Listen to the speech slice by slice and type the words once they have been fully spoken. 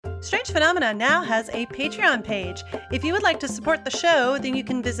Strange Phenomena now has a Patreon page. If you would like to support the show, then you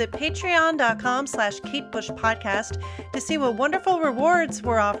can visit patreon.com/katebushpodcast to see what wonderful rewards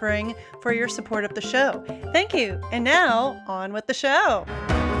we're offering for your support of the show. Thank you. And now, on with the show.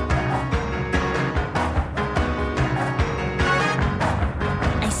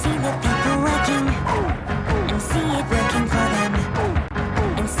 I see the people working and see it working for them.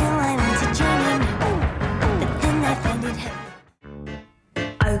 And so I want to join in, but then I find it hard.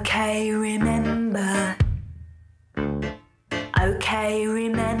 Okay,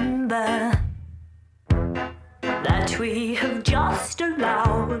 remember that we have just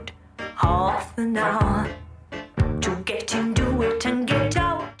allowed half an hour to get into it and get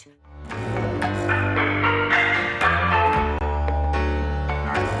out.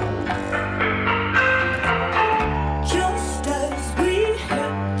 Just as we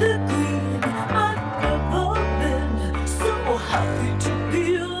hit the green, I've never been so happy to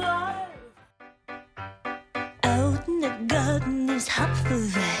be alive. Out in the garden is half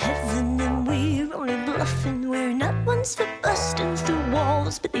of heaven, and we're only bluffing. We're not ones for busting through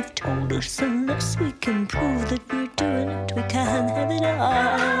walls, but they've told us unless we can prove that we're doing it, we can't have it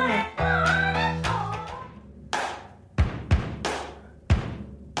all.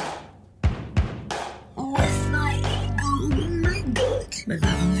 With my ego in my gut, my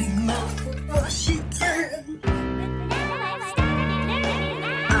lovely mouth of Washington, I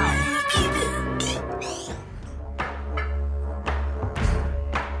keep it.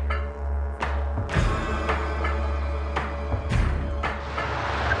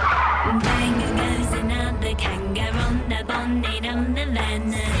 Bang goes another kangaroo on the bonnet on the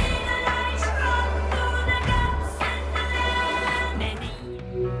van.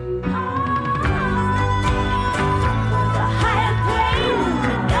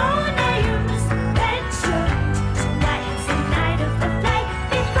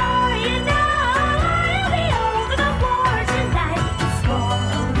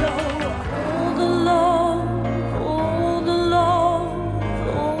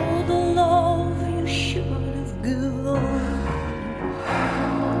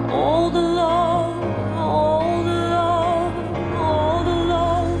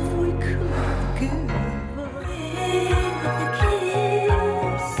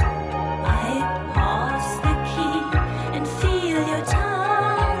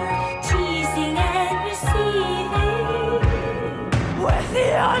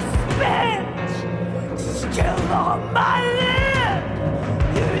 Still on my lip,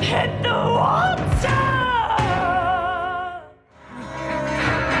 you hit the water.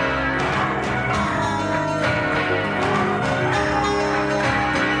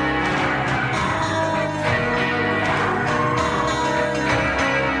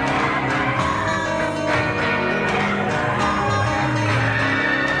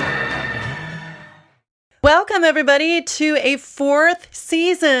 Welcome, everybody, to a fourth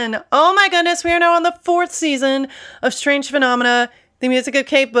season. Oh my goodness, we are now on the fourth season of Strange Phenomena, the music of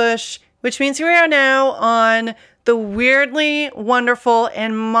Kate Bush, which means we are now on the weirdly wonderful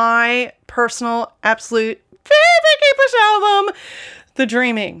and my personal absolute favorite Kate Bush album, The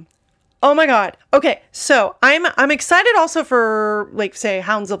Dreaming. Oh my God. Okay, so I'm excited also for, like, say,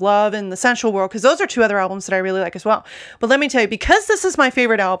 Hounds of Love and The Sensual World, because those are two other albums that I really like as well. But let me tell you, because this is my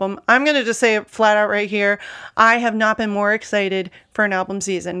favorite album, I'm going to just say it flat out right here, I have not been more excited for an album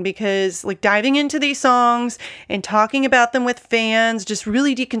season, because, like, diving into these songs and talking about them with fans, just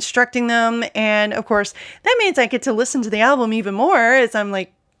really deconstructing them, and of course, that means I get to listen to the album even more as I'm,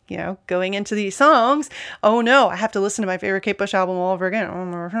 like, you know, going into these songs. Oh no, I have to listen to my favorite Kate Bush album all over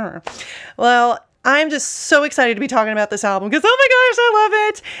again. Well, I'm just so excited to be talking about this album because, oh my gosh, I love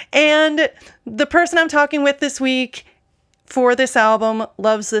it. And the person I'm talking with this week for this album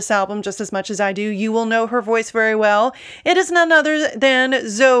loves this album just as much as I do. You will know her voice very well. It is none other than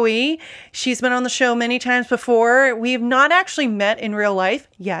Zoe. She's been on the show many times before. We've not actually met in real life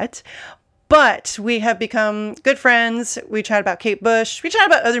yet, but we have become good friends. We chat about Kate Bush. We chat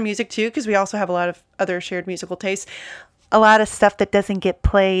about other music too, because we also have a lot of other shared musical tastes. A lot of stuff that doesn't get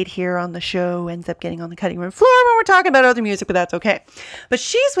played here on the show ends up getting on the cutting room floor when we're talking about other music, but that's okay. But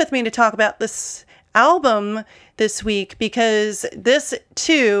she's with me to talk about this album this week because this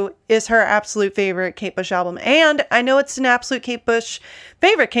too is her absolute favorite Kate Bush album. And I know it's an absolute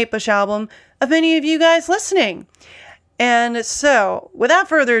favorite Kate Bush album of many of you guys listening. And so without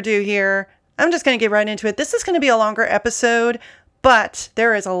further ado here, I'm just going to get right into it. This is going to be a longer episode, but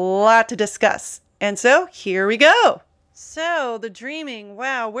there is a lot to discuss. And so here we go. So The Dreaming.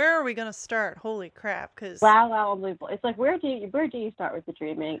 Wow, where are we going to start? Holy crap. Wow, unbelievable. It's like, where do you start with The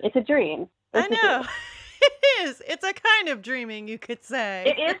Dreaming? It's a dream. I know. It is. It's a kind of dreaming, you could say.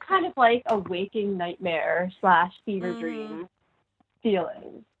 It is kind of like a waking nightmare / fever dream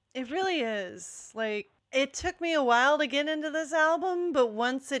feeling. It really is. Like, it took me a while to get into this album, but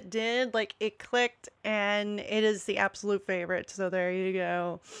once it did, like, it clicked, and it is the absolute favorite. So there you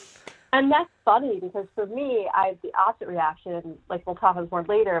go. And that's funny because for me, I have the opposite reaction. Like, we'll talk about this more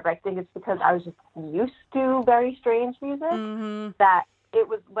later, but I think it's because I was just used to very strange music that it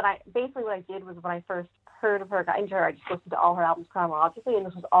was what I did was when I first heard of her, got into her, I just listened to all her albums chronologically, and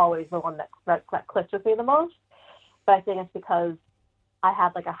this was always the one that clicked with me the most. But I think it's because I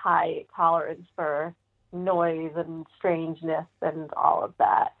had like a high tolerance for noise and strangeness and all of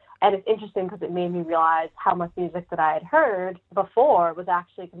that. And it's interesting because it made me realize how much music that I had heard before was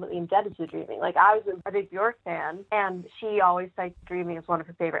actually completely indebted to Dreaming. Like, I was a big Björk fan, and she always cites Dreaming as one of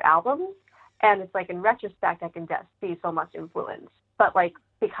her favorite albums. And it's like, in retrospect, I can just see so much influence. But like,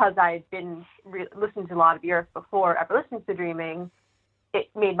 because I had been listening to a lot of Björk before ever listening to Dreaming, it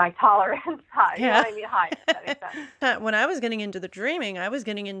made my tolerance high. Yeah. You know what I mean? High, if that makes sense. When I was getting into the Dreaming, I was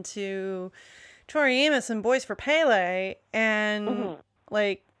getting into Tori Amos and Boys for Pele, and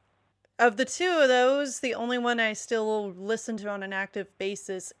like, of the two of those, the only one I still listen to on an active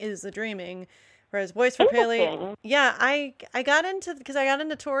basis is the Dreaming. Whereas Boys for Pele, yeah, I got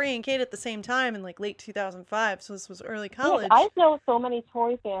into Tori and Kate at the same time in like late 2005, so this was early college. Yeah, I know so many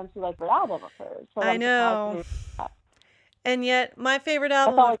Tori fans who like her album of hers. So I know. And yet, my favorite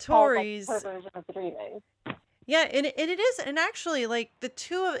album of Tori's, her version of the Dreaming. Yeah, and it is, and actually, like, the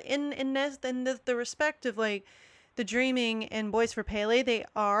two of in the respect of like the Dreaming and Boys for Pele, they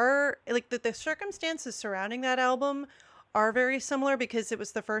are like the circumstances surrounding that album are very similar because it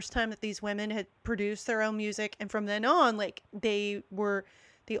was the first time that these women had produced their own music, and from then on, like, they were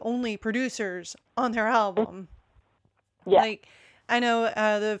the only producers on their album. Yeah, like, I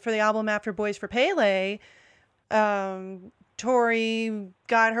know for the album after Boys for Pele, Tori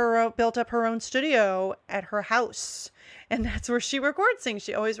built up her own studio at her house, and that's where she records things.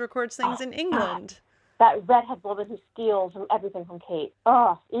 She always records things in England. That redhead woman who steals everything from Kate.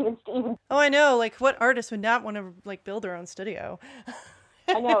 Oh, even. Oh, I know. Like, what artist would not want to like build their own studio?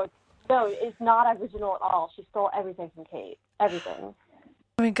 I know. No, it's not original at all. She stole everything from Kate. Everything.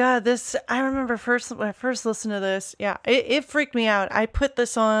 Oh my God, I remember when I first listened to this, yeah, it freaked me out. I put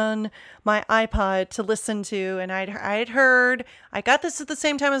this on my iPod to listen to, and I got this at the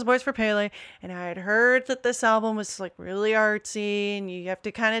same time as Boys for Pele, and I had heard that this album was like really artsy, and you have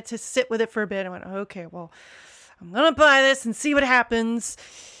to kind of to sit with it for a bit. I went, okay, well, I'm going to buy this and see what happens.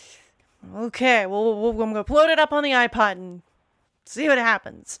 Okay, well, I'm going to load it up on the iPod and see what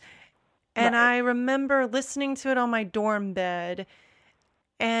happens. And right. I remember listening to it on my dorm bed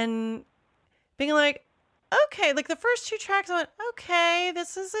and being like, okay, like the first two tracks, I went, okay,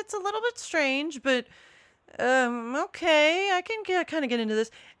 it's a little bit strange, but okay, I can kind of get into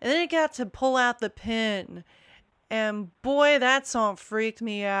this. And then it got to Pull Out the Pin, and boy, that song freaked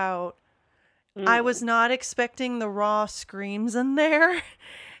me out. I was not expecting the raw screams in there,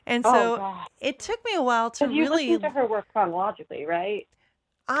 and so it took me a while to really. You listened to her work chronologically, right?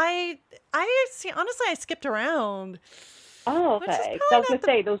 I see. Honestly, I skipped around. Oh, okay. So I was going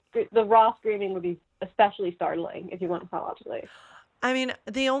to say, the raw screaming would be especially startling if you went chronologically. I mean,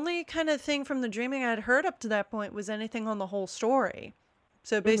 the only kind of thing from the Dreaming I'd heard up to that point was anything on the whole story.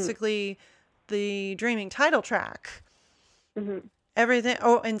 So basically, the Dreaming title track. Everything.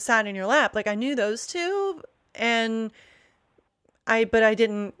 Oh, and Sat in Your Lap. Like, I knew those two, and I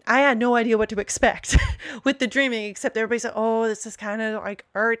had no idea what to expect with the Dreaming, except everybody said, oh, this is kind of like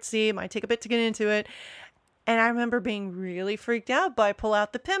artsy. It might take a bit to get into it. And I remember being really freaked out by Pull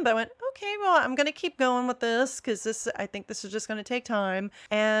Out the Pin, but I went, okay, well, I'm going to keep going with this because I think this is just going to take time.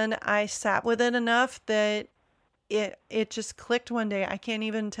 And I sat with it enough that it just clicked one day. I can't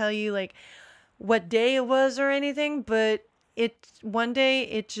even tell you like what day it was or anything, but one day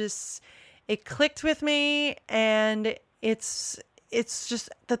it clicked with me, and it's just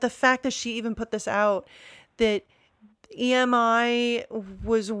that the fact that she even put this out, that EMI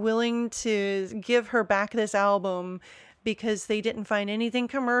was willing to give her back this album because they didn't find anything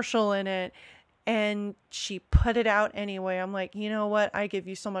commercial in it, and she put it out anyway. I'm like, you know what? I give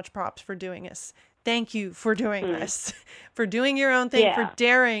you so much props for doing this. Thank you for doing this, for doing your own thing, for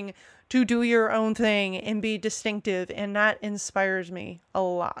daring to do your own thing and be distinctive. And that inspires me a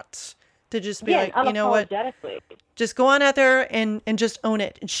lot to just be like, you know what? Just go on out there and just own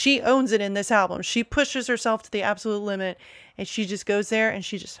it. And she owns it in this album. She pushes herself to the absolute limit, and she just goes there and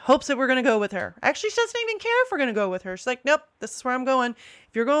she just hopes that we're going to go with her. Actually, she doesn't even care if we're going to go with her. She's like, nope, this is where I'm going.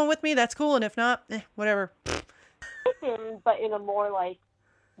 If you're going with me, that's cool. And if not, whatever. But in a more like,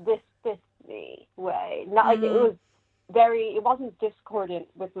 this this me way. Not like it was it wasn't discordant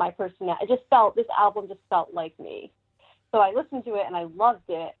with my personality. This album just felt like me. So I listened to it and I loved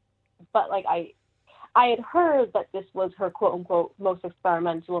it, but like I had heard that this was her quote unquote most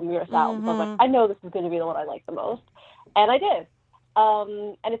experimental and weirdest album. So I was like, I know this is going to be the one I like the most. And I did.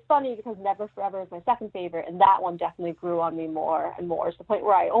 And it's funny because Never Forever is my second favorite, and that one definitely grew on me more and more, to the point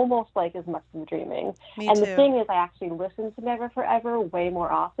where I almost like as much as Dreaming. Me and too. The thing is, I actually listen to Never Forever way more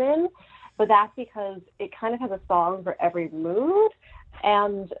often, but that's because it kind of has a song for every mood,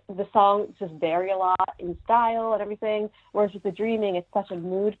 and the songs just vary a lot in style and everything, whereas with the Dreaming, it's such a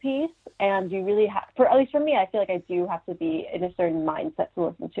mood piece, and you really have, at least for me, I feel like I do have to be in a certain mindset to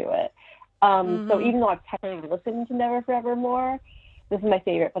listen to it. So even though I've technically listened to Never Forever more, this is my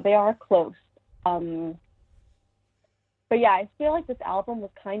favorite, but they are close. But yeah, I feel like this album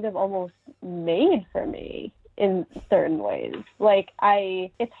was kind of almost made for me in certain ways. Like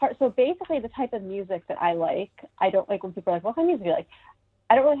it's hard. So basically the type of music that I like, I don't like when people are like, what kind of music do you like?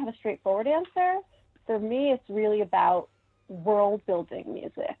 I don't really have a straightforward answer. For me, it's really about world building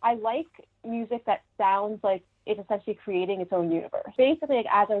music. I like music that sounds like it's essentially creating its own universe. Basically, like,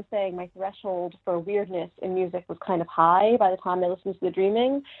 as I was saying, my threshold for weirdness in music was kind of high by the time I listened to The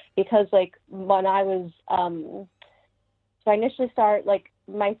Dreaming, because like when I was, so I initially started, like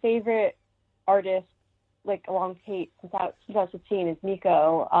my favorite artist, like along Kate since 2015 is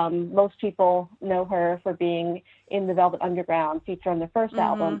Miko. Most people know her for being in the Velvet Underground feature on their first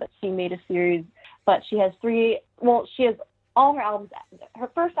album, but she made a series, but she has all her albums. Her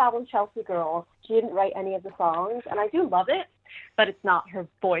first album, Chelsea Girl, she didn't write any of the songs, and I do love it, but it's not her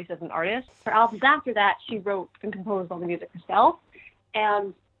voice as an artist. Her albums after that, she wrote and composed all the music herself,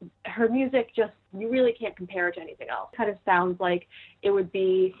 and her music just, you really can't compare it to anything else. It kind of sounds like it would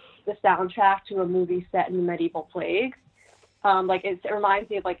be the soundtrack to a movie set in the medieval plague. Like it reminds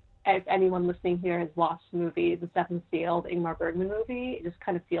me of, like, if anyone listening here has watched the movie The Seventh Seal, the Ingmar Bergman movie, it just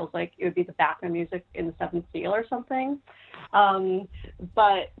kind of feels like it would be the background music in The Seventh Seal or something.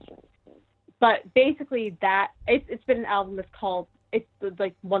 But basically that it's been an album that's called, it's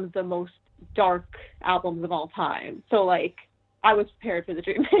like one of the most dark albums of all time. So like I was prepared for The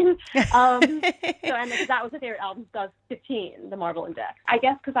Dreaming. And that was my favorite album, 2015, The Marble Index. I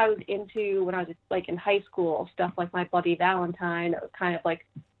guess because I was into, when I was like in high school, stuff like My Bloody Valentine, it was kind of like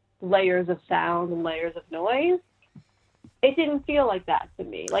layers of sound and layers of noise. It didn't feel like that to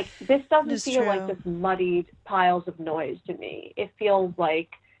me. Like, this doesn't feel like just muddied piles of noise to me. It feels like,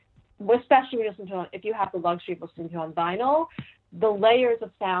 especially when you listen to it, if you have the luxury of listening to it on vinyl, the layers of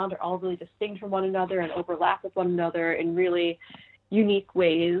sound are all really distinct from one another and overlap with one another in really unique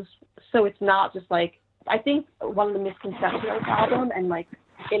ways. So it's not just like, I think one of the misconceptions of this album, and like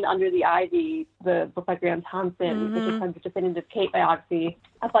in Under the Ivy, the book by Graham Thompson, which is kind of a definitive Kate biography,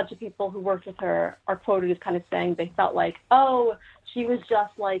 a bunch of people who worked with her are quoted as kind of saying they felt like, oh, she was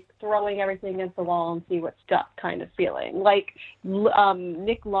just like throwing everything against the wall and see what stuck kind of feeling. Like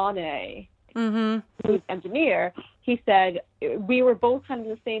Nick Launay, who's an engineer, he said, we were both kind of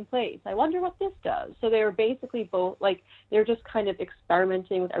in the same place. I wonder what this does. So they were basically both, like, they're just kind of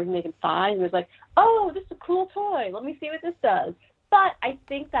experimenting with everything they can find. And it was like, oh, this is a cool toy. Let me see what this does. But I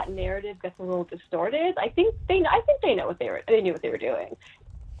think that narrative gets a little distorted. I think they knew what they were doing.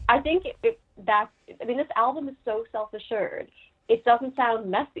 I think this album is so self-assured. It doesn't sound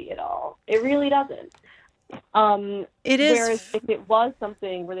messy at all. It really doesn't. It is. Whereas if it was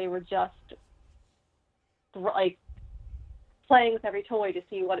something where they were just like playing with every toy to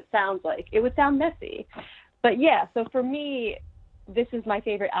see what it sounds like, it would sound messy. But yeah, so for me, this is my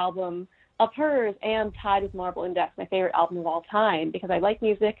favorite album of hers, and tied with Marble Index, my favorite album of all time, because I like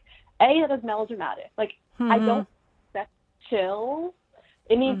music, that is melodramatic. Like, I don't expect chill.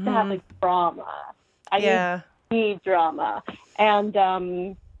 It needs to have, like, drama. I need drama. And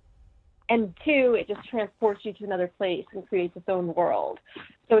two, it just transports you to another place and creates its own world.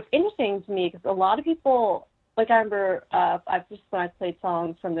 So it's interesting to me, because a lot of people, like, I remember, when I played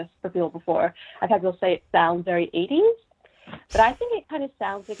songs from this for people before, I've had people say it sounds very 80s. But I think it kind of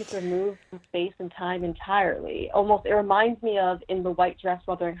sounds like it's removed from space and time entirely. Almost, it reminds me of In the White Dress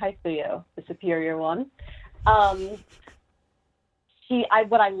While During High Video, the Superior one. The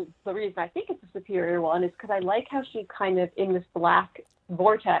reason I think it's the Superior one is because I like how she kind of in this black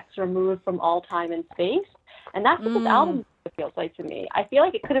vortex removed from all time and space. And that's what this album feels like to me. I feel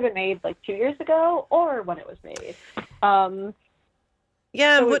like it could have been made like 2 years ago or when it was made.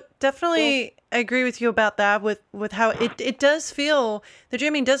 Definitely I agree with you about that, with how it does feel, The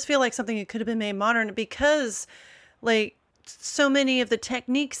Dreaming does feel like something that could have been made modern, because like so many of the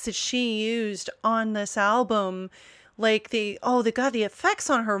techniques that she used on this album, Like the effects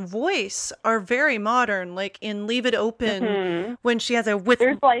on her voice are very modern. Like in Leave It Open, when she has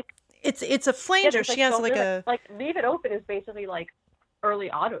there's like it's a flanger. She has like a Leave It Open is basically like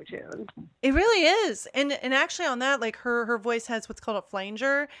early auto-tune. It really is. And actually on that, like her voice has what's called a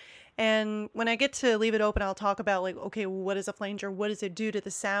flanger. And when I get to Leave It Open, I'll talk about like, okay, what is a flanger? What does it do to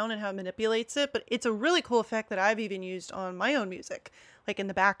the sound and how it manipulates it? But it's a really cool effect that I've even used on my own music, like in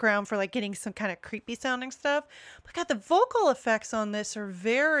the background for like getting some kind of creepy sounding stuff. But God, the vocal effects on this are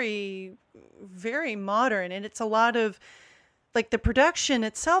very, very modern. And it's a lot of like the production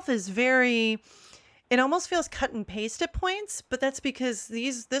itself is very, it almost feels cut and paste at points, but that's because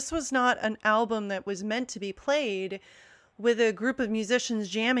this was not an album that was meant to be played with a group of musicians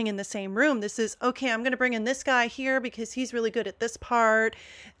jamming in the same room. This is, okay, I'm going to bring in this guy here because he's really good at this part.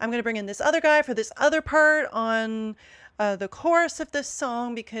 I'm going to bring in this other guy for this other part on the chorus of this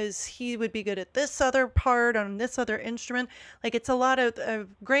song because he would be good at this other part on this other instrument. Like it's a lot of,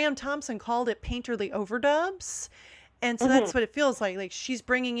 Graham Thompson called it painterly overdubs. And so that's what it feels like. Like she's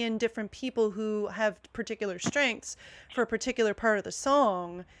bringing in different people who have particular strengths for a particular part of the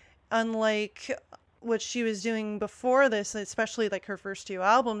song, unlike what she was doing before this, especially like her first two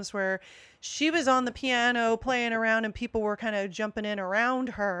albums where she was on the piano playing around and people were kind of jumping in around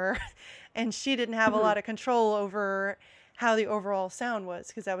her and she didn't have a lot of control over how the overall sound was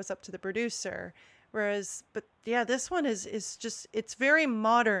because that was up to the producer. Whereas, but yeah, this one is just, it's very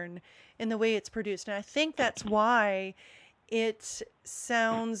modern in the way it's produced. And I think that's why it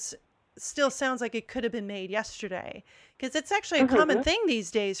still sounds like it could have been made yesterday. Because it's actually a common thing these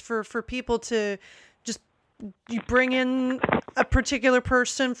days for people to just, you bring in a particular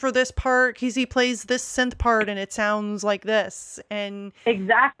person for this part because he plays this synth part and it sounds like this. And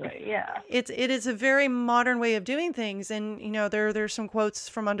exactly, yeah. It is a very modern way of doing things. And, you know, there's some quotes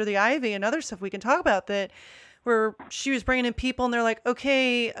from Under the Ivy and other stuff we can talk about that where she was bringing in people and they're like,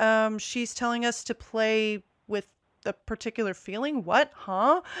 okay, she's telling us to play with a particular feeling. What?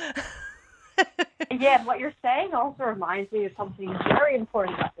 Huh? Yeah, and what you're saying also reminds me of something very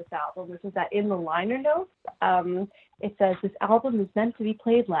important about this album, which is that in the liner notes, it says this album is meant to be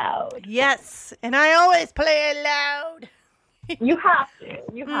played loud. Yes, and I always play it loud. You have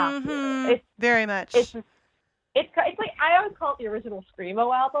to. You have to. It's very much. It's like I always call it the original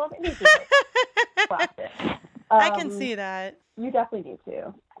Screamo album. It needs to be classic. I can see that. You definitely need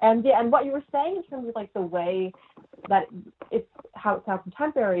to. And yeah, and what you were saying in terms of like the way that it's how it sounds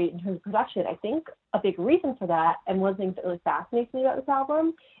contemporary in terms of production, I think a big reason for that, and one of the things that really fascinates me about this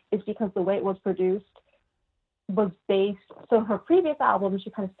album, is because the way it was produced was based. So her previous album,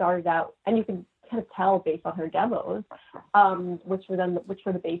 she kind of started out, and you can kind of tell based on her demos, which were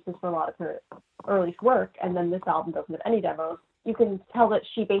the basis for a lot of her earliest work. And then this album doesn't have any demos. You can tell that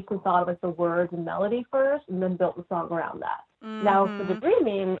she basically thought of like the words and melody first, and then built the song around that. Now, for The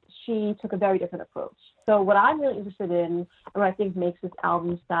Dreaming, she took a very different approach. So what I'm really interested in, and what I think makes this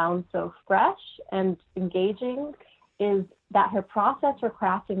album sound so fresh and engaging, is that her process for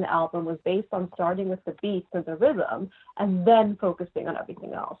crafting the album was based on starting with the beats and the rhythm, and then focusing on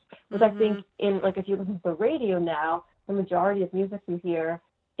everything else. Which I think, if you listen to the radio now, the majority of music you hear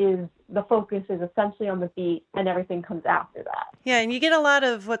is the focus is essentially on the beat and everything comes after that. Yeah, and you get a lot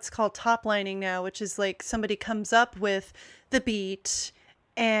of what's called top lining now, which is like somebody comes up with the beat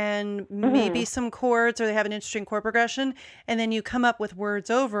and maybe some chords, or they have an interesting chord progression, and then you come up with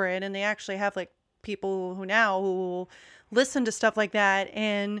words over it, and they actually have like people who listen to stuff like that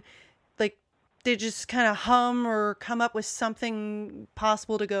and like they just kind of hum or come up with something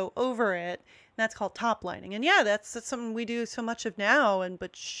possible to go over it. That's called top lining. And yeah, that's something we do so much of now.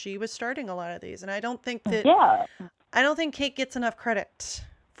 But she was starting a lot of these. And I don't think Kate gets enough credit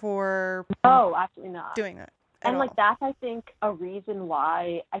for absolutely not doing that. And like that's, I think, a reason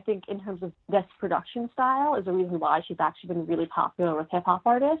why, I think in terms of this production style is a reason why she's actually been really popular with hip hop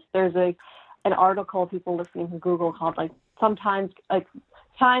artists. There's an article people listening from Google called like times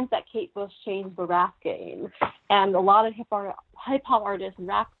that Kate Bush changed the rap game. And a lot of hip hop artists and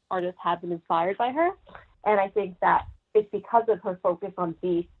rap artists have been inspired by her. And I think that it's because of her focus on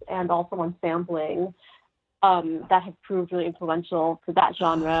beats and also on sampling that have proved really influential to that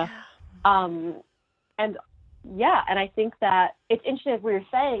genre. And I think that it's interesting, as we were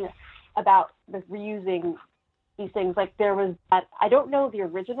saying, about the reusing these things. Like there was that, I don't know the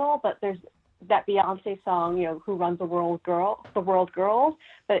original, but there's that Beyonce song, Who Runs the World Girls,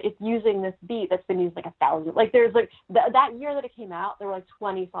 but it's using this beat that's been used like 1,000. Like there's like that year that it came out, there were like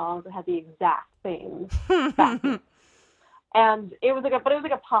 20 songs that had the exact same beat. And it was like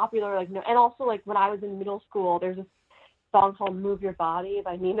a popular, and also like when I was in middle school, there's this song called "Move Your Body"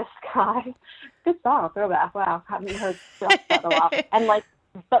 by Nina Sky. Good song, throwback. Wow, haven't heard that in a while. And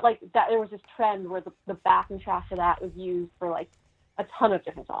but that there was this trend where the backing track for that was used for like a ton of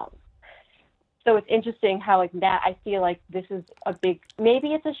different songs. So it's interesting how like that, I feel like this is a big, maybe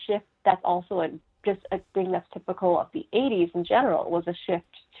it's a shift that's also just a thing that's typical of the 80s in general, was a shift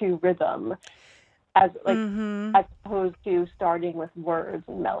to rhythm as opposed to starting with words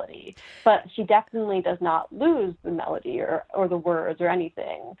and melody. But she definitely does not lose the melody or the words or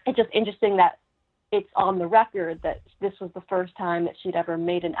anything. It's just interesting that it's on the record that this was the first time that she'd ever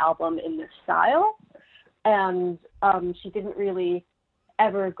made an album in this style. And she didn't really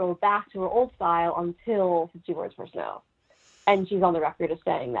ever go back to her old style until 50 Words Per Snow. And she's on the record as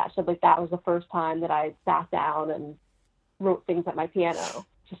saying that. So like that was the first time that I sat down and wrote things at my piano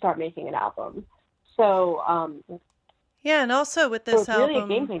to start making an album. So yeah, and also with this album, really a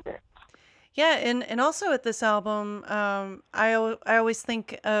game changer. Yeah, and also with this album, I always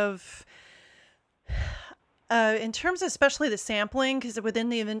think of in terms of especially the sampling, because within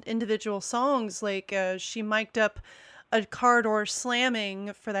the individual songs, like she mic'd up a car door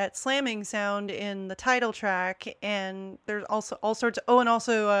slamming for that slamming sound in the title track, and there's also all sorts of and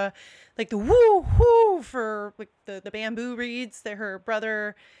also like the woo whoo for like the bamboo reeds that her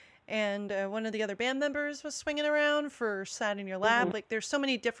brother and one of the other band members was swinging around for Sat in Your Lap. Like there's so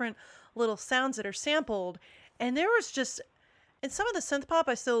many different little sounds that are sampled, and there was just, and some of the synth pop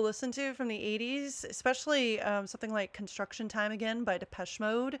I still listen to from the 80s, especially something like Construction Time Again by Depeche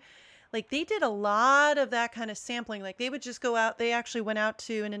Mode. Like they did a lot of that kind of sampling. Like they would just go out, they actually went out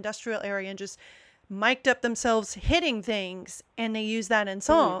to an industrial area and just mic'd up themselves hitting things, and they used that in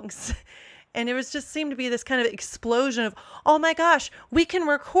songs. And it was just seemed to be this kind of explosion of, oh my gosh, we can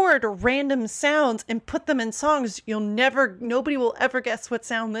record random sounds and put them in songs. Nobody will ever guess what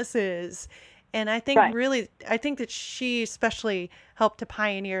sound this is. And I think I think that she especially helped to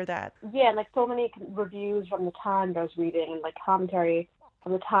pioneer that. Yeah, and like so many reviews from the time that I was reading, and like commentary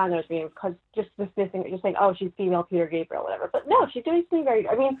from the time that I was reading, because just dismissing it, just saying, oh, she's female Peter Gabriel, whatever. But no, she's doing something very,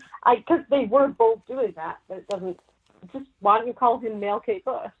 I mean, because they were both doing that, but it doesn't, just, why don't you call him male Kate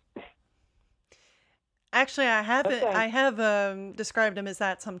Bush? Actually, I have described him as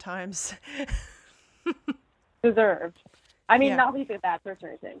that sometimes. Deserved. I mean, not leaving a bad person or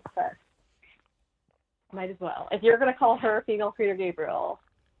anything, but might as well. If you're going to call her female Peter Gabriel,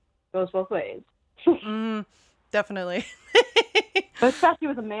 goes both ways. Definitely. But especially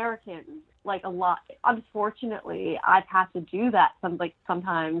with Americans, like a lot. Unfortunately, I've had to do that.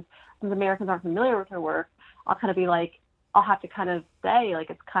 Sometimes, since Americans aren't familiar with her work, I'll kind of be like, I'll have to kind of say, like,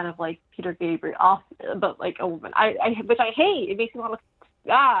 it's kind of like Peter Gabriel, but like a woman. Which I hate. It makes me want to,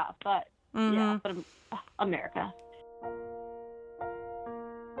 but yeah, but America.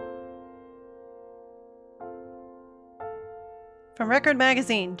 From Record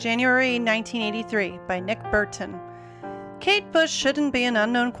Magazine, January 1983, by Nick Burton. Kate Bush shouldn't be an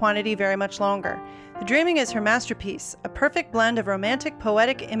unknown quantity very much longer. The Dreaming is her masterpiece, a perfect blend of romantic,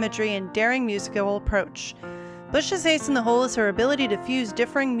 poetic imagery and daring musical approach. Bush's ace in the hole is her ability to fuse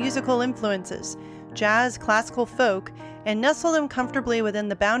differing musical influences, jazz, classical, folk, and nestle them comfortably within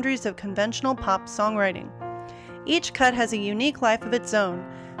the boundaries of conventional pop songwriting. Each cut has a unique life of its own,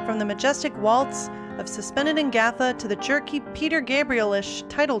 from the majestic waltz of Suspended in Gaffa to the jerky Peter Gabriel-ish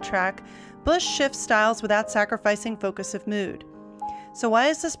title track. Bush shifts styles without sacrificing focus of mood. So why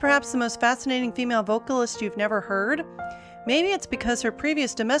is this perhaps the most fascinating female vocalist you've never heard? Maybe it's because her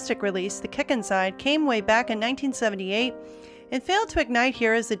previous domestic release, The Kickin' Side, came way back in 1978 and failed to ignite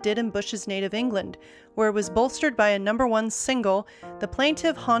here as it did in Bush's native England, where it was bolstered by a #1 single, the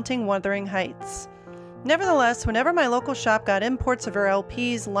plaintive, haunting Wuthering Heights. Nevertheless, whenever my local shop got imports of her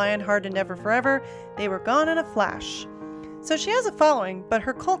LPs, Lionheart and Never Forever, they were gone in a flash. So she has a following, but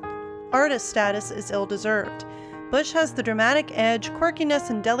her cult artist status is ill-deserved. Bush has the dramatic edge, quirkiness,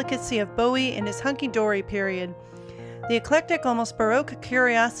 and delicacy of Bowie in his hunky-dory period, the eclectic, almost baroque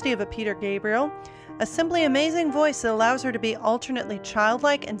curiosity of a Peter Gabriel, a simply amazing voice that allows her to be alternately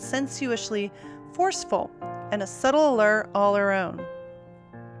childlike and sensuously forceful, and a subtle allure all her own.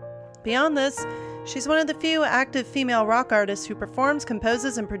 Beyond this, she's one of the few active female rock artists who performs,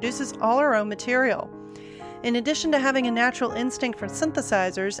 composes, and produces all her own material. In addition to having a natural instinct for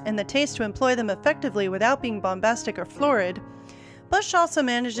synthesizers and the taste to employ them effectively without being bombastic or florid, Bush also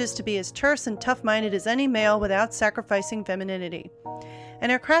manages to be as terse and tough-minded as any male without sacrificing femininity.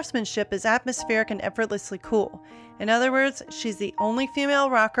 And her craftsmanship is atmospheric and effortlessly cool. In other words, she's the only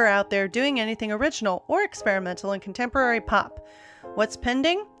female rocker out there doing anything original or experimental in contemporary pop. What's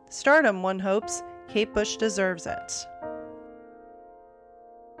pending? Stardom, one hopes. Kate Bush deserves it.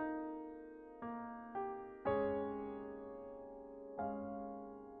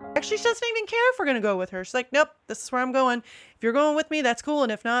 Actually, she doesn't even care if we're going to go with her. She's like, nope, this is where I'm going. If you're going with me, that's cool.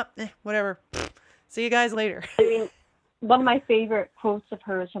 And if not, whatever. See you guys later. I mean, one of my favorite quotes of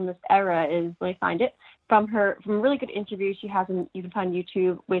hers from this era is, let me find it, from a really good interview she has you can find on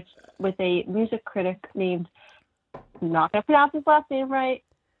YouTube with a music critic named, I'm not going to pronounce his last name right,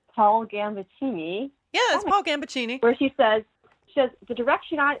 Paul Gambaccini. Yeah, it's Paul Gambaccini. Where she says, the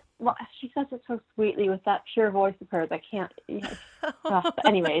direction she says it so sweetly with that pure voice of hers. I can't.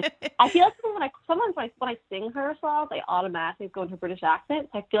 Anyways, I feel like sometimes when I sing her songs, I automatically go into a British accent.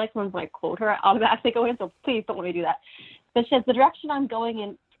 I feel like sometimes when I quote her, I automatically go in. So please don't let me do that. But she says the direction I'm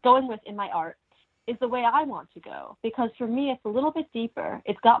going with in my art is the way I want to go, because for me it's a little bit deeper.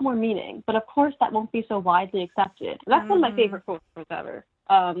 It's got more meaning, but of course that won't be so widely accepted. That's one of my favorite quotes ever.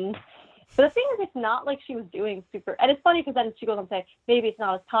 But the thing is, it's not like she was doing super, and it's funny because then she goes on to say, maybe it's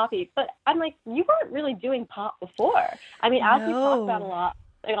not as poppy, but I'm like, you weren't really doing pop before. I mean, as we talked about a lot,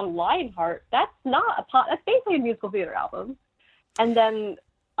 like on Lionheart, that's not a pop, that's basically a musical theater album. And then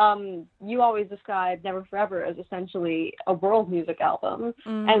you always describe Never Forever as essentially a world music album,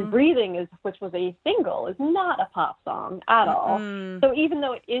 and Breathing, which was a single, is not a pop song at all. So even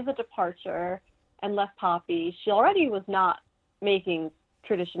though it is a departure and less poppy, she already was not making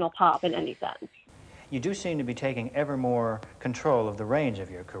traditional pop in any sense. You do seem to be taking ever more control of the range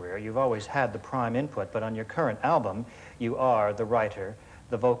of your career. You've always had the prime input, but on your current album, you are the writer,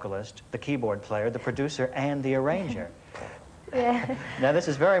 the vocalist, the keyboard player, the producer, and the arranger. Yeah. Now, this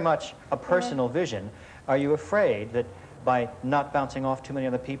is very much a personal vision. Are you afraid that by not bouncing off too many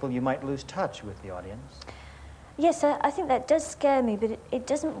other people, you might lose touch with the audience? Yes, I think that does scare me, but it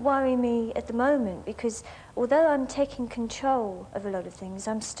doesn't worry me at the moment, because although I'm taking control of a lot of things,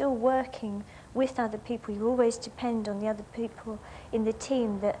 I'm still working with other people. You always depend on the other people in the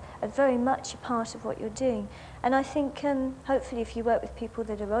team that are very much a part of what you're doing. And I think hopefully if you work with people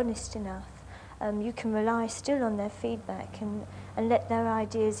that are honest enough, you can rely still on their feedback and let their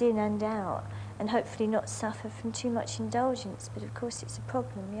ideas in and out, and hopefully not suffer from too much indulgence. But of course it's a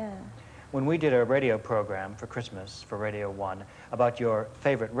problem, yeah. When we did a radio program for Christmas for Radio 1 about your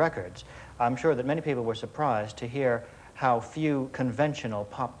favorite records, I'm sure that many people were surprised to hear how few conventional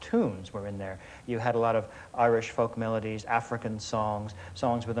pop tunes were in there. You had a lot of Irish folk melodies, African songs,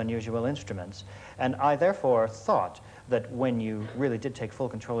 songs with unusual instruments. And I therefore thought that when you really did take full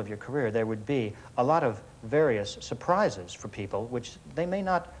control of your career, there would be a lot of various surprises for people, which they may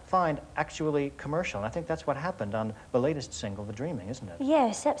not find actually commercial. And I think that's what happened on the latest single, The Dreaming, isn't it?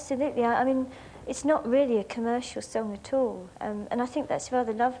 Yes, absolutely. I mean, it's not really a commercial song at all. And I think that's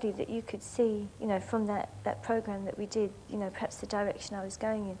rather lovely that you could see, you know, from that program that we did, you know, perhaps the direction I was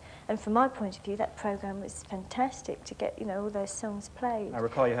going in. And from my point of view, that program was fantastic to get, you know, all those songs played. I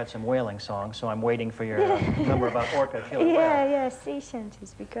recall you had some wailing songs, so I'm waiting for your number about Orca Killer Whale. Yeah, sea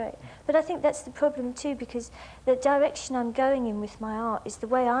shanties would be great. But I think that's the problem too, because the direction I'm going in with my art is the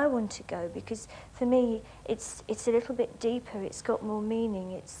way I want to go, because for me it's a little bit deeper, it's got more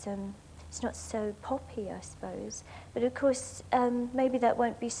meaning, it's not so poppy, I suppose. But of course, maybe that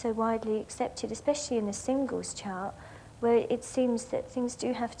won't be so widely accepted, especially in the singles chart, where it seems that things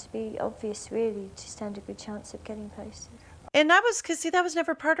do have to be obvious, really, to stand a good chance of getting places. And that was because, see, that was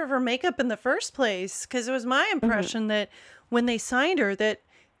never part of her makeup in the first place, because it was my impression that when they signed her, that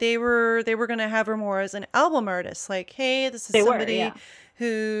they were going to have her more as an album artist. Like, hey, this is somebody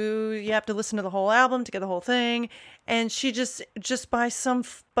who you have to listen to the whole album to get the whole thing. And she just by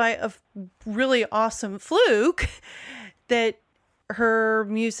a really awesome fluke that her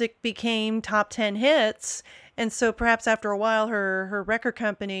music became top 10 hits. And so perhaps after a while, her record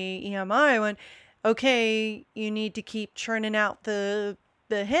company, EMI, went, okay, you need to keep churning out the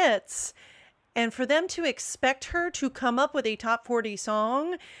hits. And for them to expect her to come up with a top 40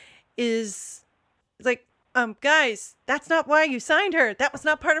 song is like, guys, that's not why you signed her. That was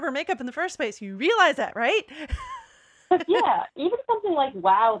not part of her makeup in the first place. You realize that, right? But yeah, even something like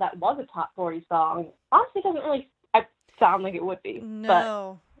Wow, that was a top 40 song, honestly doesn't really sound like it would be.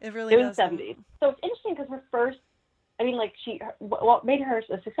 No, but it really doesn't. It was 70s. So it's interesting because her first, I mean, like what made her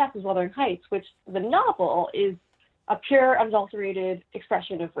a success is Wuthering Heights, which the novel is a pure, unadulterated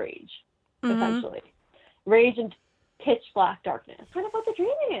expression of rage, essentially. Rage and pitch black darkness. Kind of what The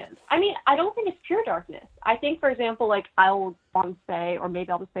Dreaming is. I mean, I don't think it's pure darkness. I think, for example, like I'll want to say, or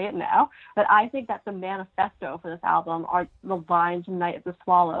maybe I'll just say it now, that I think that the manifesto for this album are the lines from Night of the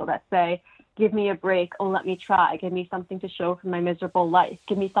Swallow that say, give me a break, oh let me try, give me something to show for my miserable life,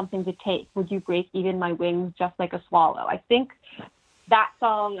 give me something to take, would you break even my wings just like a swallow? I think that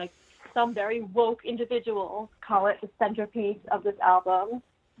song, like some very woke individuals call it the centerpiece of this album.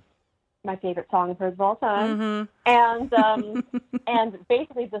 my favorite song of hers of all time. And and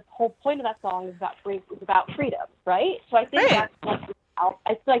basically this whole point of that song is about freedom, right? So I think that's what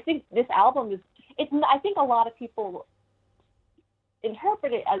I think this album is. I think a lot of people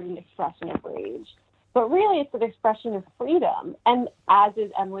interpret it as an expression of rage, but really it's an expression of freedom, and as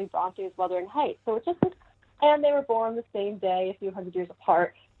is Emily Bronte's Wuthering Heights. So it's just and they were born the same day, a few hundred years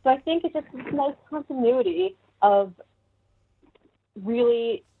apart. So I think it's just this nice continuity of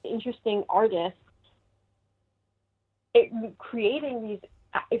really interesting artists creating these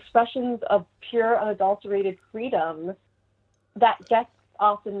expressions of pure, unadulterated freedom that gets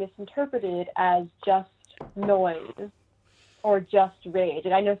often misinterpreted as just noise or just rage.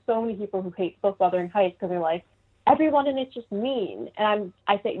 And I know so many people who hate book Wuthering Heights because they're like, everyone in it's just mean. And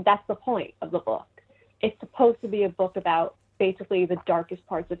I think that's the point of the book. It's supposed to be a book about basically the darkest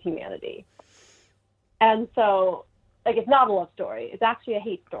parts of humanity. And so, like, it's not a love story. It's actually a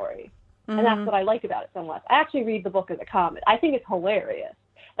hate story. And that's what I like about it so much. I actually read the book as a comic. I think it's hilarious.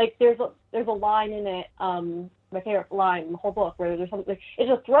 Like, there's a line in it, my favorite line in the whole book, where there's something, it's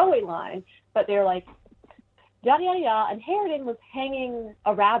a throwaway line, but they're like, yada, yada, yada, and Harridan was hanging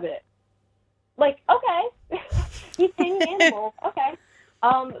a rabbit. Like, okay. He's hanging animals. Okay.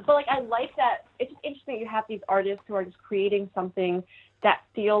 But, like, I like that. It's just interesting you have these artists who are just creating something that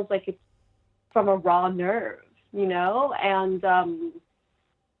feels like it's from a raw nerve, you know? And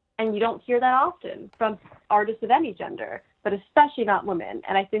you don't hear that often from artists of any gender, but especially not women.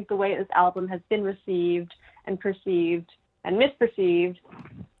 And I think the way this album has been received and perceived and misperceived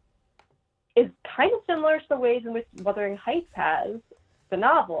is kind of similar to the ways in which Wuthering Heights has, the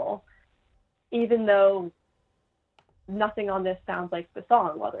novel, even though nothing on this sounds like the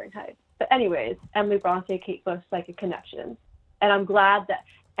song Wuthering Heights. But anyways, Emily Bronte, Kate Bush, Psychic Connection. And I'm glad that,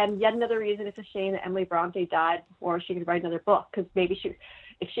 and yet another reason it's a shame that Emily Bronte died before she could write another book, because maybe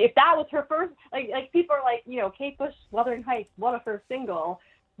if that was her first, like people are like, you know, Kate Bush, Wuthering Heights, what a first single,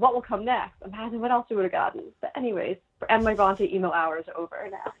 what will come next? Imagine what else we would have gotten. But anyways, for Emily Bronte, emo hour is over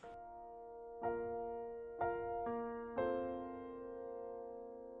now.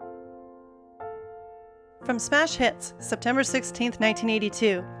 From Smash Hits, September 16th,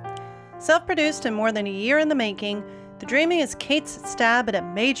 1982. Self-produced and more than a year in the making, The Dreaming is Kate's stab at a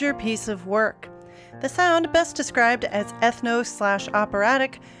major piece of work. The sound, best described as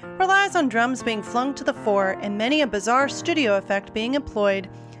ethno/operatic, relies on drums being flung to the fore and many a bizarre studio effect being employed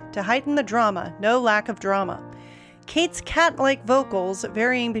to heighten the drama, no lack of drama. Kate's cat-like vocals,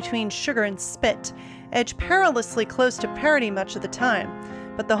 varying between sugar and spit, edge perilously close to parody much of the time,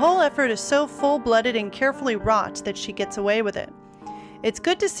 but the whole effort is so full-blooded and carefully wrought that she gets away with it. It's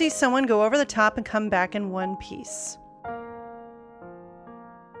good to see someone go over the top and come back in one piece.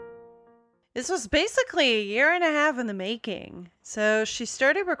 This was basically a year and a half in the making. So she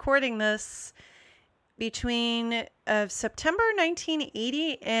started recording this between September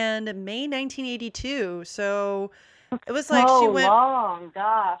 1980 and May 1982. So it was like she went long.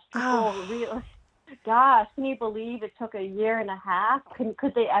 Gosh, really. Gosh, can you believe it took a year and a half? Could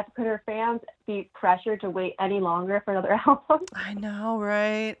her fans be pressured to wait any longer for another album? I know,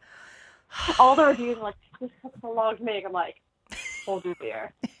 right? All the reviews are like, this took so long to make. I'm like, hold your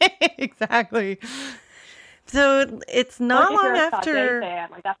beer. Exactly. So it's not long after.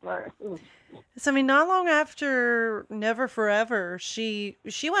 Like, that's worse. So I mean, not long after Never Forever, she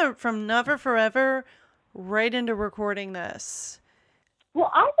went from Never Forever right into recording this. Well,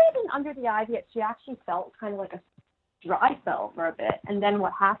 I've been under the idea that she actually felt kind of like a dry spell for a bit, and then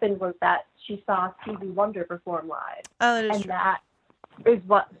what happened was that she saw Stevie Wonder perform live, that is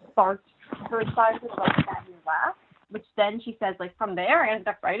what sparked her desire to write That You Laugh, which then she says, like, from there I ended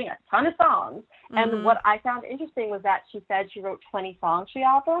up writing a ton of songs. And what I found interesting was that she said she wrote 20 songs for the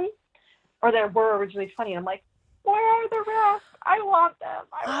album, or there were originally 20. I'm like, where are the rest? I want them.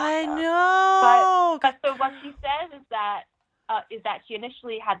 I know. But so what she says is that she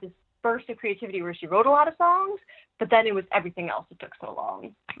initially had this burst of creativity where she wrote a lot of songs, but then it was everything else that took so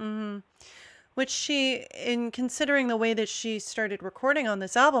long. Mm-hmm. Which she, in considering the way that she started recording on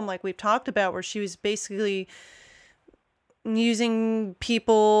this album, like we've talked about, where she was basically using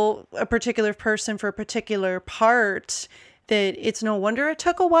a particular person for a particular part, that it's no wonder it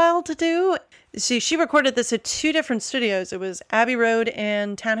took a while to do. See, she recorded this at two different studios. It was Abbey Road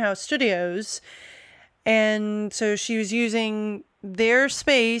and Townhouse Studios. And so she was using their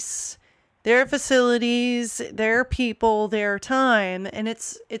space, their facilities, their people, their time. And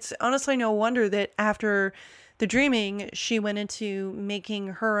it's honestly no wonder that after The Dreaming, she went into making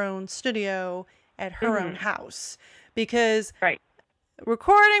her own studio at her own house. Because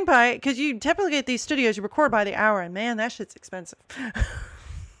because you typically at these studios, you record by the hour, and man, that shit's expensive.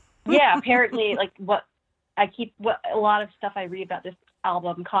 Yeah, apparently, like what a lot of stuff I read about this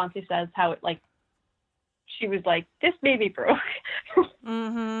album constantly says how it, like, she was like, this made me broke.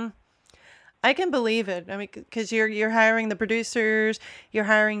 Mm-hmm. I can believe it. I mean, because you're hiring the producers, you're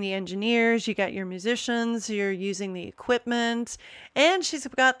hiring the engineers, you got your musicians, you're using the equipment, and she's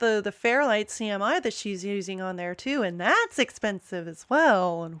got the Fairlight CMI that she's using on there too, and that's expensive as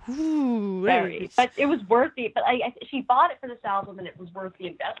well. And Very, but it was worth it. But she bought it for this album, and it was worth the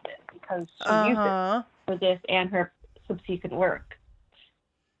investment because she used it for this and her subsequent work.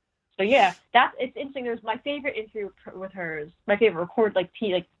 So yeah, it's interesting. There's my favorite interview with hers, my favorite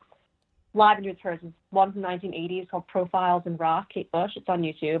live interview with hers is one from 1980s called Profiles in Rock, Kate Bush. It's on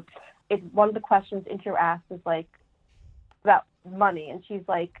YouTube. It's one of the questions interviewer asks is like about money, and she's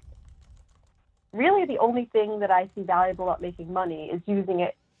like, really the only thing that I see valuable about making money is using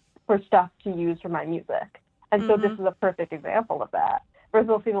it for stuff to use for my music. And so this is a perfect example of that. Whereas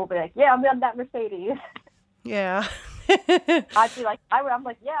most people will be like, yeah, I'm on that Mercedes. Yeah. I'd be like, I'm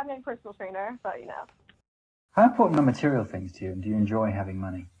like, yeah, I'm getting a personal trainer, but you know. How important are material things to you, and do you enjoy having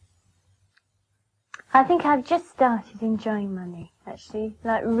money? I think I've just started enjoying money, actually,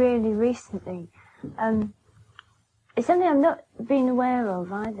 like really recently. It's something I've not been aware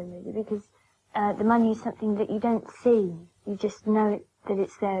of either, really, because the money is something that you don't see. You just know that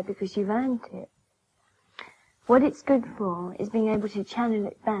it's there because you've earned it. What it's good for is being able to channel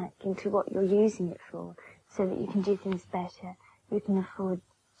it back into what you're using it for, so that you can do things better. You can afford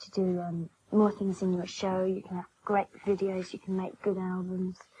to do more things in your show. You can have great videos. You can make good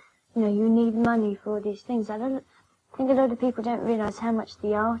albums. You know, you need money for all these things. I think a lot of people don't realise how much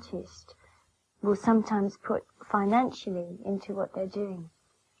the artist will sometimes put financially into what they're doing.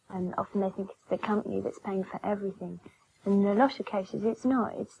 And often they think it's the company that's paying for everything. And in a lot of cases, it's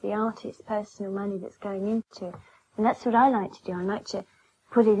not. It's the artist's personal money that's going into it. And that's what I like to do. I like to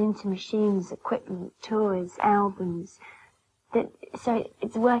put it into machines, equipment, tours, albums. So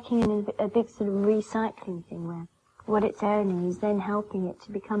it's working in a big sort of recycling thing where what it's earning is then helping it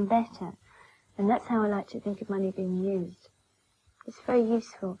to become better. And that's how I like to think of money being used. It's very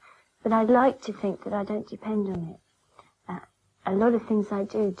useful. But I'd like to think that I don't depend on it. A lot of things I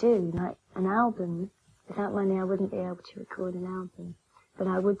do, like an album. Without money, I wouldn't be able to record an album. But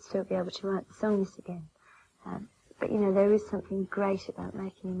I would still be able to write the songs again. But, you know, there is something great about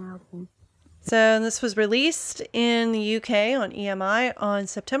making an album. So this was released in the UK on EMI on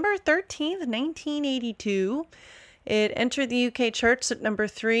September 13th, 1982. It entered the UK charts at number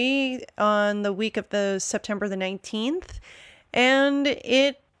 3 on the week of the September the 19th. And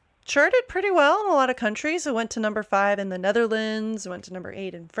it charted pretty well in a lot of countries. It went to number 5 in the Netherlands. It went to number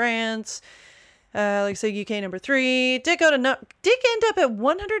 8 in France. Like I said, UK number 3. Did end up at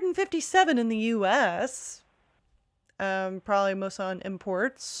 157 in the US. Probably most on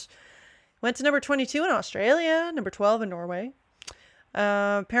imports. Went to number 22 in Australia, number 12 in Norway.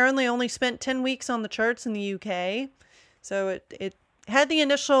 Apparently only spent 10 weeks on the charts in the UK. So it had the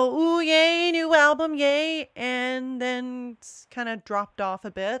initial, ooh, yay, new album, yay, and then kind of dropped off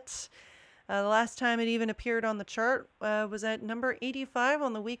a bit. The last time it even appeared on the chart was at number 85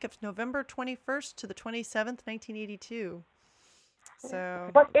 on the week of November 21st to the 27th, 1982. So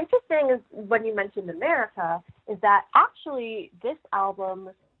what's interesting is when you mentioned America, is that actually this album,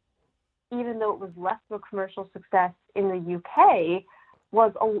 even though it was less of a commercial success in the UK,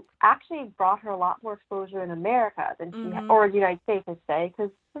 actually brought her a lot more exposure in America than she had, or the United States, I'd say,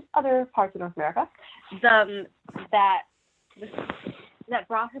 because there's other parts of North America that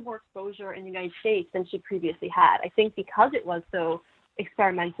brought her more exposure in the United States than she previously had. I think because it was so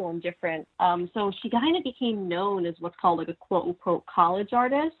experimental and different. So she kind of became known as what's called like a quote-unquote college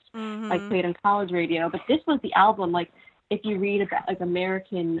artist, like played on college radio. But this was the album, like, if you read about like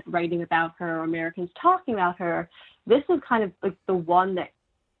American writing about her or Americans talking about her, this was kind of like the one that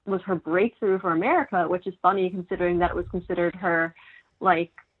was her breakthrough for America, which is funny considering that it was considered her,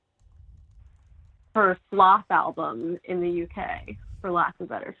 like, her flop album in the UK, for lack of a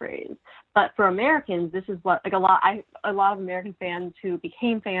better phrase. But for Americans, this is what, like, a lot of American fans who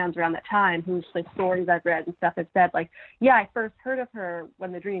became fans around that time, whose like stories I've read and stuff have said, like, yeah, I first heard of her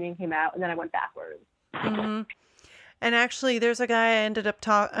when The Dreaming came out, and then I went backwards. And actually, there's a guy I ended up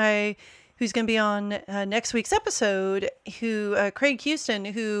who's going to be on next week's episode, Craig Houston,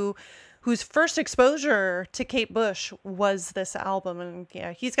 whose first exposure to Kate Bush was this album. And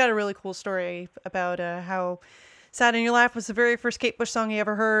yeah, he's got a really cool story about how Sad in Your Life was the very first Kate Bush song he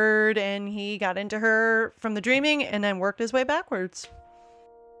ever heard, and he got into her from The Dreaming and then worked his way backwards.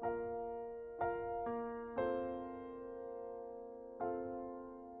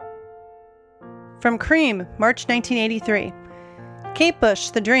 From Cream, March 1983. Kate Bush,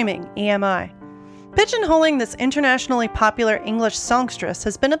 The Dreaming, EMI. Pigeonholing this internationally popular English songstress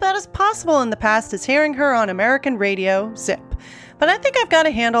has been about as possible in the past as hearing her on American radio, Zip. But I think I've got a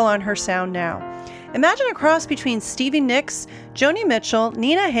handle on her sound now. Imagine a cross between Stevie Nicks, Joni Mitchell,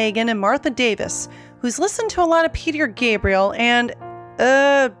 Nina Hagen, and Martha Davis, who's listened to a lot of Peter Gabriel and,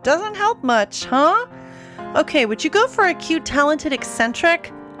 doesn't help much, huh? Okay, would you go for a cute, talented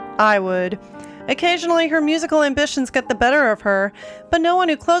eccentric? I would. Occasionally, her musical ambitions get the better of her, but no one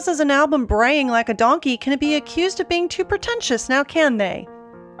who closes an album braying like a donkey can be accused of being too pretentious, now can they?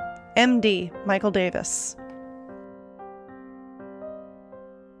 MD, Michael Davis.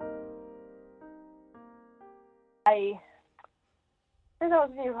 For those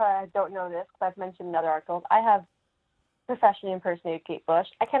of you who don't know this, because I've mentioned in other articles, I have professionally impersonated Kate Bush.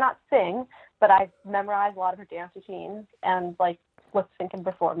 I cannot sing, but I've memorized a lot of her dance routines and like lip sync and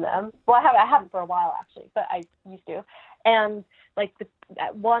perform them. Well, I haven't for a while actually, but I used to. And like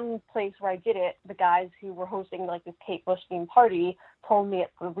at one place where I did it, the guys who were hosting like this Kate Bush themed party told me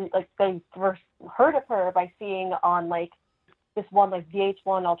like they first heard of her by seeing on like this one like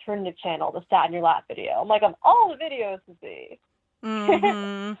VH1 alternative channel, the Sat in Your Lap video. I'm like on all the videos to see.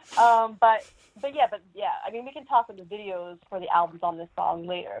 Mm-hmm. But yeah, I mean we can talk about the videos for the albums on this song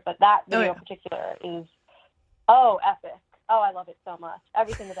later, but that video in particular is epic. Oh, I love it so much.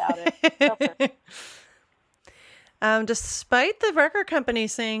 Everything about it. So perfect. Despite the record company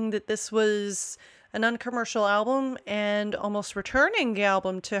saying that this was an uncommercial album and almost returning the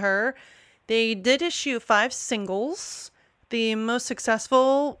album to her, they did issue 5 singles. The most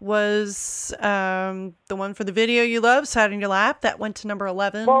successful was the one for the video you love, Sat in Your Lap. That went to number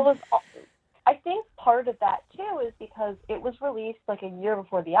 11. Well, I think part of that, too, is because it was released like a year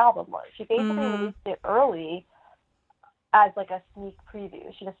before the album was. She basically released it early as like a sneak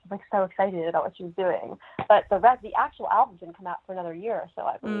preview. She just was like so excited about what she was doing. But the actual album didn't come out for another year or so,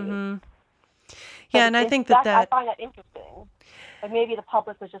 I believe. Mm-hmm. Yeah, and I think that I find that interesting. Like maybe the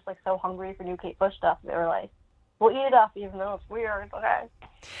public was just like so hungry for new Kate Bush stuff. They were like, we'll eat it up even though it's weird. Okay.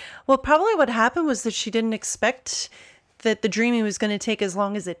 Well, probably what happened was that she didn't expect that The Dreaming was going to take as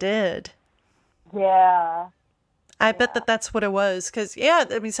long as it did. Yeah. I bet that's what it was. Because, yeah,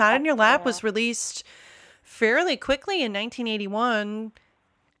 I mean, Sat in Your Lap was released fairly quickly in 1981,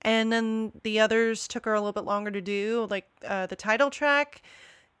 and then the others took her a little bit longer to do. Like the title track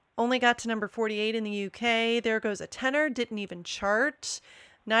only got to number 48 in the UK. There Goes a Tenor didn't even chart.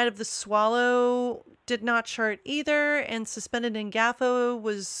 Night of the Swallow did not chart either, and Suspended in Gaffa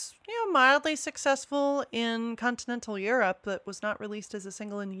was, mildly successful in continental Europe, but was not released as a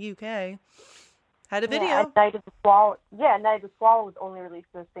single in the UK. Had a video. Yeah, Night of the Swallow was only released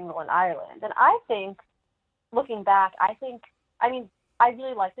as a single in Ireland, and I think, looking back, I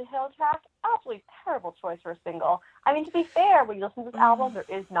really like the title track. Absolutely terrible choice for a single. I mean, to be fair, when you listen to this album, there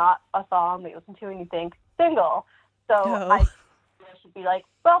is not a song that you listen to and you think single. So I should be like,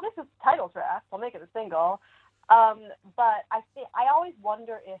 well, this is the title track. I'll make it a single. But I always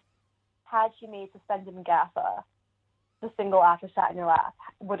wonder if, had she made Suspended in Gaffa the single after Sat in Your Lap,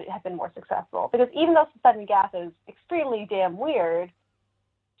 would it have been more successful? Because even though Suspended in Gaffa is extremely damn weird,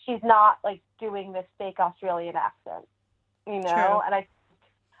 she's not like doing this fake Australian accent, True. And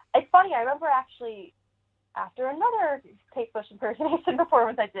it's funny. I remember actually after another Kate Bush impersonation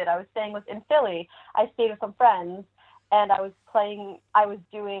performance I did, I was staying in Philly. I stayed with some friends, and I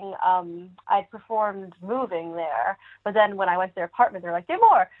performed Moving there. But then when I went to their apartment, they're like, do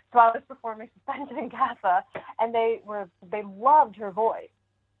more. So I was performing Suspended in Gaffa, and they loved her voice.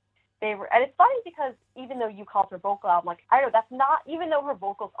 And it's funny because even though you called her vocal album, like, I don't know, that's not, even though her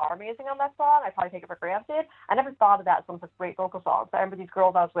vocals are amazing on that song, I probably take it for granted. I never thought of that as one of the great vocal songs. I remember these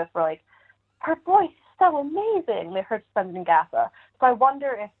girls I was with were like, her voice is so amazing. They heard Suspended in Gaffa. So I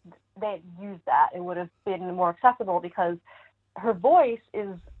wonder if they had used that, it would have been more accessible, because her voice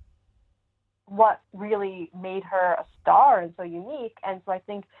is what really made her a star and so unique. And so I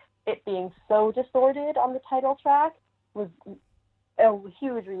think it being so distorted on the title track was a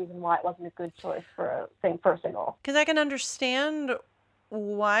huge reason why it wasn't a good choice for a single. Because I can understand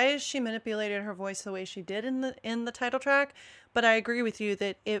why she manipulated her voice the way she did in the title track, but I agree with you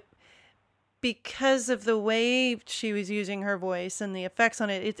that because of the way she was using her voice and the effects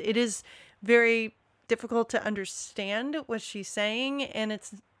on it, it is very difficult to understand what she's saying, and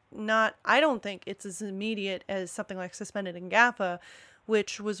it's not, I don't think it's as immediate as something like Suspended in Gaffa,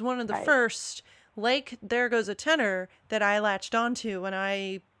 which was one of the first, like There Goes a Tenor, that I latched onto when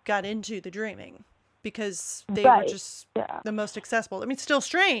I got into The Dreaming, because they were just the most accessible. I mean, still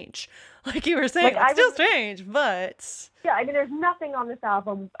strange, like you were saying, like, still strange, but... Yeah, I mean, there's nothing on this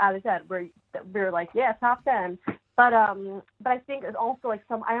album, as I said, where we're like, yeah, top 10, but But I think it's also like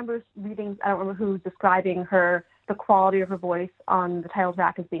I remember reading, I don't remember who was describing the quality of her voice on the title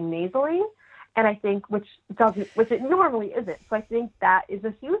track as being nasally. And I think, which it normally isn't. So I think that is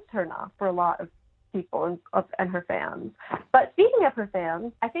a huge turnoff for a lot of people and her fans. But speaking of her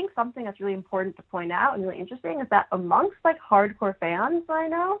fans, I think something that's really important to point out and really interesting is that amongst like hardcore fans that I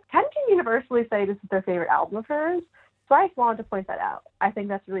know, tend to universally say this is their favorite album of hers. So I just wanted to point that out. I think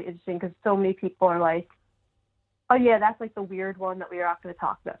that's really interesting because so many people are like, oh yeah, that's like the weird one that we are not going to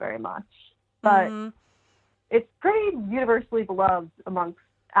talk about very much. But it's pretty universally beloved amongst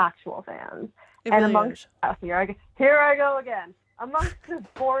actual fans. It and really amongst is. Here I go again. Amongst the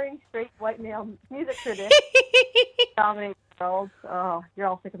boring straight white male music critics dominating the world. Oh, you're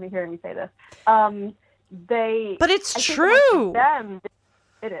all sick of me hearing me say this. But it's true. Them,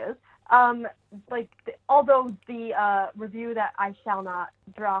 it is. Although the review that I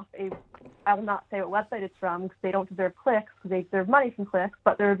will not say what website it's from because they don't deserve clicks because they deserve money from clicks.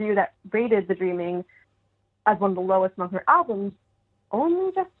 But the review that rated The Dreaming as one of the lowest among her albums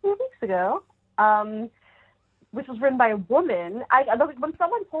only just a few weeks ago, which was written by a woman. When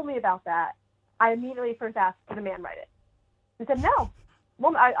someone told me about that, I immediately first asked, did a man write it? They said no.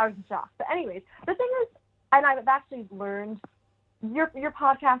 Woman. I was shocked. But anyways, the thing is, and I've actually learned, your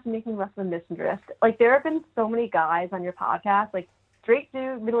podcast is making less of a misandrist. Like, there have been so many guys on your podcast, like straight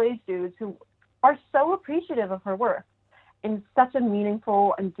dudes, middle-aged dudes, who are so appreciative of her work in such a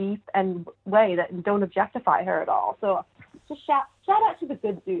meaningful and deep and way that don't objectify her at all. So just shout out to the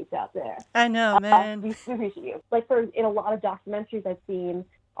good dudes out there. I know, man. We appreciate you. Like, in a lot of documentaries I've seen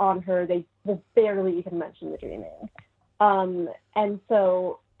on her, they will barely even mention The Dreaming. And it's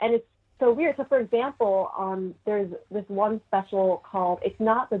so weird. So, for example, there's this one special called, it's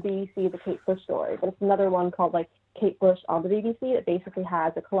not the BBC, the Kate Bush story, but it's another one called, like, Kate Bush on the BBC that basically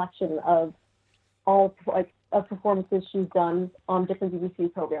has a collection of all, like, of performances she's done on different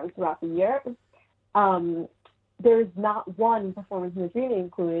BBC programs throughout the year. There's not one performance in The Dreaming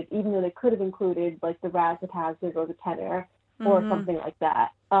included, even though they could have included, like, the Razzmatazz or the Tenor or something like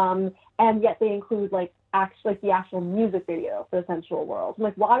that. And yet they include, like, the actual music video for The Sensual World. I'm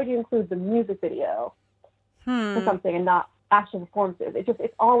like, why would you include the music video for something and not actual performances?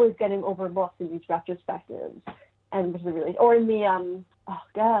 It's always getting overlooked in these retrospectives. And this is really, or in the,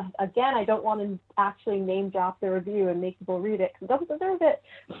 again, I don't want to actually name drop the review and make people read it because it doesn't deserve it.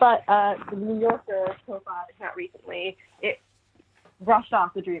 But the New Yorker profile account recently, it brushed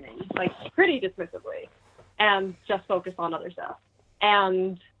off The Dreaming, like, pretty dismissively and just focused on other stuff.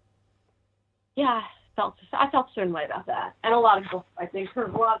 And yeah, I felt a certain way about that. And a lot of people, I think, a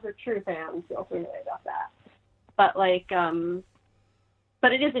lot of her true fans feel a certain way about that. But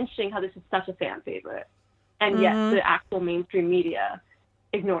but it is interesting how this is such a fan favorite. And yet the actual mainstream media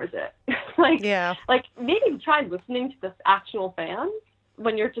ignores it. Like maybe try listening to the actual fans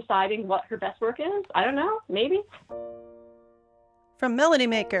when you're deciding what her best work is. I don't know, maybe. From Melody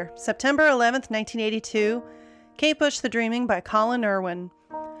Maker, September 11th, 1982, Kate Bush, The Dreaming by Colin Irwin.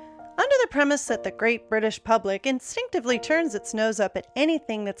 Under the premise that the great British public instinctively turns its nose up at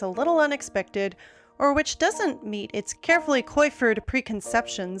anything that's a little unexpected or which doesn't meet its carefully coiffed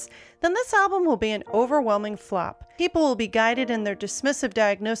preconceptions, then this album will be an overwhelming flop. People will be guided in their dismissive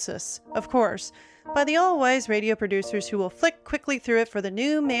diagnosis, of course, by the all-wise radio producers who will flick quickly through it for the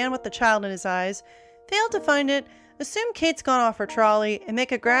new man with the child in his eyes, fail to find it, assume Kate's gone off her trolley, and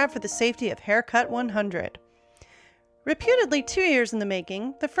make a grab for the safety of Haircut 100. Reputedly 2 years in the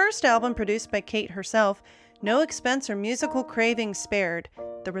making, the first album produced by Kate herself, no expense or musical craving spared.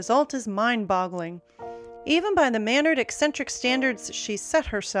 The result is mind-boggling. Even by the mannered, eccentric standards she set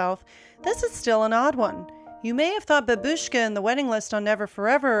herself, this is still an odd one. You may have thought Babushka and The Wedding List on Never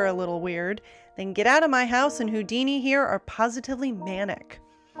Forever are a little weird, then Get Out of My House and Houdini here are positively manic.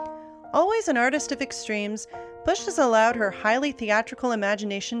 Always an artist of extremes, Bush has allowed her highly theatrical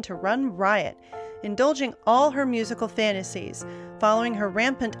imagination to run riot, indulging all her musical fantasies, following her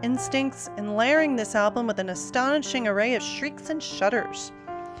rampant instincts, and layering this album with an astonishing array of shrieks and shudders.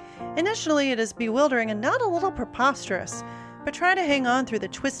 Initially, it is bewildering and not a little preposterous, but try to hang on through the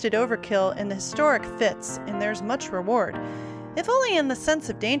twisted overkill and the historic fits, and there's much reward, if only in the sense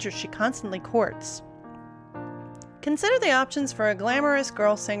of danger she constantly courts. Consider the options for a glamorous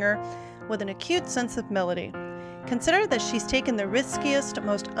girl singer with an acute sense of melody. Consider that she's taken the riskiest,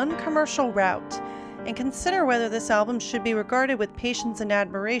 most uncommercial route, and consider whether this album should be regarded with patience and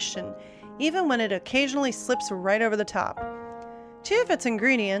admiration, even when it occasionally slips right over the top. Two of its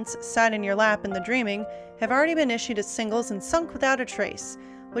ingredients, Sat in Your Lap and The Dreaming, have already been issued as singles and sunk without a trace,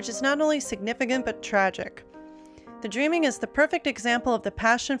 which is not only significant but tragic. The Dreaming is the perfect example of the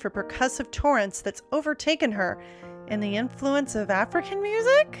passion for percussive torrents that's overtaken her, and the influence of African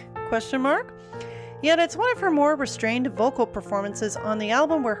music? Question mark. Yet it's one of her more restrained vocal performances on the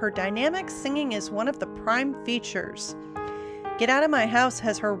album where her dynamic singing is one of the prime features. Get Out of My House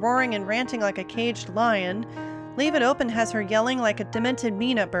has her roaring and ranting like a caged lion. Leave It Open has her yelling like a demented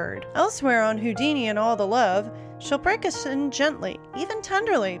Mina bird. Elsewhere on Houdini and All the Love, she'll break us in gently, even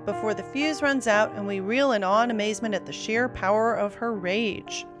tenderly, before the fuse runs out and we reel in awe and amazement at the sheer power of her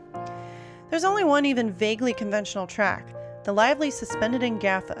rage. There's only one even vaguely conventional track, the lively Suspended in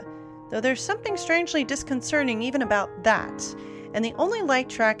Gaffa, though there's something strangely disconcerting even about that, and the only light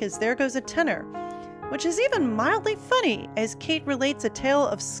track is There Goes a Tenor, which is even mildly funny as Kate relates a tale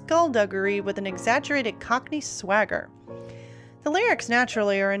of skullduggery with an exaggerated Cockney swagger. The lyrics,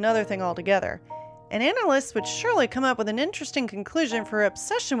 naturally, are another thing altogether. An analyst would surely come up with an interesting conclusion for her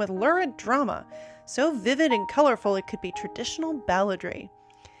obsession with lurid drama, so vivid and colorful it could be traditional balladry.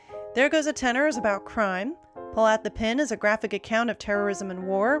 There Goes a Tenor is about crime. Pull Out the Pin is a graphic account of terrorism and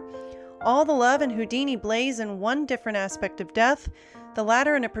war. All the Love and Houdini blaze in one different aspect of death, the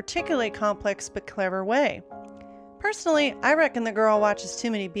latter in a particularly complex but clever way. Personally, I reckon the girl watches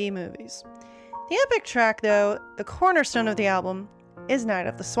too many B-movies. The epic track, though, the cornerstone of the album, is Night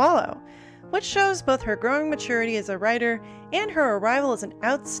of the Swallow, which shows both her growing maturity as a writer and her arrival as an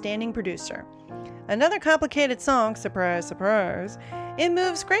outstanding producer. Another complicated song, surprise, surprise, it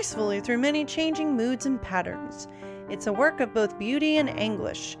moves gracefully through many changing moods and patterns. It's a work of both beauty and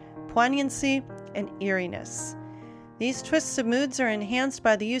anguish, poignancy and eeriness. These twists of moods are enhanced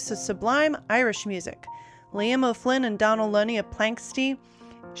by the use of sublime Irish music. Liam O'Flynn and Donald Lunny of Planxty,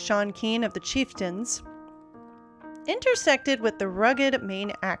 Sean Keane of the Chieftains, intersected with the rugged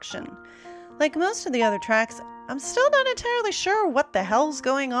main action. Like most of the other tracks, I'm still not entirely sure what the hell's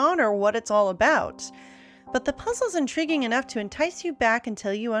going on or what it's all about, but the puzzle's intriguing enough to entice you back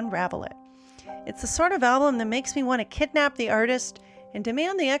until you unravel it. It's the sort of album that makes me want to kidnap the artist and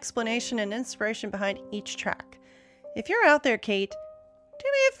demand the explanation and inspiration behind each track. If you're out there, Kate, do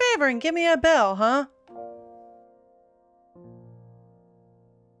me a favor and give me a bell, huh?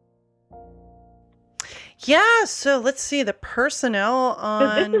 Yeah, so let's see the personnel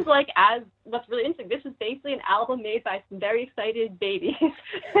on... So this is like, what's really interesting, this is basically an album made by some very excited babies.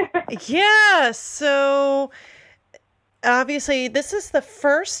 Yeah, so obviously this is the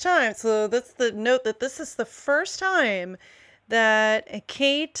first time, so that's the note that this is the first time that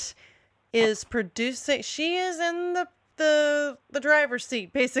Kate is producing, she is in the driver's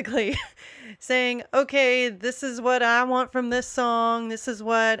seat, basically, saying, okay, this is what I want from this song,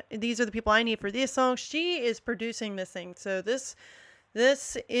 these are the people I need for this song. She is producing this thing. So this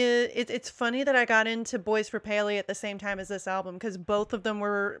is, it's funny that I got into Boys for Paley at the same time as this album, because both of them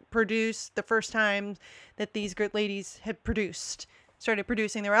were produced the first time that these great ladies had started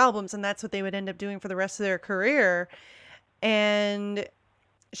producing their albums, and that's what they would end up doing for the rest of their career. And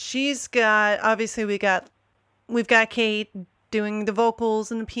she's got, obviously we've got Kate doing the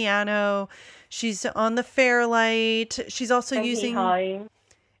vocals and the piano. She's on the Fairlight. She's also using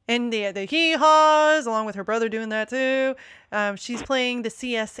and the hee-haws, along with her brother doing that too. She's playing the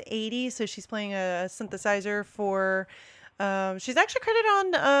CS80, so she's playing a synthesizer for. She's actually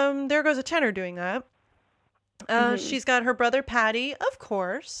credited on There Goes a Tenor doing that. She's got her brother Paddy, of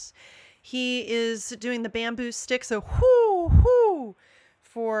course. He is doing the bamboo stick, so whoo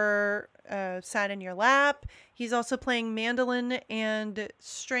for Sat in Your Lap. He's also playing mandolin and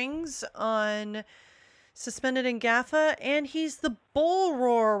strings on Suspended in Gaffa, and he's the bull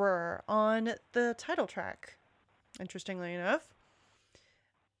roarer on the title track, interestingly enough.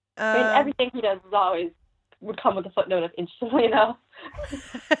 I mean, everything he does is always would come with a footnote of interestingly enough.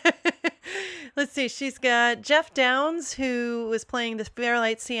 Let's see. She's got Jeff Downs, who was playing the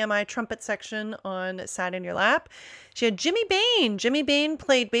Fairlight CMI trumpet section on Sat in Your Lap. She had Jimmy Bain. Jimmy Bain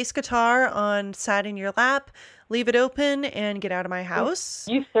played bass guitar on Sat in Your Lap, Leave It Open, and Get Out of My House.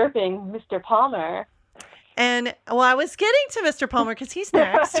 Usurping Mr. Palmer. And, well, I was getting to Mr. Palmer because he's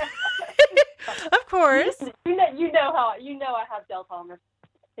next. Of course. You know I have Del Palmer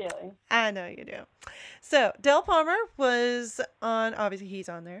feelings. I know you do. So, Del Palmer was on, obviously he's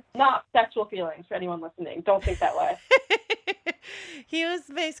on there. Not sexual feelings for anyone listening. Don't think that way. He was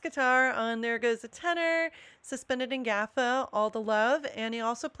bass guitar on There Goes a Tenor, Suspended in Gaffa, All the Love, and he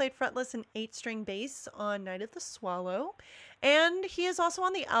also played fretless and 8-string bass on Night of the Swallow. And he is also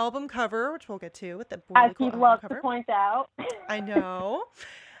on the album cover, which we'll get to with the as he loves to point out. I know.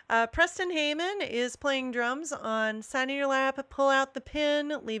 Preston Heyman is playing drums on Sat in Your Lap, Pull Out the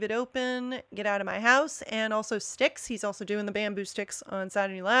Pin, Leave It Open, Get Out of My House, and also sticks. He's also doing the bamboo sticks on Sat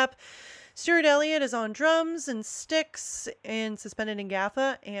in Your Lap. Stuart Elliott is on drums and sticks and Suspended in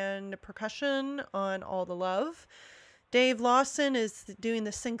Gaffa and percussion on All the Love. Dave Lawson is doing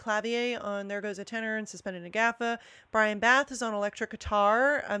the synclavier on There Goes a Tenor and Suspended in Gaffa. Brian Bath is on electric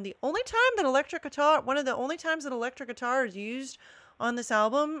guitar. One of the only times that electric guitar is used on this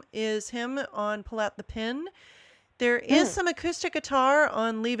album is him on Pull Out the Pin. There is some acoustic guitar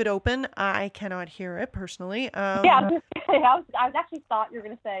on Leave It Open. I cannot hear it personally. Yeah, I was actually thought you were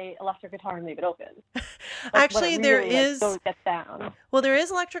going to say electric guitar and Leave It Open. Actually, there really, is. Goes gets down. Well, there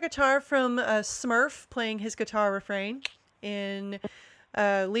is electric guitar from Smurf playing his guitar refrain in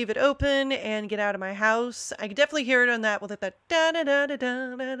Leave It Open and Get Out of My House. I could definitely hear it on that with that da da da da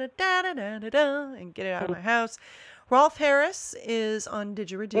da da da da da da da and Get It Out of My House. Rolf Harris is on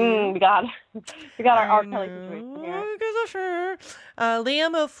Didgeridoo. We got our R. Kelly situation here.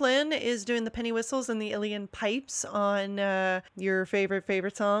 Liam O'Flynn is doing the penny whistles and the Ilian pipes on your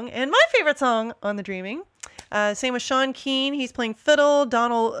favorite song and my favorite song on The Dreaming. Same with Sean Keane. He's playing fiddle.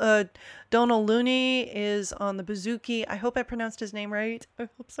 Donald Looney is on the bouzouki. I hope I pronounced his name right. I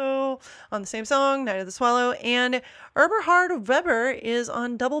hope so. On the same song, Night of the Swallow. And Eberhard Weber is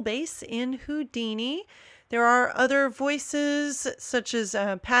on double bass in Houdini. There are other voices such as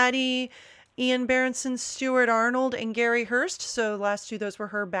Patty, Ian Berenson, Stuart Arnold, and Gary Hurst. So the last two, those were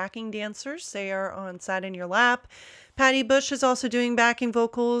her backing dancers. They are on Sat in Your Lap. Patty Bush is also doing backing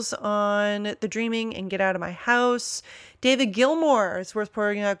vocals on The Dreaming and Get Out of My House. David Gilmour, it's worth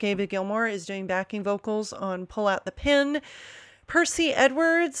pointing out, David Gilmour is doing backing vocals on Pull Out the Pin. Percy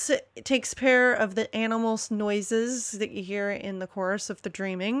Edwards takes care of the animals' noises that you hear in the chorus of The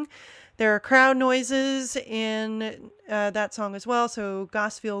Dreaming. There are crowd noises in that song as well. So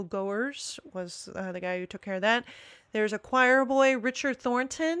Gosfield Goers was the guy who took care of that. There's a choir boy, Richard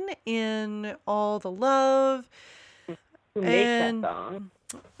Thornton, in All the Love. Who makes that song?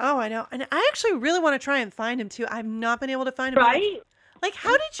 Oh, I know. And I actually really want to try and find him too. I've not been able to find him. Right? Like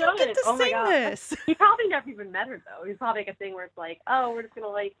how did you get to sing this? He probably never even met her though. He's probably like a thing where it's like, oh, we're just gonna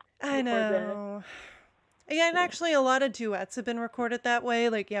like. I know. Yeah, and actually a lot of duets have been recorded that way.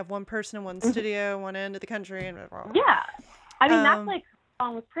 Like you have one person in one studio, one end of the country, and yeah. I mean that's like a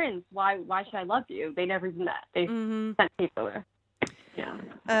song with Prince. Why should I love you? They never even met. They sent people over.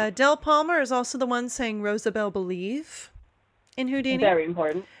 Yeah. Del Palmer is also the one saying Rosabelle Believe in Houdini. Very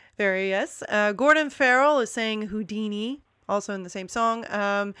important. Very, yes. Gordon Farrell is saying Houdini, also in the same song.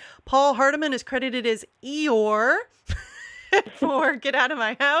 Paul Hardiman is credited as Eeyore for Get Out of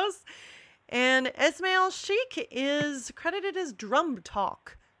My House. And Esmail Sheikh is credited as Drum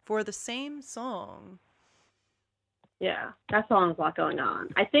Talk for the same song. Yeah, that song has a lot going on.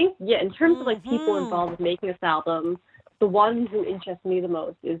 I think, in terms of like people involved with making this album, the one who interests me the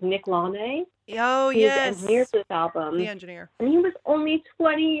most is Nick Launay. Oh, yes. He's the engineer for this album. The engineer. And he was only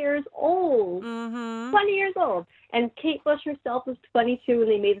 20 years old. 20 years old. And Kate Bush herself was 22 when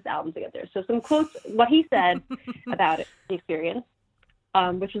they made this album together. So some quotes, what he said about it, the experience,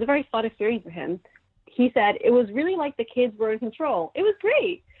 which was a very fun experience for him. He said, it was really like the kids were in control. It was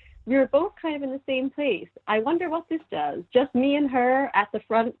great. We were both kind of in the same place. I wonder what this does. Just me and her at the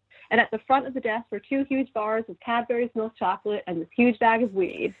front. And at the front of the desk were two huge bars of Cadbury's milk chocolate and this huge bag of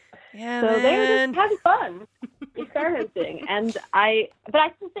weed. Yeah, so man. they were just having fun, experimenting. But I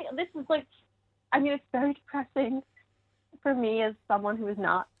just think this is like, I mean, it's very depressing for me as someone who is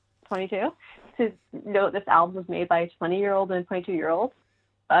not 22 to know that this album was made by a 20-year-old and a 22-year-old.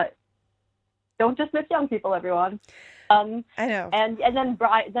 But don't dismiss young people, everyone. I know. And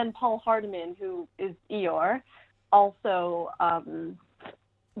then Paul Hardiman, who is Eeyore, also.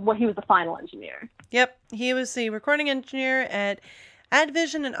 He was the final engineer. Yep, he was the recording engineer at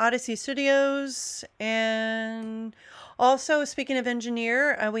Advision and Odyssey Studios. And also, speaking of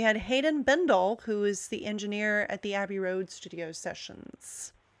engineer, we had Hayden Bendall, who is the engineer at the Abbey Road Studio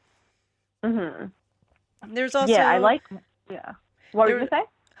Sessions. Mm-hmm. There's also... Yeah, I like... Yeah. What were you going to say?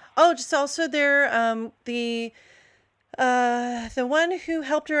 Oh, just also there, the one who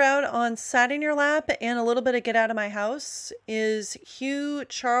helped her out on Sat in Your Lap and a little bit of Get Out of My House is Hugh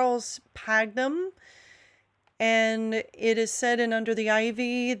Charles Pagnam. And it is said in Under the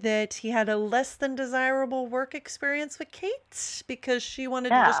Ivy that he had a less than desirable work experience with Kate because she wanted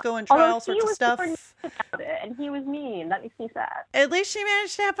to just go and try all sorts of stuff. And he was mean. That makes me sad. At least she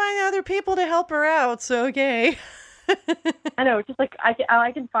managed to find other people to help her out, so yay. I know, just like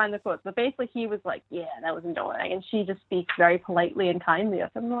I can find the quotes, but basically he was like, yeah, that was annoying, and she just speaks very politely and kindly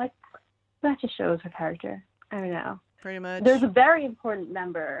of him. I'm like, that just shows her character. I don't know. Pretty much. There's a very important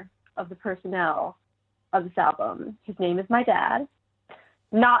member of the personnel of this album. His name is my dad,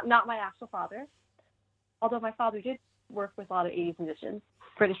 not my actual father, although my father did work with a lot of 80s musicians.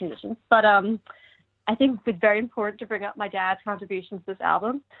 British musicians. But I think it's very important to bring up my dad's contributions to this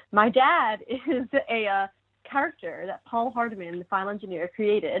album. My dad is a character that Paul Hardman, the final engineer,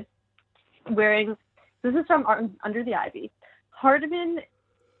 created wearing, this is from Under the Ivy. Hardman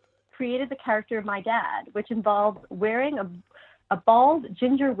created the character of my dad, which involves wearing a bald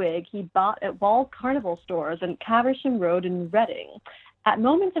ginger wig he bought at Wall Carnival stores on Caversham Road in Reading. At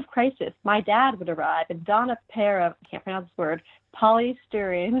moments of crisis, my dad would arrive and don a pair of, I can't pronounce this word,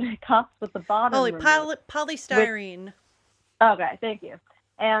 polystyrene cuffs with the bottom removed. Polystyrene. Okay, thank you.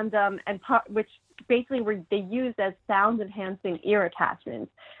 Which basically they used as sound-enhancing ear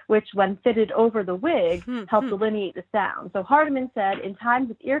attachments, which, when fitted over the wig, helped delineate the sound. So Hardman said, in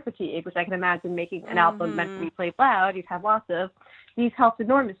times of ear fatigue, which I can imagine making an album meant to be played loud, you'd have lots of, these helped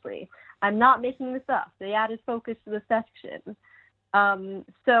enormously. I'm not making this up. They added focus to the section.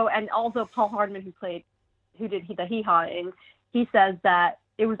 And also Paul Hardman, who did the hee-hawing, he says that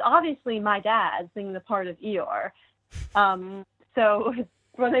it was obviously my dad singing the part of Eeyore. So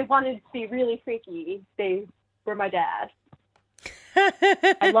when they wanted to be really freaky, they were my dad.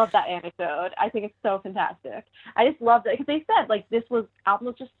 I love that anecdote. I think it's so fantastic. I just love that because they said this album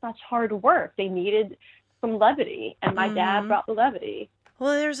was just such hard work. They needed some levity, and my dad brought the levity.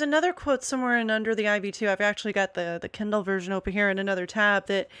 Well, there's another quote somewhere in Under the Ivy too. I've actually got the Kindle version open here in another tab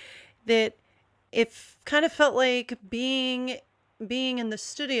that it kind of felt like being in the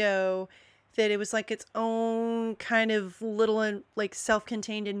studio, that it was like its own kind of little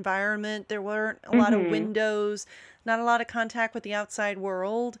self-contained environment. There weren't a lot of windows, not a lot of contact with the outside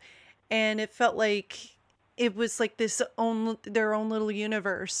world, and it felt like it was like their own little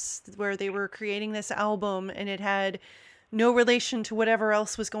universe where they were creating this album, and it had no relation to whatever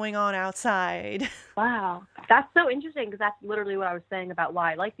else was going on outside. Wow. That's so interesting, because that's literally what I was saying about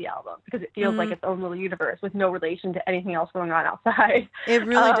why I like the album, because it feels like its own little universe with no relation to anything else going on outside. It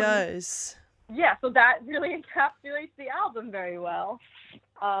really does. Yeah, so that really encapsulates the album very well.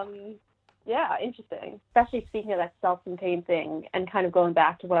 Yeah, interesting. Especially speaking of that self-contained thing, and kind of going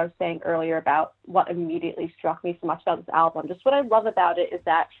back to what I was saying earlier about what immediately struck me so much about this album. Just what I love about it is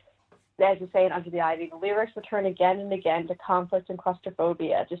that, as you say in Under the Ivy, the lyrics return again and again to conflict and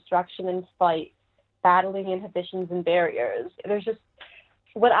claustrophobia, destruction and fight, battling inhibitions and barriers. There's just,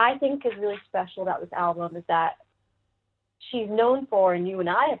 what I think is really special about this album is that she's known for, and you and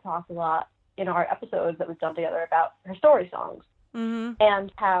I have talked a lot in our episodes that we've done together about her story songs,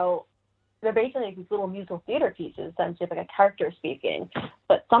 and how they're basically like these little musical theater pieces, essentially like a character speaking,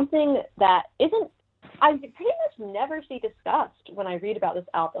 but something that I pretty much never see discussed when I read about this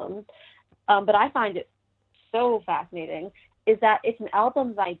album, but I find it so fascinating, is that it's an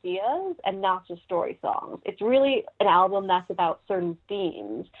album of ideas and not just story songs. It's really an album that's about certain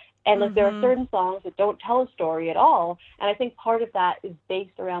themes. And there are certain songs that don't tell a story at all. And I think part of that is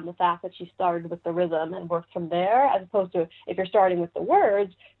based around the fact that she started with the rhythm and worked from there, as opposed to if you're starting with the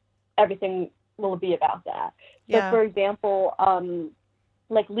words, everything will be about that. So, for example,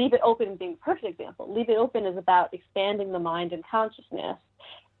 Leave It Open being a perfect example. Leave It Open is about expanding the mind and consciousness,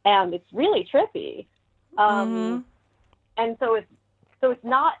 and it's really trippy. And so it's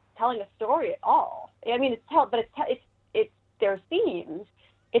not telling a story at all. I mean, there's themes.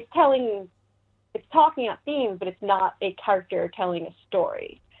 It's talking about themes, but it's not a character telling a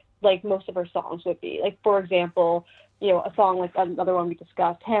story like most of her songs would be. Like, for example, a song like another one we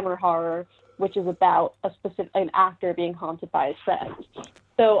discussed, Hammer Horror, which is about an actor being haunted by his friend.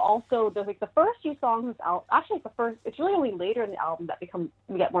 So also the first few songs, it's really only later in the album that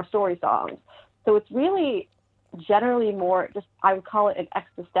we get more story songs. So it's really generally more just, I would call it an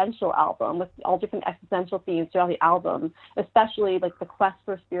existential album with all different existential themes throughout the album, especially like the quest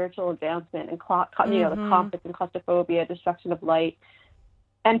for spiritual advancement and the conflict and claustrophobia, destruction of light,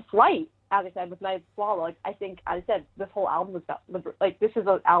 and flight. As I said, with Night of the Swallow, I think, as I said, this whole album is about, this is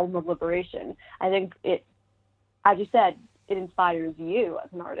an album of liberation. I think it, as you said, it inspires you as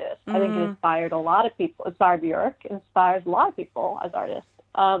an artist. I think it inspired a lot of people. Inspired Björk, inspires a lot of people as artists.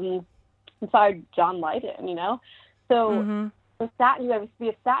 Inspired John Lydon, So we have Sat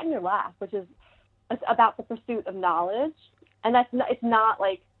in Your Lap, which is about the pursuit of knowledge. And it's not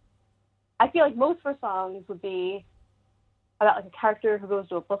like, I feel like most of her songs would be about like a character who goes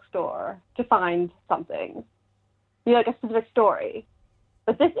to a bookstore to find something, like a specific story.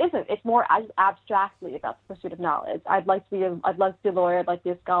 But this isn't. It's more abstractly about the pursuit of knowledge. I'd love to be a lawyer, I'd like to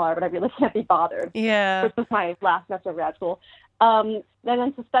be a scholar, but I really can't be bothered. Yeah. Which was my last semester of grad school.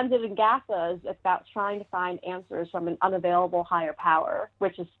 Then Suspended in Gaza is about trying to find answers from an unavailable higher power,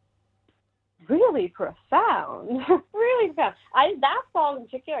 which is really profound. Really profound. That song in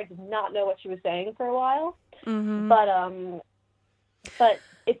particular, I did not know what she was saying for a while. But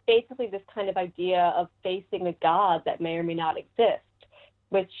it's basically this kind of idea of facing a God that may or may not exist,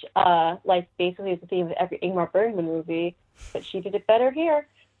 which like basically is the theme of every Ingmar Bergman movie, but she did it better here.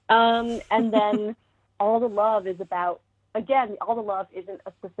 And then All the Love is about, again, All the Love isn't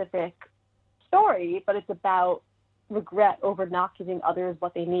a specific story, but it's about regret over not giving others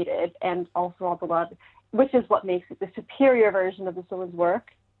what they needed, and also All the Love, which is what makes it the superior version of this woman's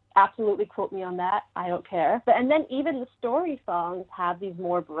work. Absolutely quote me on that. I don't care. But and then even the story songs have these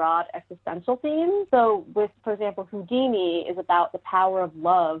more broad existential themes. So with, for example, Houdini is about the power of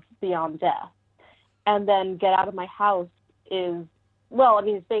love beyond death. And then Get Out of My House is, well, I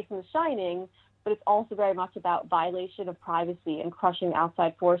mean, it's based on The Shining, but it's also very much about violation of privacy and crushing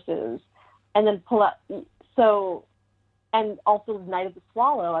outside forces. And then and also Night of the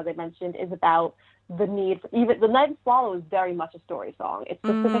Swallow, as I mentioned, is about the need for, even the Night of the Swallow is very much a story song. It's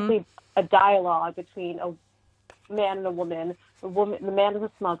specifically a dialogue between a man and a woman. The man is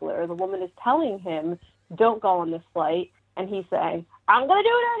a smuggler. The woman is telling him, "Don't go on this flight," and he's saying, "I'm gonna do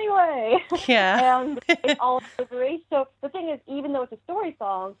it anyway." Yeah. And it's all liberation. So the thing is, even though it's a story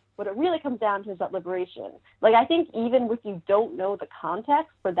song, what it really comes down to is that liberation. Like, I think even if you don't know the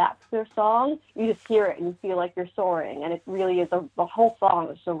context for that particular song, you just hear it and you feel like you're soaring. And it really is the whole song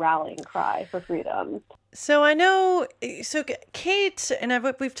is a rallying cry for freedom. So I know, Kate,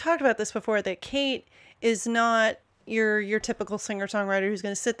 and we've talked about this before, that Kate is not your typical singer-songwriter who's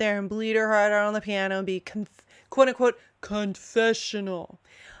going to sit there and bleed her heart out on the piano and be quote-unquote confessional.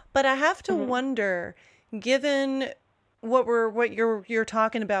 But I have to wonder, given what you're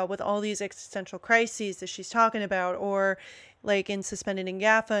talking about with all these existential crises that she's talking about, or like in Suspended in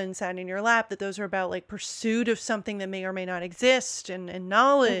Gaffa and Sat in Your Lap, that those are about like pursuit of something that may or may not exist and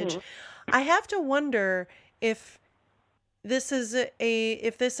knowledge. I have to wonder if this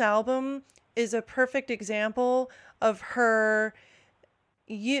album is a perfect example of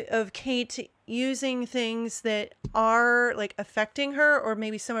Kate using things that are like affecting her, or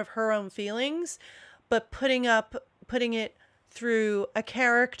maybe some of her own feelings, but putting it through a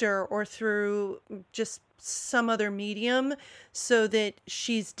character or through just some other medium so that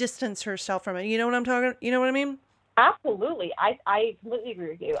she's distanced herself from it. You know what I'm talking? You know what I mean? Absolutely. I completely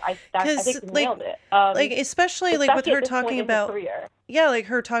agree with you. I think you nailed it. Especially with her talking about, like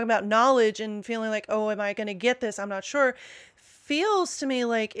her talking about knowledge and feeling like, oh, am I going to get this? I'm not sure. Feels to me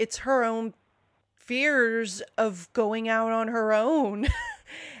like it's her own fears of going out on her own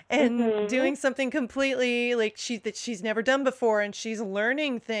and doing something completely like she's never done before, and she's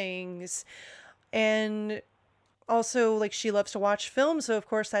learning things. And also, like, she loves to watch films, so of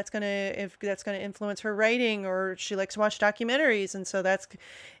course that's gonna influence her writing. Or she likes to watch documentaries, and so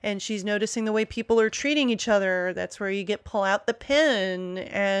and she's noticing the way people are treating each other. That's where you pull out the pen,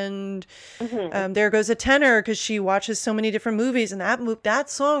 and There Goes a Tenor, because she watches so many different movies, and that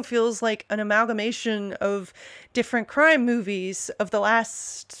song feels like an amalgamation of different crime movies of the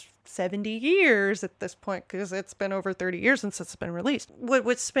last 70 years at this point, because it's been over 30 years since it's been released.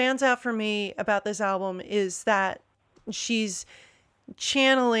 What stands out for me about this album is that she's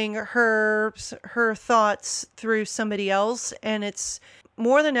channeling her thoughts through somebody else, and it's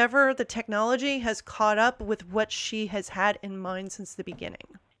more than ever the technology has caught up with what she has had in mind since the beginning.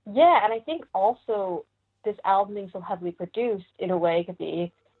 Yeah, and I think also this album being so heavily produced in a way could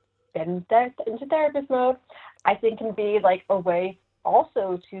be into therapist mode. I think can be like a way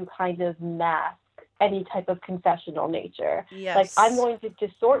also to kind of mask any type of confessional nature. Yes. Like, I'm going to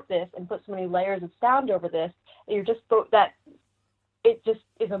distort this and put so many layers of sound over this, and you're just that it just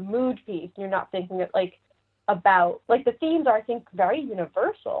is a mood piece. You're not thinking about the themes are, I think, very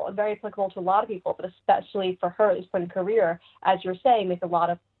universal and very applicable to a lot of people, but especially for her at this point in her career, as you're saying, make a lot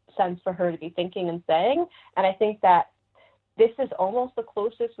of sense for her to be thinking and saying. And I think that this is almost the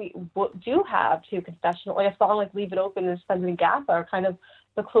closest we do have to confessional, like a song like Leave It Open and Suspended in Gaffa are kind of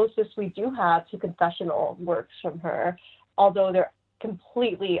the closest we do have to confessional works from her, although they're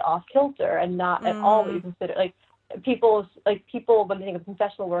completely off kilter and not at all what you consider. People when they think of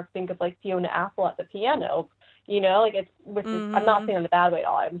confessional work think of like Fiona Apple at the piano, which is, I'm not saying in a bad way at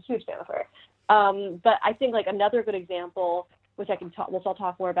all. I'm a huge fan of her. But I think like another good example, which we'll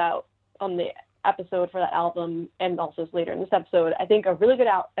talk more about on the episode for that album and also later in this episode, I think a really good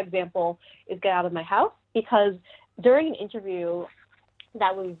example is Get Out of My House, because during an interview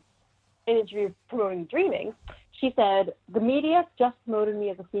promoting Dreaming, she said, "The media just promoted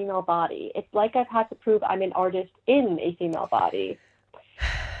me as a female body. It's like I've had to prove I'm an artist in a female body."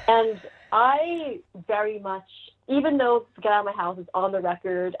 And I very much, even though Get Out of My House is on the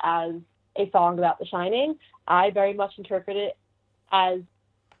record as a song about The Shining, I very much interpret it as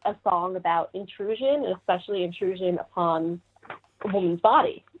a song about intrusion, and especially intrusion upon a woman's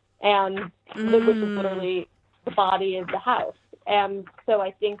body, and which is literally the body is the house. And so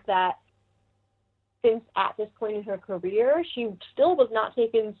I think that since at this point in her career, she still was not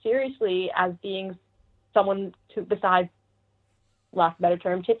taken seriously as being someone to, besides, lack of a better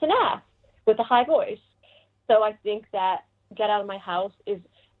term, tits and ass with a high voice. So I think that Get Out of My House is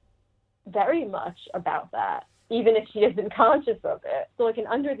very much about that, even if she isn't conscious of it. So like in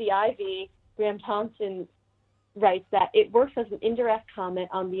Under the Ivy, Graham Thompson writes that it works as an indirect comment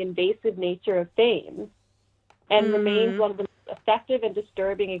on the invasive nature of fame and remains one of the most effective and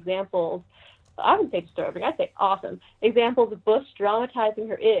disturbing examples. I wouldn't say disturbing, I'd say awesome. Examples of Bush dramatizing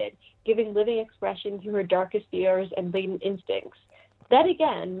her id, giving living expression to her darkest fears and latent instincts. Then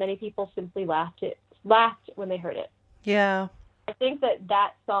again, many people simply laughed when they heard it. Yeah. I think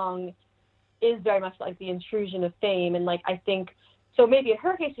that song is very much like the intrusion of fame. And like, I think, so maybe in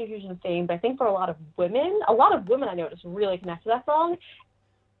her case, the intrusion of fame, but I think for a lot of women I noticed really connect to that song,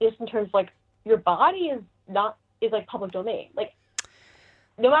 just in terms of like, your body is like public domain. Like,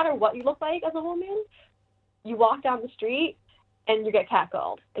 no matter what you look like as a woman, you walk down the street and you get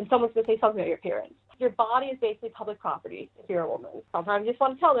catcalled, and someone's going to say something about your appearance. Your body is basically public property if you're a woman. Sometimes you just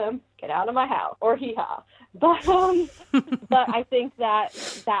want to tell them, get out of my house, or hee-haw. But I think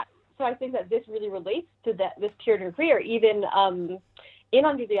so I think that this really relates to this period of her career. Even in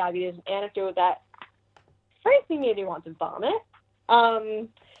Under the Ivy, there's an anecdote that frankly made me want to vomit,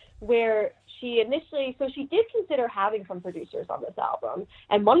 where she did consider having some producers on this album,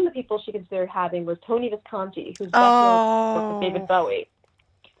 and one of the people she considered having was Tony Visconti, who's best known for David Bowie.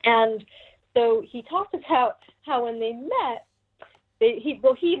 And so he talked about how when they met, he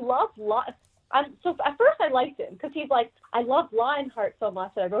loved so at first I liked him because he's like, I love Lionheart so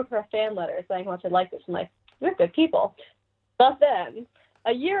much that I wrote her a fan letter saying how much I like this. I'm like, you're good people. But then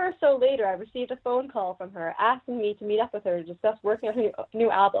a year or so later, I received a phone call from her asking me to meet up with her to discuss working on her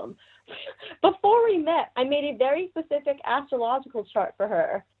new album. Before we met, I made a very specific astrological chart for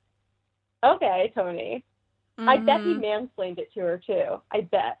her. Okay, Tony. I bet he mansplained it to her too. I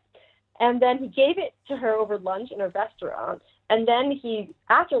bet. And then he gave it to her over lunch in a restaurant. And then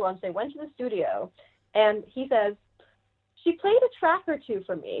after lunch, they went to the studio, and he says, she played a track or two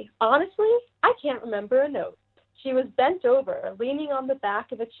for me. Honestly, I can't remember a note. She was bent over, leaning on the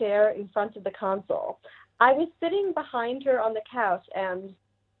back of a chair in front of the console. I was sitting behind her on the couch and,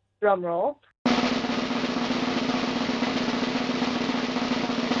 drumroll,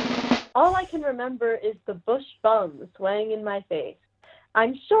 all I can remember is the Bush bum swaying in my face.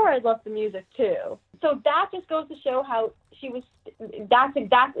 I'm sure I love the music too. So that just goes to show how that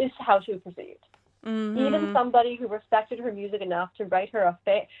is how she was perceived. Even somebody who respected her music enough to write her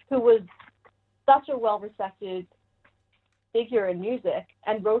who was such a well-respected figure in music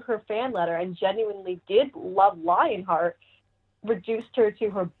and wrote her fan letter and genuinely did love Lionheart, reduced her to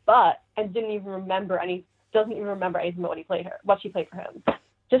her butt and doesn't even remember anything about what she played for him.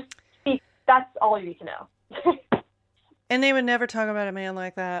 That's all you need to know. And they would never talk about a man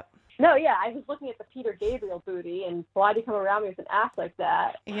like that. No, yeah, I was looking at the Peter Gabriel booty, and why'd he come around me with an ass like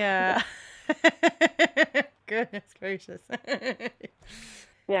that? Yeah. Goodness gracious.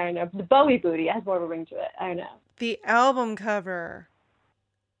 Yeah, I know. The Bowie booty has more of a ring to it. I know. The album cover.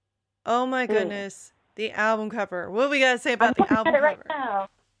 Oh my goodness. The album cover. What do we got to say about the album cover? Right now.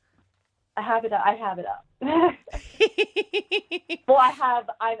 I have it up. Well,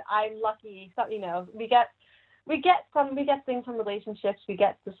 I'm lucky. So, we get things from relationships. We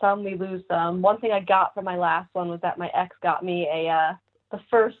get some, we lose some. One thing I got from my last one was that my ex got me the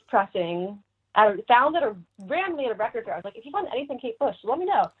first pressing. I found it randomly at a record fair. I was like, if you find anything Kate Bush, let me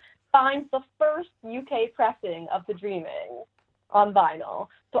know. Finds the first UK pressing of The Dreaming on vinyl.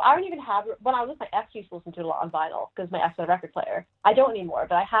 So I don't even have it. When I was with my ex, I used to listen to it a lot on vinyl because my ex had a record player. I don't anymore,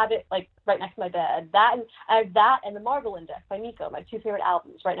 but I have it like right next to my bed. I have that and the Marble Index by Miko, my two favorite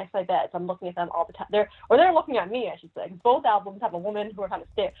albums, right next to my bed. So I'm looking at them all the time. They're looking at me, I should say. Both albums have a woman who are kind of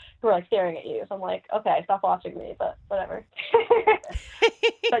staring at you. So I'm like, okay, stop watching me, but whatever.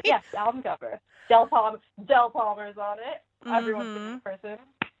 But yes, the album cover. Del Palmer's on it. Everyone's a different person.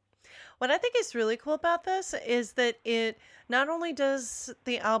 What I think is really cool about this is that it not only does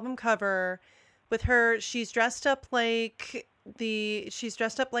the album cover with her, she's dressed up like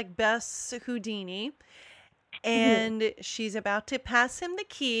Bess Houdini, and she's about to pass him the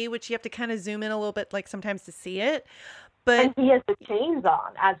key, which you have to kind of zoom in a little bit, like sometimes to see it. But and he has the chains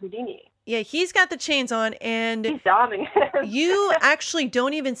on as Houdini. Yeah, he's got the chains on, and he's doming him. You actually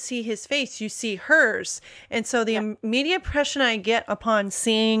don't even see his face. You see hers. And so the immediate impression I get upon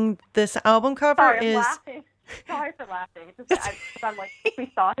seeing this album cover is... laughing. Sorry for laughing. It's just I'm like, if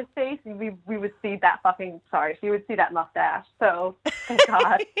we saw his face, we would see that we would see that mustache. So, thank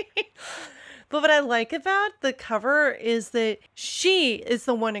God. But what I like about the cover is that she is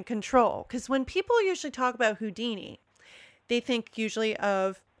the one in control. Because when people usually talk about Houdini, they think usually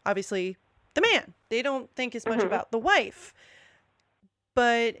of, obviously, the man. They don't think as much about the wife.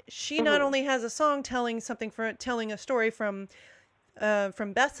 But she not only has a song telling a story from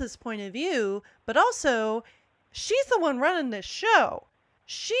Beth's point of view, but also she's the one running this show.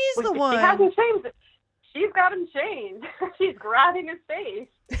 She's the one. She hasn't changed it. She's got him chained. She's grabbing his face.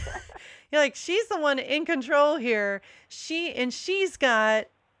 You're like, she's the one in control here. She's got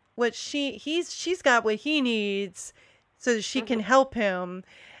what she's got what he needs so that she can help him.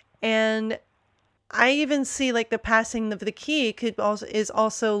 And I even see like the passing of the key is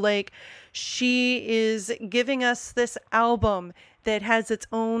also like she is giving us this album that has its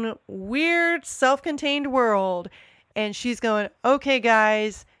own weird self-contained world. And she's going, okay,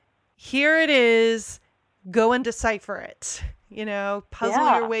 guys, here it is. Go and decipher it.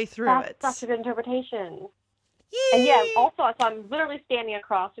 Puzzle your way through it. That's such a good interpretation. Yay! And yeah, also, so I'm literally standing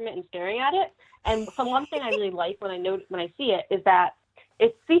across from it and staring at it. And one thing I really like when I see it is that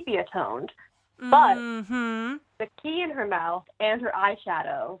it's sepia toned, but the key in her mouth and her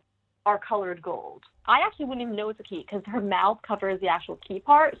eyeshadow are colored gold. I actually wouldn't even know it's a key because her mouth covers the actual key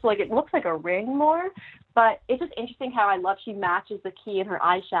part, so like it looks like a ring more. But it's just interesting how I love she matches the key in her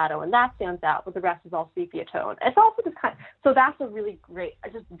eyeshadow, and that stands out, but the rest is all sepia tone. It's also just so that's a really great,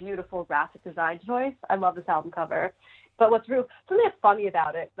 just beautiful graphic design choice. I love this album cover. But something that's funny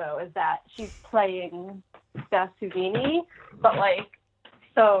about it though is that she's playing Beth Houdini, but like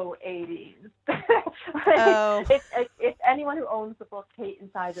so 80s. If anyone who owns the book Kate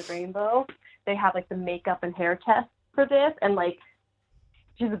Inside the Rainbow, they have like the makeup and hair test for this, and like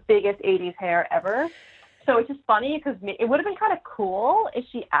she's the biggest 80s hair ever. So it's just funny because it would have been kind of cool if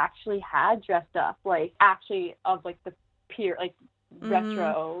she actually had dressed up, like actually of like the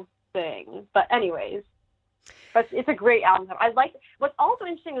retro thing. But anyways, it's a great album cover. I like what's also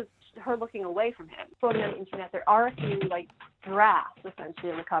interesting is her looking away from him. Floating on the internet, there are a few like drafts essentially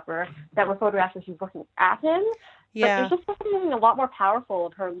in the cover that were photographs where she's looking at him. Yeah. But there's just something a lot more powerful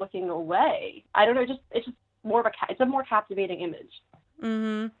of her looking away. I don't know. It's just more of it's a more captivating image.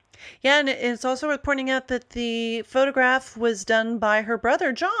 Mm-hmm. Yeah, and it's also worth pointing out that the photograph was done by her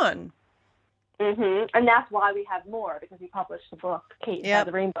brother, John. Mm-hmm. And that's why we have more, because he published the book, Kate Inside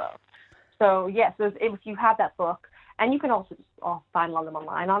the Rainbow. So, yes, if you have that book, and you can also just find a lot of them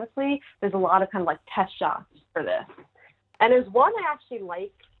online, honestly, there's a lot of kind of like test shots for this. And there's one I actually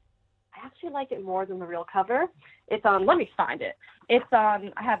like. I actually like it more than the real cover. It's on, let me find it. It's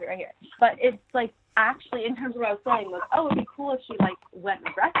on, I have it right here. But it's like, actually, in terms of what I was saying, like, it'd be cool if she like went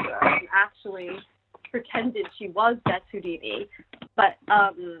retro and actually pretended she was Beth Houdini. But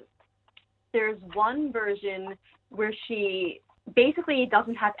there's one version where she basically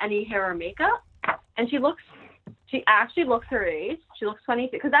doesn't have any hair or makeup, and she actually looks her age. She looks 20,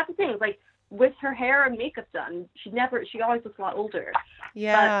 because that's the thing, like with her hair and makeup done, she always looks a lot older.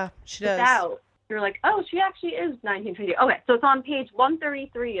 Yeah, but she does. Without, you're like, oh, she actually is 1920. Okay, so it's on page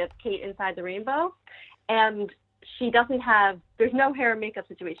 133 of Kate Inside the Rainbow, and there's no hair and makeup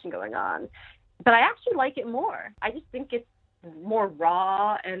situation going on. But I actually like it more. I just think it's more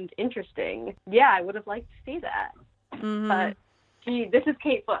raw and interesting. Yeah, I would have liked to see that. Mm-hmm. But this is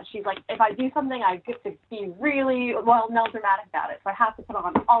Kate Bush. She's like, if I do something, I get to be really melodramatic about it. So I have to put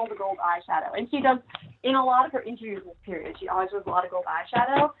on all the gold eyeshadow. And she does, in a lot of her interviews in this period, she always wears a lot of gold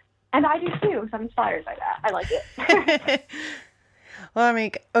eyeshadow. And I do too, so I'm inspired by that. I like it. Well, I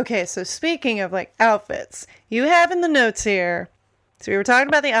mean, okay, so speaking of like outfits, you have in the notes here, so we were talking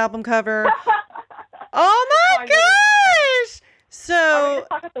about the album cover. Oh my gosh! So, are we going to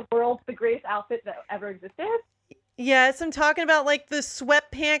talk about the greatest outfit that ever existed? Yes, I'm talking about like the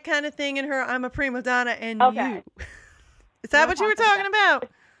sweatpant kind of thing in her I'm a Prima Donna and you. Is that what you were talking about?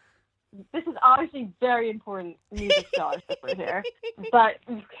 This is obviously very important music scholarship right here. But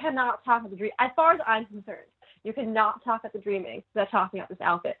you cannot talk about the dream. As far as I'm concerned, you cannot talk about the dreaming without talking about this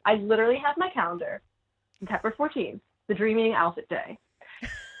outfit. I literally have my calendar, September 14th, the dreaming outfit day.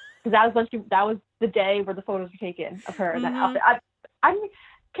 Because that was the day where the photos were taken of her in that outfit.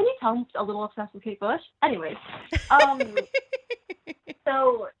 Can you tell I'm a little obsessed with Kate Bush? Anyways,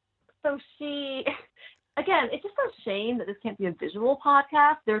 so she, again, it's just a shame that this can't be a visual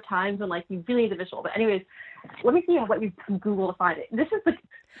podcast. There are times when like you really need the visual. But anyways, let me see what you can Google to find it. This is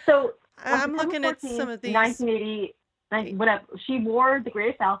I'm looking at some of these. 1980, whatever. She wore the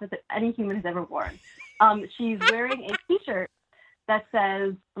greatest outfit that any human has ever worn. She's wearing a T-shirt that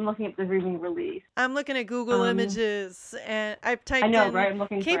says, I'm looking at the Dreaming release. I'm looking at Google Images, and I've typed I know, in right? I'm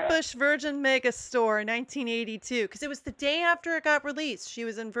looking Kate for it. Bush Virgin Megastore 1982, because it was the day after it got released. She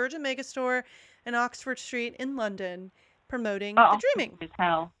was in Virgin Megastore in Oxford Street in London promoting The Dreaming. As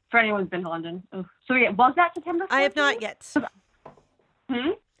hell. For anyone who's been to London. Oof. So yeah, was that September 14th? I have not yet.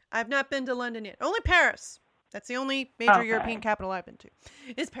 Hmm? I've not been to London yet. Only Paris. That's the only major European capital I've been to.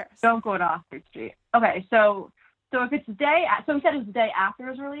 Is Paris. Don't go to Oxford Street. Okay, so if it's the day, so we said it was the day after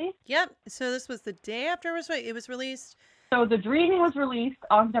it was released. Yep. So this was the day after it was released. So The Dreaming was released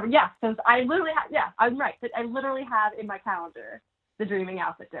on September. Yeah, because I literally I'm right. I literally have in my calendar The Dreaming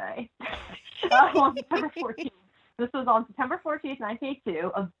outfit day on September 14th. This was on September 14th,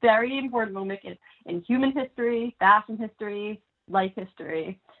 1982, a very important moment in human history, fashion history, life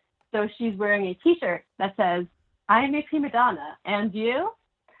history. So she's wearing a T-shirt that says, "I am a prima donna, and you?"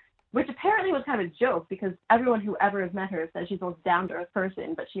 Which apparently was kind of a joke because everyone who ever has met her says she's the most down-to-earth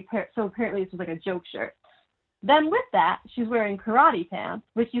person, but so apparently this was like a joke shirt. Then with that, she's wearing karate pants,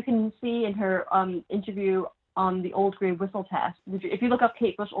 which you can see in her interview on the Old Grey Whistle test. If you look up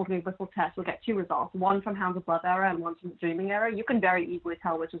Kate Bush Old Grey Whistle test, you'll get two results, one from Hounds of Love era and one from the Dreaming era. You can very easily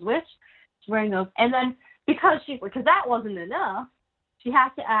tell which is which. She's wearing those. And then because that wasn't enough, she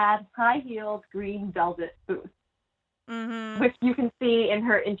has to add high-heeled green velvet boots, which you can see in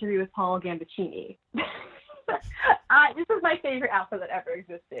her interview with Paul Gambaccini. This is my favorite outfit that ever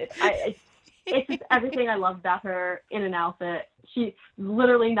existed. It's just everything I love about her in an outfit. She's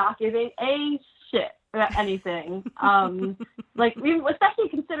literally not giving a shit about anything. Especially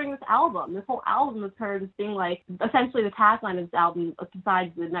considering this album. This whole album is her just being like, essentially the tagline of this album,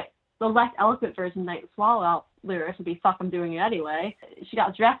 besides the less eloquent version, Night the Swallow lyrics would be "fuck, I'm doing it anyway." She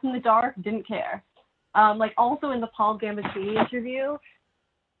got dressed in the dark, didn't care. Also in the Paul Gambaccini interview,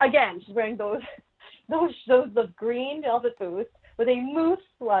 again, she's wearing those green velvet boots with a moose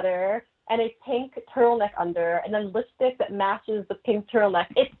sweater and a pink turtleneck under, and then lipstick that matches the pink turtleneck.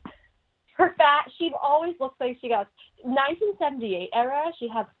 It's her she always looks like she got 1978 era. She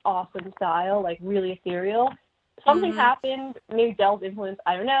has awesome style, like really ethereal. Something happened, maybe Del's influence,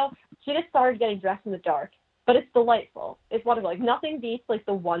 I don't know. She just started getting dressed in the dark, but it's delightful. It's wonderful. Like nothing beats like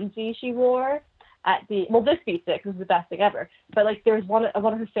the onesie she wore at this beats it because it's the best thing ever. But like there was one of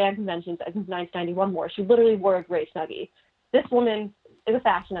her fan conventions, I think 1991 wore. She literally wore a gray snuggie. This woman is a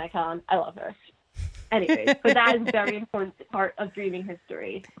fashion icon. I love her. Anyways, but that is a very important part of Dreaming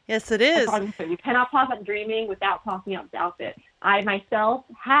history. Yes, it is. You cannot talk about Dreaming without talking about the outfit. I myself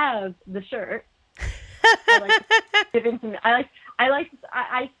have the shirt. I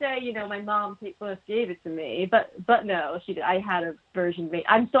say, my mom Kate Bush gave it to me, but no, she did. I had a version made.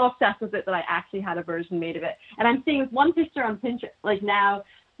 I'm so obsessed with it that I actually had a version made of it. And I'm seeing this one picture on Pinterest, like now,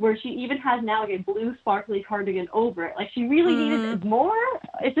 where she even has now like a blue sparkly cardigan over it. Like she really needed more.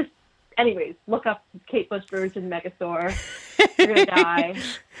 It's just, anyways, look up Kate Bush Virgin Megastore. You're gonna die.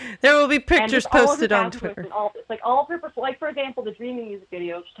 There will be pictures posted on Twitter. All of this, like all of her, like for example, the Dreaming music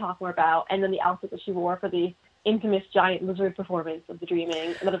video, which we'll talk more about, and then the outfit that she wore for the infamous giant lizard performance of the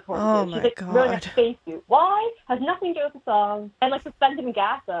Dreaming. Oh my She's God. wearing a spacesuit. Why? Has nothing to do with the song. And like suspended in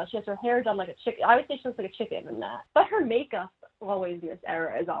Gaza, she has her hair done like a chicken. I would say she looks like a chicken in that. But her makeup, always in this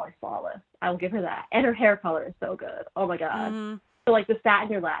era, is always flawless. I'll give her that. And her hair color is so good. Oh my God. So like the Sat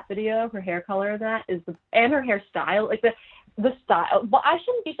in Your Lap video, her hair color of that is and her hairstyle, like the style. Well, I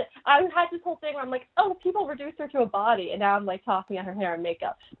shouldn't be. I had this whole thing where I'm like, oh, people reduce her to a body, and now I'm like talking about her hair and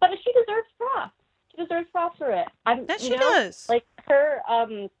makeup. But she deserves props. She deserves props for it. She does. Like her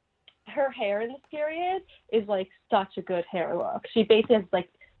hair in this period is like such a good hair look. She basically has like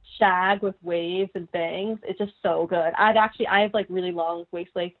shag with waves and bangs. It's just so good. I have like really long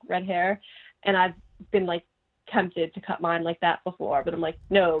waist length red hair, and I've been like tempted to cut mine like that before, but I'm like,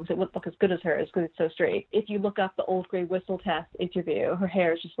 no, it wouldn't look as good as hers because it's so straight. If you look up the Old Grey Whistle test interview, her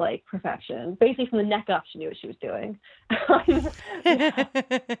hair is just like perfection. Basically from the neck up, she knew what she was doing.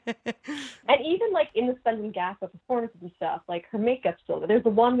 And even like in the Spending Gas performances and stuff, like her makeup's still good. There's the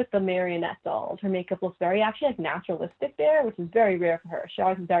one with the marionette dolls. Her makeup looks very actually like naturalistic there, which is very rare for her. She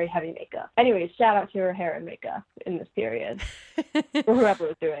always has very heavy makeup. Anyways, shout out to her hair and makeup in this period, or whoever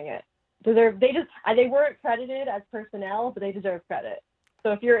was doing it. They weren't credited as personnel, but they deserve credit.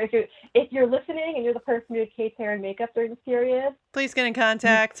 So if you're listening and you're the person who did Kate's hair and makeup during this period, please get in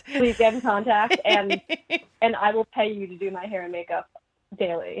contact. Please get in contact, and I will pay you to do my hair and makeup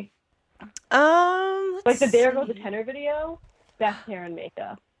daily. Like the There Goes the Tenor video, best hair and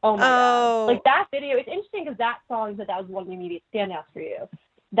makeup. Oh my God! Like that video, it's interesting because that song that was one of the immediate standouts for you.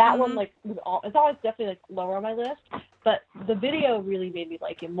 That one it's always definitely like lower on my list. but the video really made me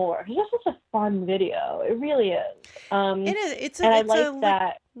like it more. It's just such a fun video. It really is. It is. It's and I like like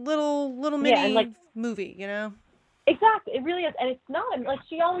that little mini and like movie, you know? exactly. It really is, and it's not like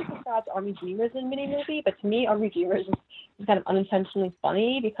she always describes Army Dreamers in mini movie, but to me, Army Dreamers is kind of unintentionally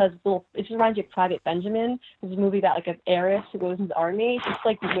funny because it just reminds you of Private Benjamin. It's a movie about like an heiress who goes into the army. She's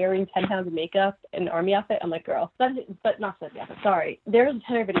like wearing 10 pounds of makeup and an army outfit. I'm like, girl, but not the outfit. Sorry, there's a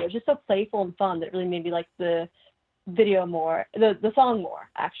tenor video. It's just so playful and fun that it really made me like the video more, the song more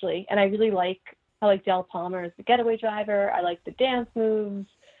actually. And I really like Del Palmer as the getaway driver. I like the dance moves.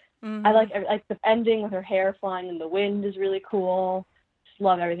 Mm-hmm. I like the ending with her hair flying in the wind is really cool. Just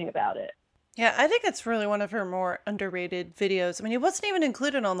love everything about it. Yeah, I think it's really one of her more underrated videos. I mean, it wasn't even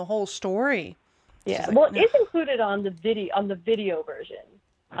included on the whole story. Yeah, it is included on the video version.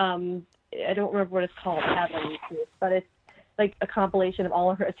 I don't remember what it's called. I have it on YouTube, but it's like a compilation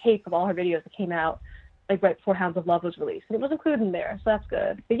of a tape of all her videos that came out like right before Hounds of Love was released, and it was included in there, so that's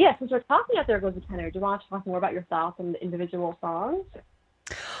good. But yeah, since we're talking about There Goes a Tenor, do you want to talk more about your thoughts on the individual songs?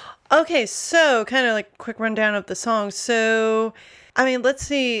 Okay, so kind of like quick rundown of the songs. So, I mean, let's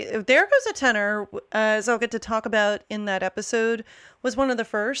see. There Goes a Tenor, as I'll get to talk about in that episode, was one of the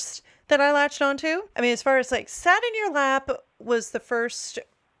first that I latched onto. I mean, as far as like Sat in Your Lap was the first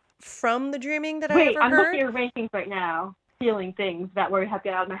from the Dreaming that I ever heard. I'm looking at your rankings right now. Feeling things that where you have to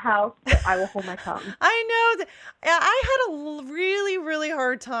get out of my house, but I will hold my tongue. I know. I had a really, really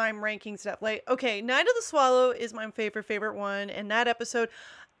hard time ranking stuff. Like, okay, Night of the Swallow is my favorite one. And that episode,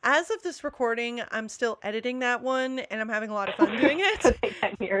 as of this recording, I'm still editing that one, and I'm having a lot of fun doing it.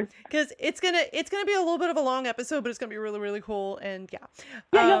 Because it's gonna be a little bit of a long episode, but it's gonna be really, really cool. And yeah.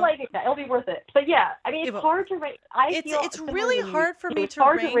 Yeah, you'll like it. It'll be worth it. But yeah, I mean, it's hard to rank. It's really hard for me to rank. It's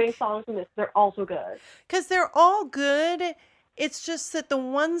hard to rank songs in this. They're also good. Because they're all good. It's just that the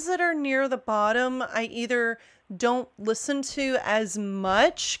ones that are near the bottom, I either don't listen to as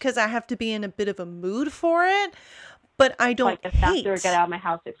much because I have to be in a bit of a mood for it, but I don't like hate. After get out of my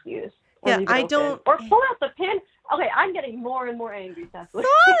house excuse. Yeah, I don't. Or pull out the pin. Okay, I'm getting more and more angry, Cecily.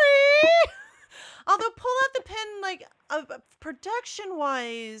 Sorry! Although Pull Out the Pin, like,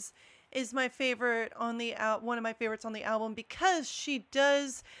 production-wise, is my favorite on the one of my favorites on the album because she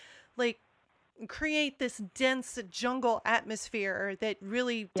does, like, create this dense jungle atmosphere that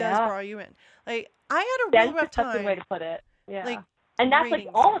really does draw you in. Like, I had a really rough time. That's a good way to put it. Yeah. Like, and that's like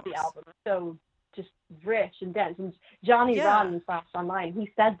all of the album is so just rich and dense. And Johnny Rotten in Flash Online, he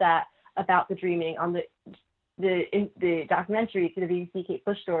said that about the Dreaming on the documentary to the BBC Kate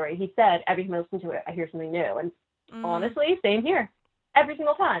Bush story. He said every time I listen to it, I hear something new. And honestly, same here. Every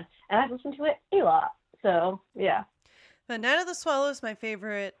single time. And I've listened to it a lot. So, yeah. But Night of the Swallow is my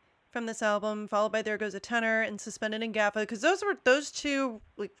favorite from this album, followed by There Goes a Tenor and Suspended in Gaffa, because those two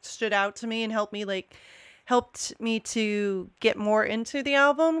like stood out to me and helped me to get more into the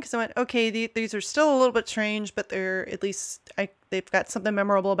album, because I went, okay, these are still a little bit strange, but they're at least they've got something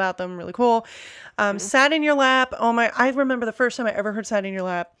memorable about them, really cool. Sat in Your Lap, I remember the first time I ever heard Sat in Your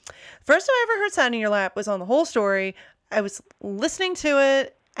Lap. First time I ever heard Sat in Your Lap was on The Whole Story. I was listening to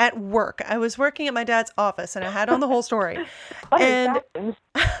it at work. I was working at my dad's office and I had on The Whole Story. And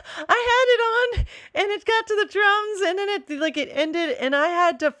I had it on and it got to the drums and then it ended and I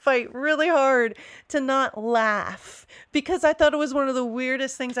had to fight really hard to not laugh because I thought it was one of the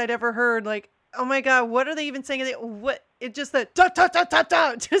weirdest things I'd ever heard. Like, oh my God, what are they even saying? It just that da da da da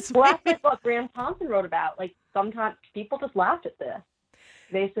da just well, that's like what Graham Thompson wrote about. Like sometimes people just laughed at this.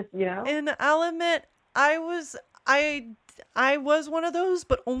 They just, And I'll admit, I was one of those,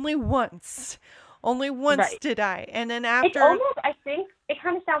 but only once. Only once did I. And then after... It's almost, I think, it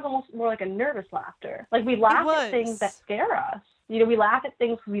kind of sounds almost more like a nervous laughter. Like we laugh at things that scare us. We laugh at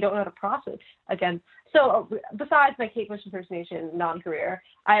things we don't know how to process. Again, so besides my Kate Bush impersonation non-career,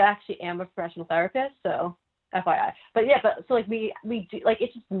 I actually am a professional therapist, so FYI. But yeah, so like we do, like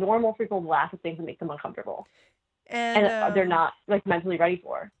it's just normal for people to laugh at things and make them uncomfortable. And they're not like mentally ready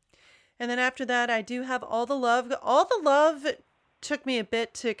for. And then after that, I do have All the Love. All the Love took me a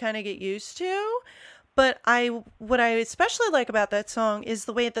bit to kind of get used to. But what I especially like about that song is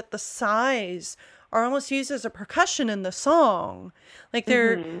the way that the sighs are almost used as a percussion in the song. Like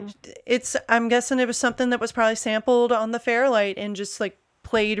I'm guessing it was something that was probably sampled on the Fairlight and just like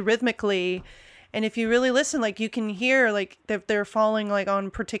played rhythmically. And if you really listen, like you can hear like they're falling like on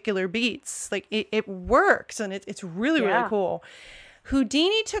particular beats. Like it works and it's really, really cool.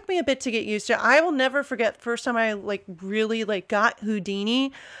 Houdini took me a bit to get used to. I will never forget the first time I really got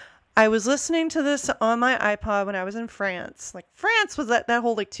Houdini. I was listening to this on my iPod when I was in France. Like France was that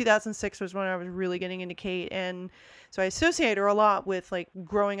whole 2006 was when I was really getting into Kate, and so I associate her a lot with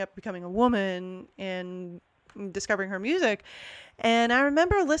growing up becoming a woman and discovering her music. And I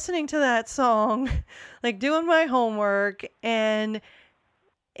remember listening to that song, like doing my homework, and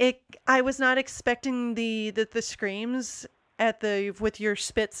I was not expecting the screams with your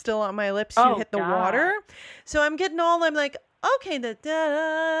spit still on my lips, you hit the water. So I'm like, okay, the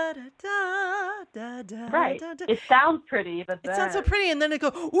da da da da da. Right. Da, da. It sounds pretty, but it sounds so pretty, and then it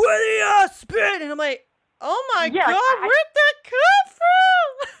goes, "With your spit," and I'm like, oh my God, where'd that come from?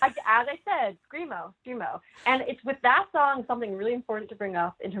 As I said, screamo. And it's with that song, something really important to bring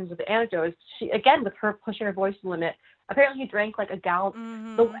up in terms of the anecdote is she, again, with her pushing her voice limit, apparently she drank like a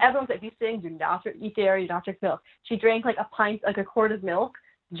gallon. So everyone's like, if you sing, do not eat dairy, do not drink milk. She drank like a quart of milk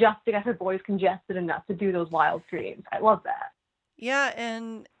just to get her voice congested enough to do those wild screams. I love that. Yeah,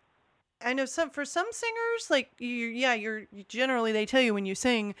 and I know for some singers, like you're generally, they tell you when you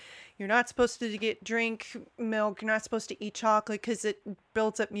sing, you're not supposed to drink milk, you're not supposed to eat chocolate because it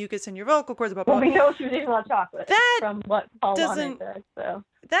builds up mucus in your vocal cords. Blah, blah, well, we know she was eating a lot of chocolate from what Paul doesn't said. So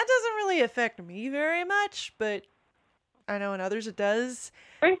that doesn't really affect me very much, but I know in others it does.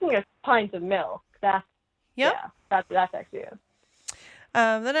 Drinking a pint of milk, that's actually it.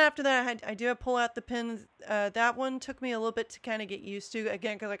 Then after that, I do pull out the pins. That one took me a little bit to kind of get used to.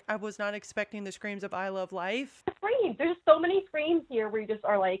 Again, because I was not expecting the screams of "I Love Life." The screams. There's so many screams here where you just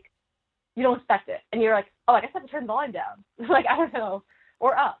are like, you don't expect it, and you're like, oh, I guess I have to turn the volume down. Like, I don't know,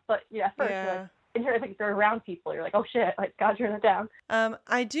 or up. But first, like, and you're like, they're around people. You're like, oh shit, like, gotta turn it down.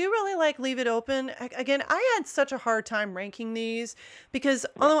 I do really like "Leave It Open." Again, I had such a hard time ranking these because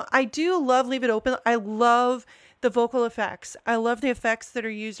although I do love "Leave It Open," I love the vocal effects. I love the effects that are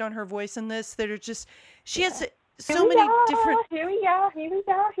used on her voice in this that are just, she has so many different. Here we go.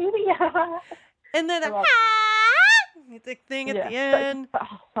 And then the thing at the end.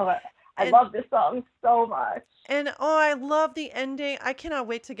 I love this song so much. And I love the ending. I cannot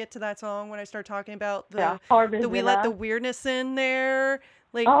wait to get to that song when I start talking about we let the weirdness in there.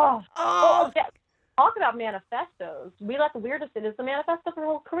 Like, yeah. Talk about manifestos. We Let the Weirdness In is the manifesto for her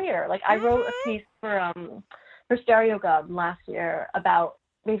whole career. Like, I wrote a piece for Stereo Gum last year about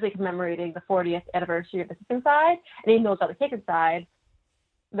basically commemorating the 40th anniversary of the Kickin' Side, and even though it's on the Kickin' Side,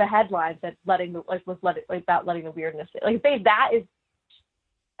 the headline said letting the weirdness in. Like, that is,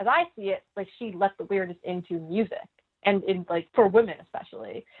 as I see it, like, she let the weirdness into music, and in, like, for women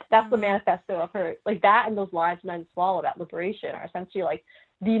especially. That's the manifesto of her, like, that and those lines Men Swallow about liberation are essentially like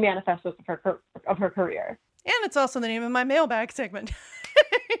the manifestos of her career. And it's also the name of my mailbag segment,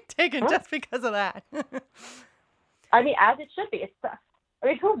 taken just because of that. I mean, as it should be.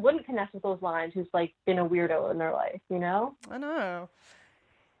 Who wouldn't connect with those lines who's, like, been a weirdo in their life, you know? I know.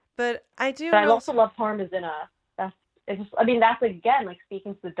 But I do. But I also love Parmazina. That's like, again, like,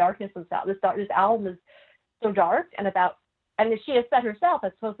 speaking to the darkness of this album is so dark and she has said herself,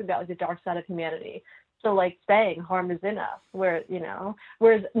 it's supposed to be about, like, the dark side of humanity. So, like, saying harm is in us, but in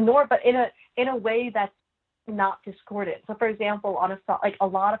a way that's not discordant. So, for example, on a song, like, a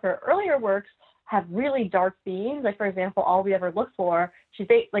lot of her earlier works have really dark themes. Like, for example, All We Ever Look For,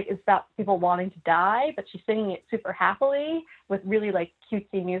 it's about people wanting to die, but she's singing it super happily with really, like,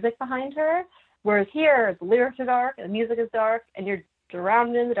 cutesy music behind her. Whereas here, the lyrics are dark and the music is dark, and you're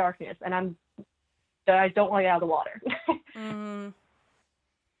drowned in the darkness. And I don't want to get out of the water.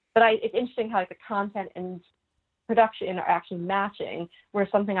 But it's interesting how, like, the content and production are actually matching, where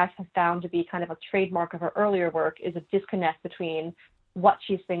something I've found to be kind of a trademark of her earlier work is a disconnect between what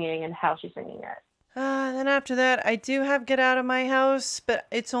she's singing and how she's singing it. Then after that, I do have Get Out of My House, but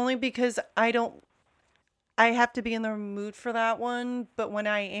it's only because I have to be in the mood for that one. But when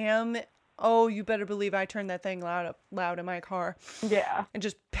I am, you better believe I turn that thing loud in my car. Yeah. And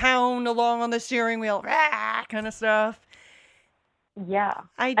just pound along on the steering wheel, kind of stuff. Yeah.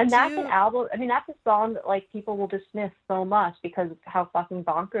 That's an album, that's a song that, like, people will dismiss so much because of how fucking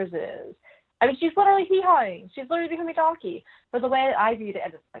bonkers it is. She's literally hee-hawing. She's literally becoming a donkey. But the way that I read it,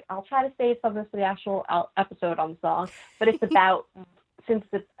 and like, I'll try to save some of this for the actual episode on the song, but it's about,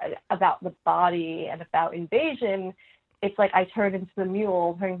 about the body and about invasion, it's like I turn into the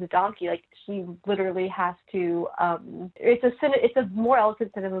mule, turn into the donkey. Like, she literally has to, it's a more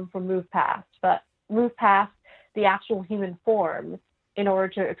eloquent synonym for move past the actual human form in order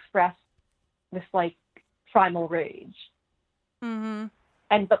to express this, like, primal rage. Mm-hmm.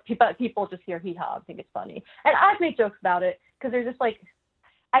 But people just hear hee-haw and think it's funny. And I've made jokes about it because they're just like,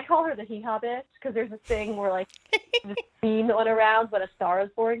 I call her the hee-haw bitch because there's this thing where, like, this meme that went around when A Star Is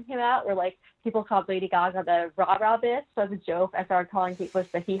Born came out where, like, people called Lady Gaga the rah-rah bitch. So as a joke, I started calling Kate Bush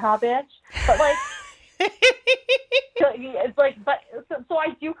the hee-haw bitch. But, like, it's like, so I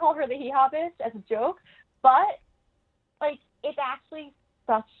do call her the hee-haw bitch as a joke. But, like, it's actually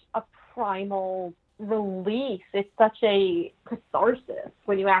such a primal, release. It's such a catharsis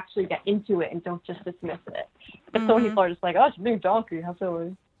when you actually get into it and don't just dismiss it. But so many people are just like, oh, it's a big donkey, how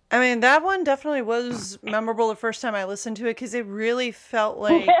silly. I mean, that one definitely was memorable the first time I listened to it because it really felt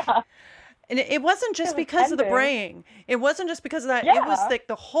like... Yeah. And it wasn't just because of the braying. It wasn't just because of that. Yeah. It was like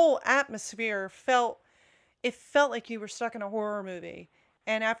the whole atmosphere felt like you were stuck in a horror movie.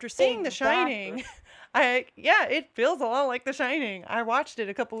 And after seeing The Shining, it feels a lot like The Shining. I watched it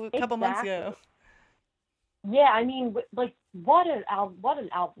a couple months ago. Yeah, I mean, like, what an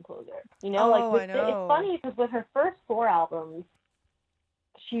album closer. You know, I know. It's funny because with her first 4 albums,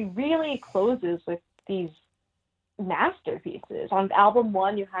 she really closes with these masterpieces. On album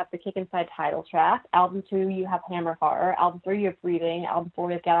 1, you have the Kick Inside title track. Album 2, you have Hammer Horror. Album 3, you have Breathing. Album 4,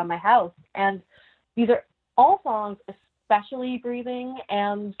 you have Get Out of My House. And these are all songs, especially Breathing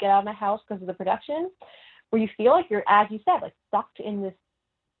and Get Out of My House because of the production, where you feel like you're, as you said, like sucked in this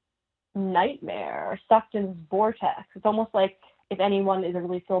nightmare, or sucked in this vortex. It's almost like if anyone is a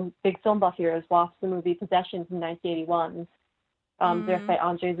really big film buff here has watched the movie Possession from 1981, directed by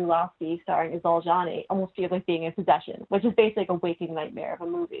Andrzej Zulawski, starring Isabelle Adjani, almost feels like being in Possession, which is basically a waking nightmare of a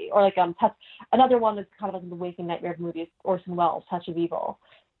movie. Or like another one that's kind of like the waking nightmare of a movie is Orson Welles' Touch of Evil.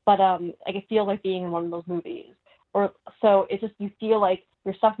 But like it feels like being in one of those movies. Or so it's just, you feel like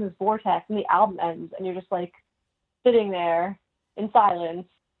you're stuck in this vortex and the album ends and you're just like sitting there in silence,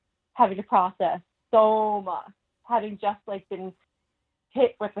 having to process so much, having just like been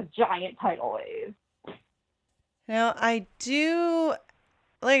hit with a giant tidal wave. Now, I do,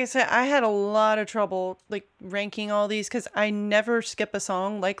 like I said, I had a lot of trouble like ranking all these because I never skip a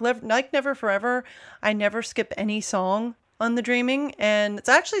song. Like Never Forever, I never skip any song on The Dreaming. And it's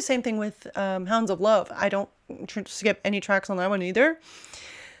actually the same thing with Hounds of Love. I don't skip any tracks on that one either.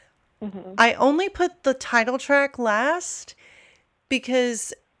 Mm-hmm. I only put the title track last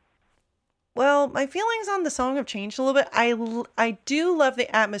because, well, my feelings on the song have changed a little bit. I do love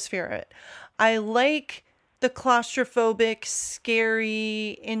the atmosphere of it. I like the claustrophobic,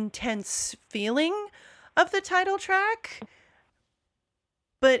 scary, intense feeling of the title track,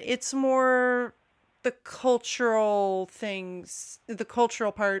 but it's more the cultural things, the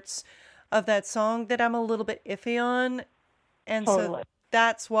cultural parts of that song that I'm a little bit iffy on, and so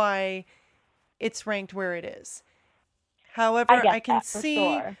that's why it's ranked where it is. However, I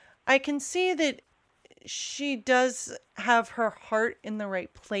can see that she does have her heart in the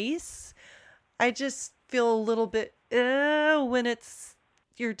right place. I just feel a little bit when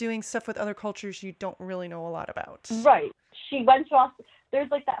you're doing stuff with other cultures you don't really know a lot about. Right. She went to there's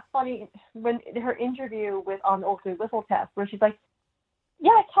like that funny when her interview on Oakley Whistle Test where she's like,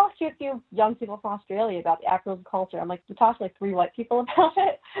 yeah, I talked to a few young people from Australia about the Afro culture. I'm like, we talked to like 3 white people about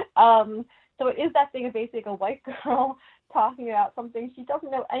it. So it is that thing of basically a white girl talking about something she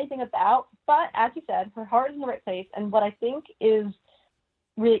doesn't know anything about. But as you said, her heart is in the right place. And what I think is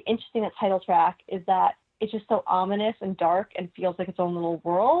really interesting that title track is that it's just so ominous and dark and feels like its own little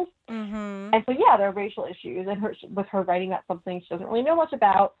world. Mm-hmm. And so, yeah, there are racial issues, and with her writing about something she doesn't really know much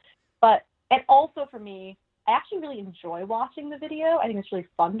about. And also for me, I actually really enjoy watching the video. I think it's really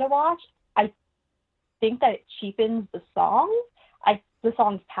fun to watch. I think that it cheapens the song, the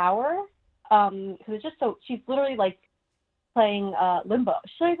song's power, because it's just so, she's literally like playing limbo.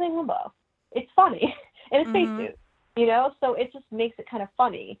 She's like playing limbo. It's funny in a spacesuit. You know, so it just makes it kind of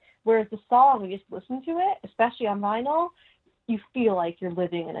funny. Whereas the song, when you just listen to it, especially on vinyl, you feel like you're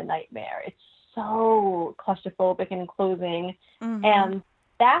living in a nightmare. It's so claustrophobic and enclosing. Mm-hmm. And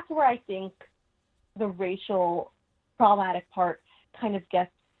that's where I think the racial problematic part kind of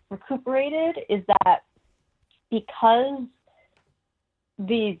gets recuperated, is that because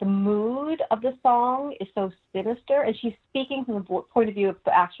the mood of the song is so sinister, and she's speaking from the point of view of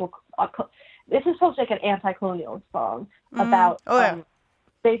the actual this is supposed to be like an anti-colonial song about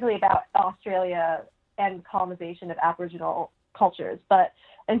basically about Australia and colonization of Aboriginal cultures.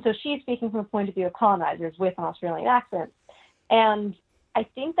 And so she's speaking from the point of view of colonizers with an Australian accent. And I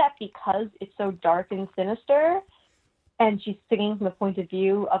think that because it's so dark and sinister, and she's singing from the point of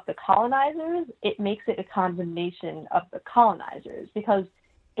view of the colonizers, it makes it a condemnation of the colonizers, because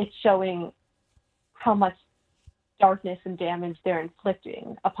it's showing how much darkness and damage they're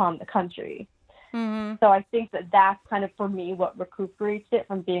inflicting upon the country. Mm-hmm. So I think that that's kind of, for me, what recuperates it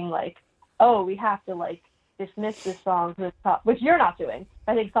from being like, oh, we have to like dismiss this song, which you're not doing.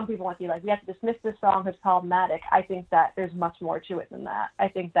 I think some people want to be like, we have to dismiss this song because it's problematic. I think that there's much more to it than that. I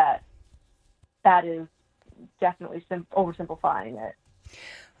think that is definitely oversimplifying it.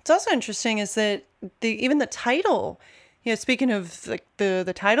 What's also interesting is that even the title, speaking of like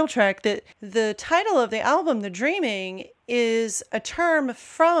the title track, that the title of the album, The Dreaming, is a term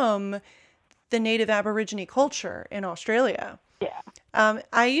from the native Aborigine culture in Australia. Yeah.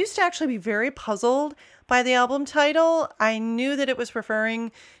 I used to actually be very puzzled by the album title. I knew that it was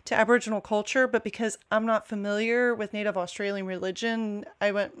referring to Aboriginal culture, but because I'm not familiar with Native Australian religion,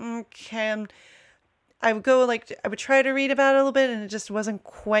 I went, okay. I would try to read about it a little bit, and it just wasn't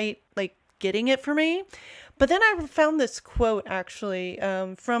quite like getting it for me. But then I found this quote actually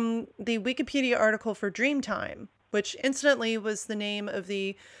from the Wikipedia article for Dreamtime, which incidentally was the name of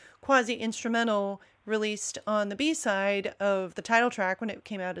the quasi-instrumental released on the B-side of the title track when it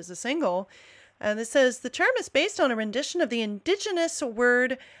came out as a single. And it says, the term is based on a rendition of the indigenous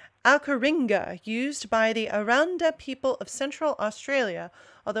word Akaringa, used by the Aranda people of Central Australia,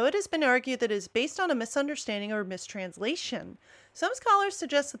 although it has been argued that it is based on a misunderstanding or mistranslation. Some scholars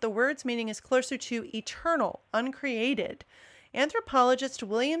suggest that the word's meaning is closer to eternal, uncreated. Anthropologist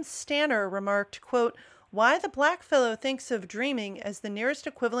William Stanner remarked, quote, why the blackfellow thinks of dreaming as the nearest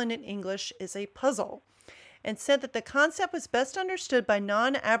equivalent in English is a puzzle, and said that the concept was best understood by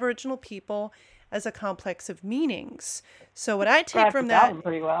non-Aboriginal people as a complex of meanings. So what I take from that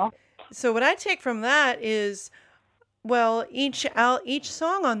pretty well. So what I take from that is, well, each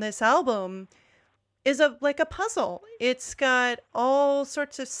song on this album is like a puzzle. It's got all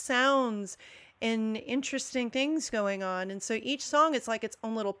sorts of sounds and interesting things going on, and so each song is like its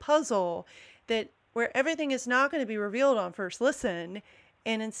own little puzzle where everything is not going to be revealed on first listen,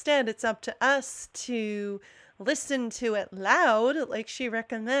 and instead it's up to us to listen to it loud, like she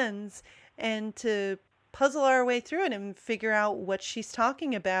recommends, and to puzzle our way through it and figure out what she's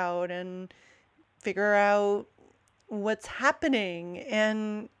talking about and figure out what's happening.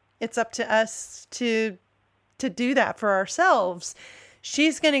 And it's up to us to do that for ourselves.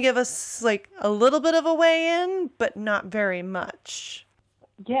 She's going to give us like a little bit of a way in, but not very much.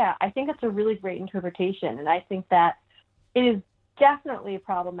 Yeah, I think that's a really great interpretation. And I think that it is definitely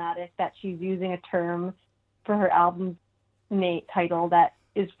problematic that she's using a term for her album title that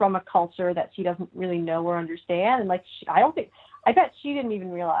is from a culture that she doesn't really know or understand. And like, I bet she didn't even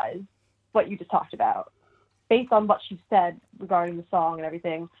realize what you just talked about based on what she said regarding the song and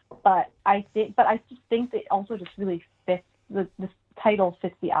everything. But I just think that also just really fits, this title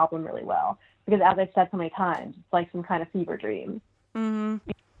fits the album really well. Because as I've said so many times, it's like some kind of fever dream. Mm-hmm.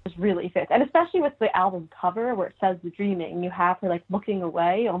 It just really fits. And especially with the album cover where it says the dreaming, you have her like looking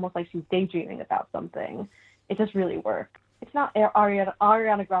away, almost like she's daydreaming about something. It just really works. It's not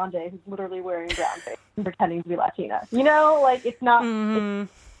Ariana Grande who's literally wearing brown face and pretending to be Latina. You know, like it's not,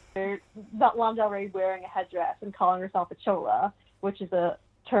 it's not Lana Del Rey wearing a headdress and calling herself a chola, which is a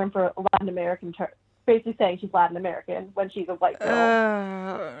term for a Latin American term, basically saying she's Latin American when she's a white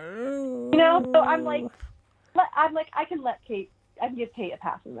girl. You know, so I'm like, I can give Kate a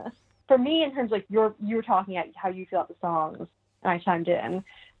pass in this. For me, in terms of like you were talking about how you feel about the songs, and I chimed in,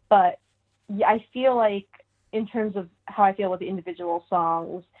 but yeah, I feel like in terms of how I feel with the individual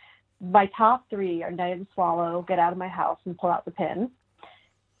songs, my top three are Night of the Swallow, Get Out of My House, and Pull Out the Pin.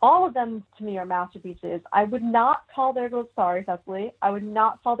 All of them to me are masterpieces. I would not call There Goes Sorry, Cecily. I would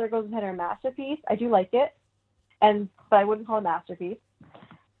not call There Goes the Pin a masterpiece. I do like it, but I wouldn't call it a masterpiece.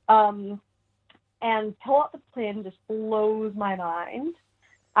 And Pull Out the Pin just blows my mind.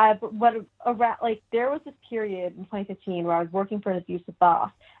 There was this period in 2015 where I was working for an abusive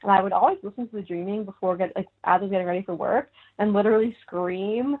boss, and I would always listen to the dreaming as I was getting ready for work, and literally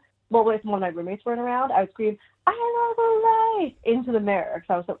scream. Well, if one of my roommates weren't around, I would scream, "I love the light!" into the mirror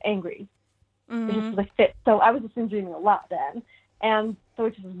because I was so angry. It just like fit. So I was just dreaming a lot then, and so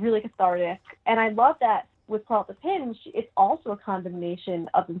it just was really cathartic. And I love that with Pull Out the Pin, it's also a condemnation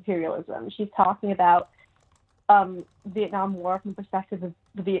of imperialism. She's talking about Vietnam War from the perspective of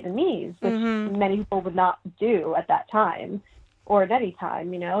the Vietnamese, which many people would not do at that time or at any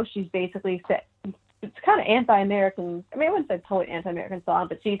time. You know, she's basically said it's kind of anti-American. I mean, I wouldn't say totally anti-American song,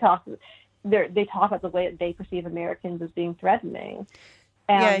 but they talk about the way that they perceive Americans as being threatening.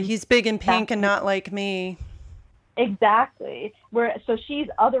 And yeah, he's big and pink and not like me. Exactly. So she's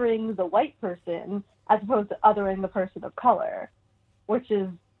othering the white person as opposed to othering the person of color, which is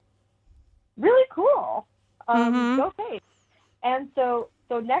really cool. Go Kate. And so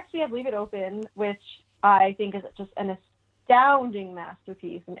next we have Leave It Open, which I think is just an astounding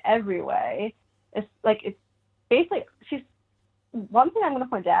masterpiece in every way. It's basically, one thing I'm going to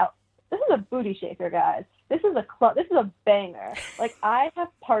point out, this is a booty shaker, guys. This is a banger. Like, I have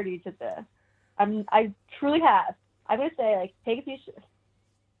partied to this. I truly have. I'm going to say, like, take a few,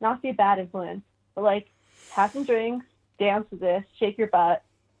 not to be a bad influence, but like, have some drinks, dance to this, shake your butt.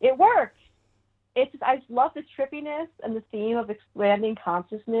 It works. I just love the trippiness and the theme of expanding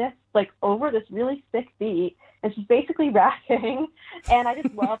consciousness, like over this really sick beat, and she's basically rapping, and I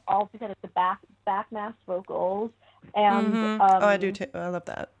just love all the kind of the back mass vocals, and Oh, I do too. I love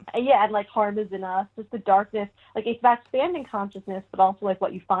that. yeah, and like Harm Is In Us, just the darkness, like it's about expanding consciousness, but also like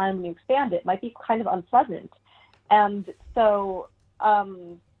what you find when you expand it might be kind of unpleasant, and so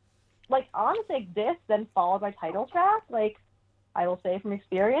like honestly, like this then followed by title track, like I will say from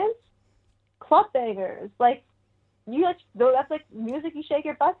experience. Club bangers, like you like that's like music you shake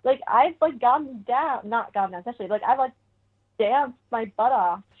your butt. Like I've like not gone down, especially like I've like danced my butt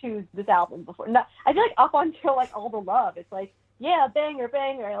off to this album before. No, I feel like up until like All the Love, it's like yeah, banger,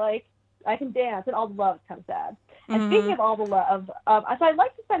 like I can dance, and All the Love is kind of sad. And speaking of All the Love, so I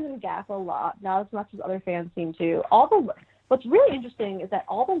like to spend in Gap a lot, not as much as other fans seem to. What's really interesting is that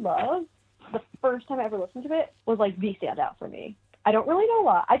All the Love, the first time I ever listened to it, was like the standout for me. I don't really know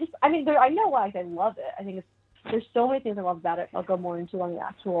why. I know why I love it. I think there's so many things I love about it. I'll go more into on the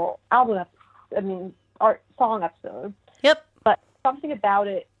actual album, song episode. Yep. But something about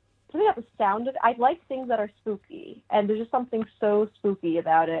the sound of it. I like things that are spooky, and there's just something so spooky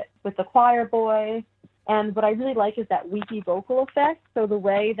about it with the choir boy. And what I really like is that weepy vocal effect. So the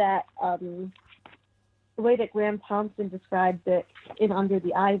way that Graham Thompson describes it in Under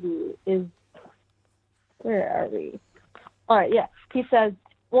the Ivy is, where are we? All right, yeah. He says,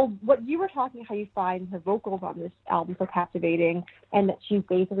 well, what you were talking, how you find her vocals on this album so captivating, and that she's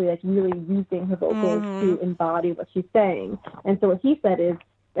basically like really using her vocals to embody what she's saying. And so what he said is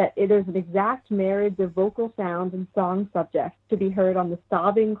that there's an exact marriage of vocal sounds and song subjects to be heard on the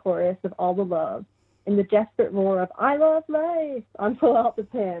sobbing chorus of All the Love, in the desperate roar of I Love Life on Pull Out the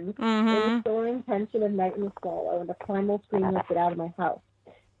Pin, in the soaring tension of Night in the Swallow, and the primal scream of Get Out of My House.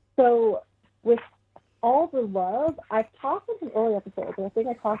 So with All the Love, I've talked in some early episodes, and I think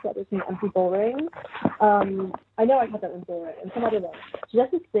I talked about this in Empty Bullring. I know I talked about it in Bullring, and some other ones. She has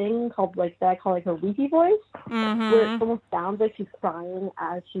this thing called, like, that I call, like, her weepy voice, where it almost sounds like she's crying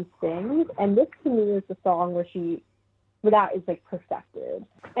as she sings, and this, to me, is the song where that is, like, perfected,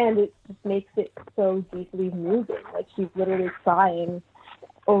 and it just makes it so deeply moving. Like, she's literally crying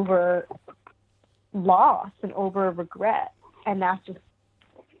over loss and over regret, and that's just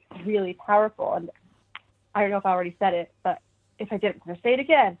really powerful. And I don't know if I already said it, but if I didn't, I'm going to say it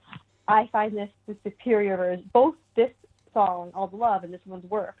again. I find this the superior version. Both this song, All the Love, and this one's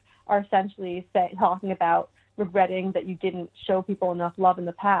Work are essentially talking about regretting that you didn't show people enough love in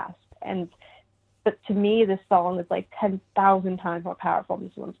the past. But to me, this song is like 10,000 times more powerful than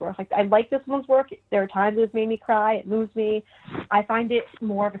this one's Work. Like, I like this one's Work. There are times it's made me cry. It moves me. I find it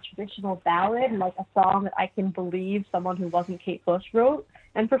more of a traditional ballad and like a song that I can believe someone who wasn't Kate Bush wrote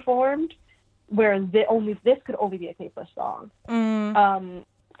and performed. Whereas this could only be a Kate Bush song.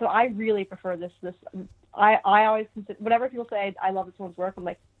 So I really prefer this. I always consider, whenever people say I love this one's work, I'm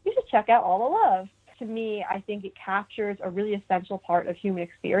like, you should check out All the Love. To me, I think it captures a really essential part of human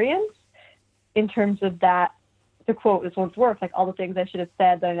experience in terms of that, to quote this one's work, like all the things I should have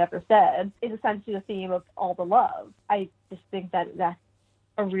said that I never said, is essentially the theme of All the Love. I just think that that's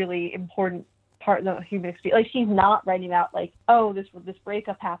a really important part of the human experience. Like, she's not writing about like, oh, this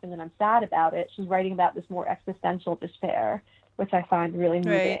breakup happened and I'm sad about it. She's writing about this more existential despair, which I find really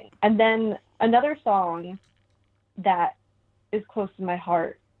moving. Right. And then another song that is close to my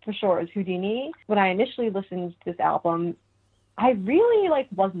heart for sure is Houdini. When I initially listened to this album, I really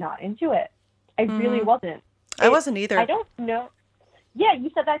was not into it. I really wasn't. I wasn't either. I don't know. Yeah,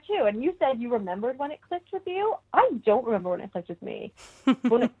 you said that too. And you said you remembered when it clicked with you. I don't remember when it clicked with me.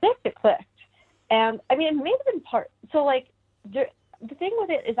 When it clicked, it clicked. And I mean, it may have been part. So the thing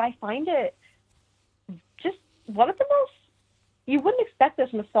with it is I find it just one of the most, you wouldn't expect this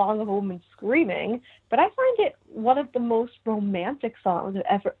from a song of a woman screaming, but I find it one of the most romantic songs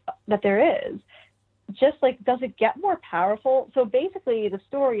that there is. Just does it get more powerful? So basically the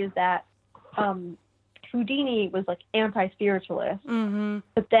story is that Houdini was anti-spiritualist,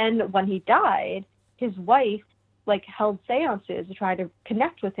 but then when he died, his wife held seances to try to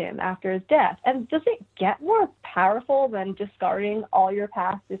connect with him after his death. And does it get more powerful than discarding all your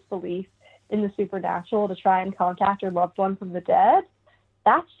past disbelief in the supernatural to try and contact your loved one from the dead?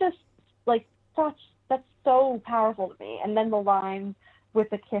 That's just that's so powerful to me. And then the line,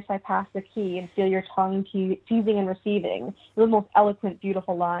 with a kiss I pass the key and feel your tongue teasing and receiving, the most eloquent,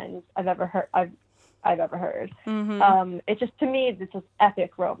 beautiful lines I've ever heard. I've ever heard. It's just, to me, it's just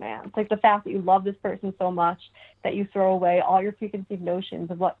epic romance. The fact that you love this person so much that you throw away all your preconceived notions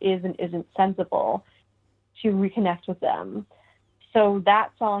of what is and isn't sensible to reconnect with them. So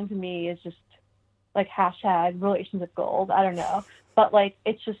that song to me is just like hashtag relations with gold. I don't know. But like,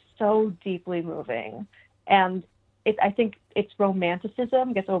 it's just so deeply moving. And I think its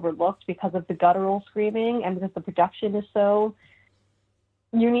romanticism gets overlooked because of the guttural screaming and because the production is so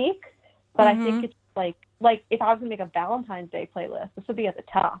unique. But I think it's like if I was gonna make a Valentine's Day playlist, this would be at the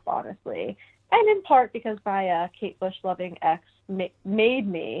top, honestly. And in part because my Kate Bush loving ex made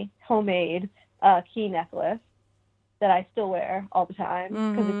me homemade key necklace that I still wear all the time,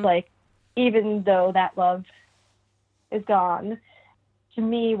 because it's like, even though that love is gone, to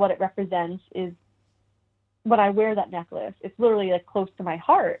me what it represents is, when I wear that necklace, it's literally like close to my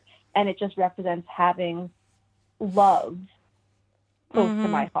heart, and it just represents having love close to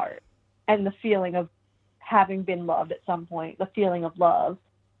my heart, and the feeling of having been loved at some point, the feeling of love.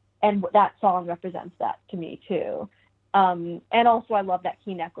 And that song represents that to me too. And also I love that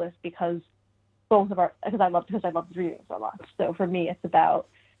key necklace because I love the dreaming so much. So for me, it's about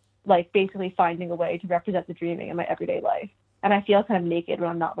like basically finding a way to represent the dreaming in my everyday life. And I feel kind of naked when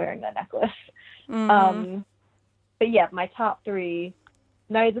I'm not wearing that necklace. But yeah, my top 3,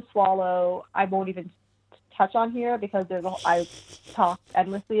 Night of the Swallow, I won't even touch on here because I talked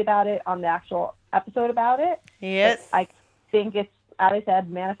endlessly about it on the actual episode about it. Yes. But I think it's, as I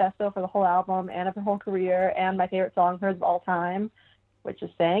said, manifesto for the whole album and of her whole career, and my favorite song of hers of all time, which is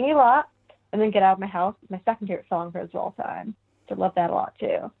saying a lot. And then Get Out of My House is my second favorite song of hers of all time. So I love that a lot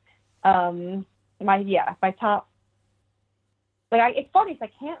too. My top, it's funny because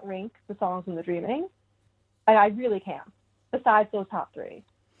I can't rank the songs in the Dreaming. I really can't, besides those top 3.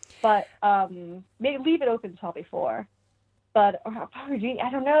 But maybe leave it open to top 4. But probably, I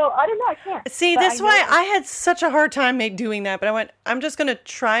don't know. I can't. See, but that's why I had such a hard time doing that. But I went, I'm just going to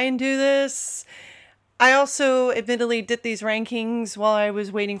try and do this. I also admittedly did these rankings while I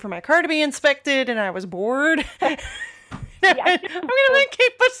was waiting for my car to be inspected, and I was bored. I'm going to make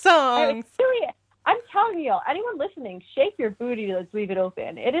Kate Bush songs. I'm telling you, anyone listening, shake your booty to leave it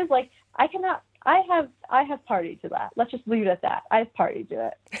open. It is like, I have partied to that. Let's just leave it at that. I've partied to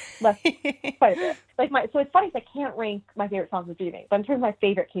it. Quite a bit. So it's funny because I can't rank my favorite songs of Dreaming, but in terms of my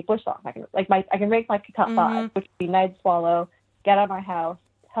favorite Kate Bush songs, I can rank my top 5, which would be Night Swallow, Get Out of My House,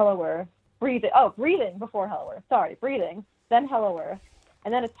 Hello Earth, Breathing before Hello Earth. Sorry, Breathing, then Hello Earth,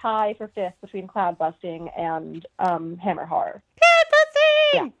 and then a tie for 5th between Cloud Busting and Hammer Horror. Cloud Busting!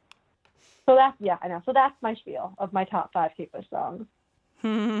 Yeah. So I know. So that's my spiel of my top 5 Kate Bush songs.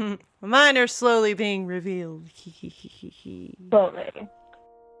 Mine are slowly being revealed. Slowly.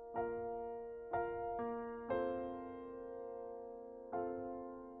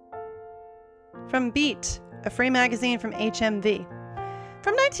 From Beat, a free magazine from HMV.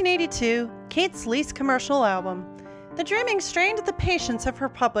 From 1982, Kate's least commercial album, The Dreaming strained the patience of her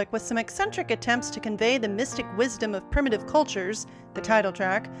public with some eccentric attempts to convey the mystic wisdom of primitive cultures, the title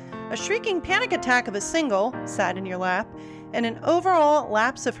track, a shrieking panic attack of a single, Sat in Your Lap, and an overall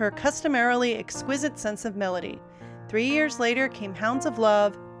lapse of her customarily exquisite sense of melody. 3 years later came Hounds of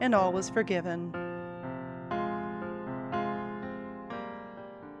Love, and all was forgiven.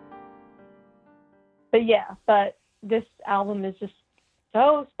 But this album is just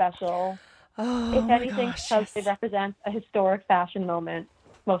so special. If anything, because it represents a historic fashion moment,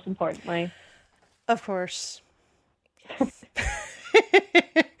 most importantly. Of course.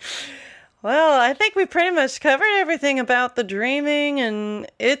 Well, I think we pretty much covered everything about The Dreaming, and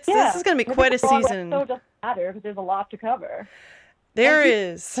this is going to be quite a season. So it doesn't matter because there's a lot to cover. There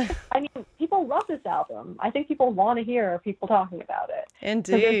is. I mean, people love this album. I think people want to hear people talking about it.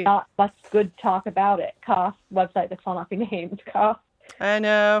 Indeed. There's not much good talk about it. Cough, website that shall not be named. Cough. I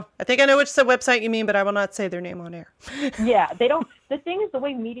know. I think I know which website you mean, but I will not say their name on air. Yeah, they don't. The thing is, the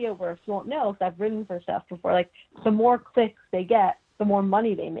way media works, you won't know because I've written for stuff before. Like, the more clicks they get, the more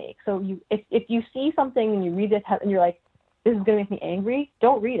money they make. So if you see something and you read it and you're like, this is going to make me angry,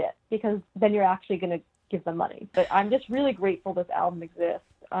 don't read it, because then you're actually going to give them money. But I'm just really grateful this album exists.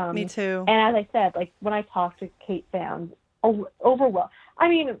 Me too. And as I said, like, when I talk to Kate fans,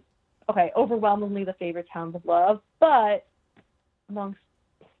 overwhelmingly the favorite Hounds of Love, but amongst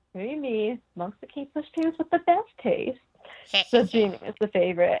the Kate Bush fans with the best taste, The Dreaming is the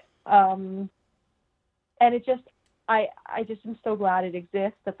favorite. And it just, I just am so glad it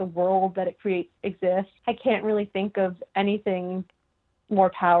exists, that the world that it creates exists. I can't really think of anything more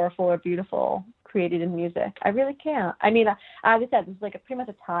powerful or beautiful created in music. I really can't. I mean, as I said, this is like pretty much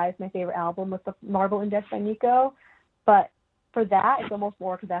a tie with my favorite album with the Marble Index by Nico. But for that, it's almost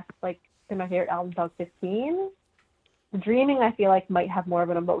more because that's like been my favorite album since I was 15. The Dreaming, I feel like, might have more of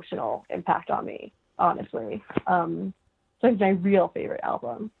an emotional impact on me, honestly. So it's my real favorite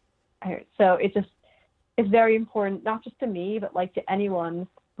album. So it's very important, not just to me, but like to anyone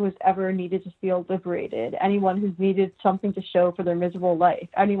who has ever needed to feel liberated, anyone who's needed something to show for their miserable life,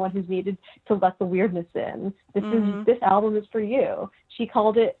 anyone who's needed to let the weirdness in. This album is for you. She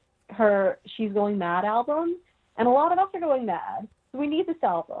called it her She's Going Mad album, and a lot of us are going mad. So we need this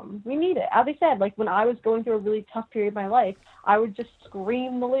album. We need it. As I said, like when I was going through a really tough period of my life, I would just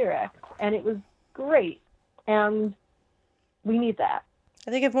scream the lyrics, and it was great. And we need that.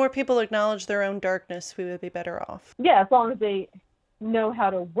 I think if more people acknowledge their own darkness, we would be better off. Yeah, as long as they know how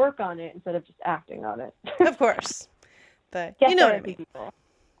to work on it instead of just acting on it. Of course. But you know what I mean. People.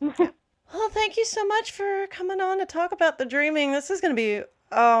 Well, thank you so much for coming on to talk about The Dreaming. This is going to be,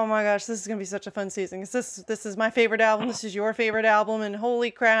 oh my gosh, this is going to be such a fun season. This is my favorite album. This is your favorite album. And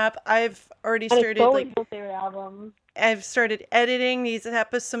holy crap, I've already started. It's my favorite album. I've started editing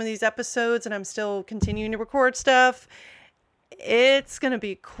some of these episodes, and I'm still continuing to record stuff. It's going to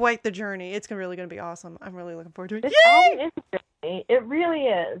be quite the journey. It's really going to be awesome. I'm really looking forward to it. This album is a journey. It really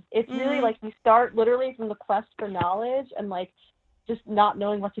is. It's really like you start literally from the quest for knowledge and like just not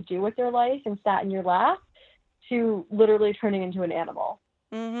knowing what to do with your life and sat in your lap to literally turning into an animal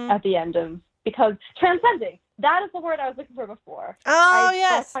at the end of, because transcending, that is the word I was looking for before.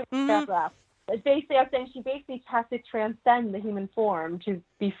 Yes. Basically, I was saying she basically has to transcend the human form to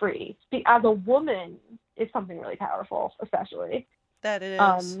be free. As a woman, it's something really powerful, especially. That it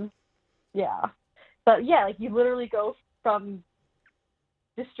is. Yeah. But yeah, like you literally go from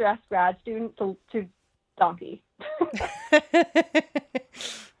distressed grad student to donkey.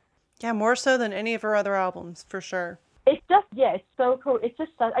 Yeah, more so than any of her other albums, for sure. It's just, it's so cool. It's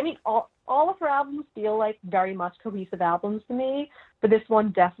just, I mean, all of her albums feel like very much cohesive albums to me, but this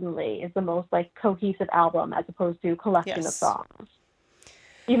one definitely is the most like cohesive album as opposed to collection of songs.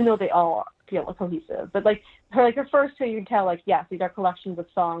 Even though they all feel cohesive, but like her first two, you can tell like, yes, these are collections of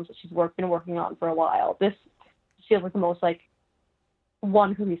songs that she's been working on for a while. This feels like the most like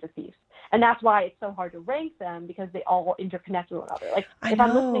one cohesive piece. And that's why it's so hard to rank them, because they all interconnect with one another. Like, if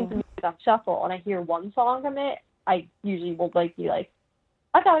I'm listening to music on shuffle and I hear one song from it, I usually will like be like,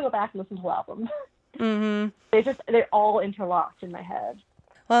 I gotta go back and listen to the album. They're all interlocked in my head.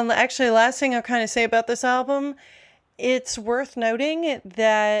 Well, actually, last thing I'll kind of say about this album, it's worth noting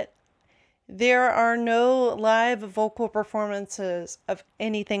that there are no live vocal performances of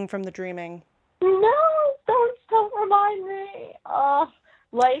anything from The Dreaming. No, don't remind me.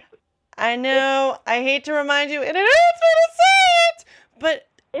 I know, I hate to remind you, and it hurts me to say it, but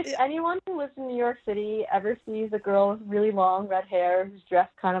if anyone who lives in New York City ever sees a girl with really long red hair who's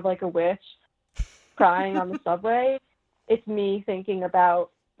dressed kind of like a witch crying on the subway, it's me thinking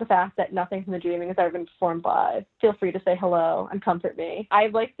about the fact that nothing from The Dreaming has ever been performed live. Feel free to say hello and comfort me.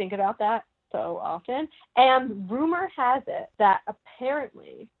 I think about that so often. And rumor has it that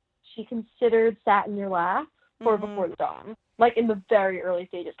apparently she considered Sat in Your Lap for Before the Dawn, like in the very early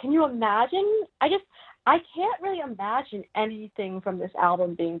stages. Can you imagine? I can't really imagine anything from this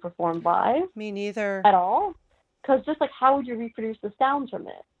album being performed live. Me neither. At all. Because just like, how would you reproduce the sounds from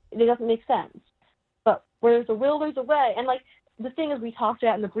it? It doesn't make sense. But where there's a will, there's a way. And like, the thing is, we talked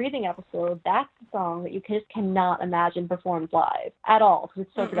about in the Breathing episode, that's the song that you just cannot imagine performed live at all, because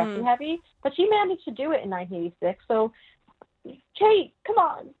it's so production heavy. But she managed to do it in 1986. So, Kate, come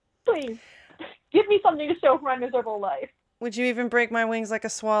on, please. Give me something to show for my miserable life. Would you even break my wings like a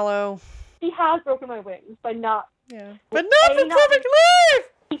swallow? She has broken my wings by not... Yeah. But not for Perfect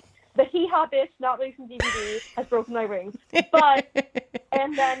Life! The Hee Haw Bitch not releasing DVD has broken my wings. But,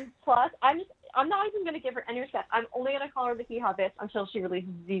 and then plus, I'm not even going to give her any respect. I'm only going to call her the Hee Haw Bitch until she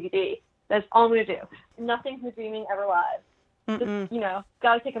releases the DVD. That's all I'm going to do. Nothing from The Dreaming ever live. Just,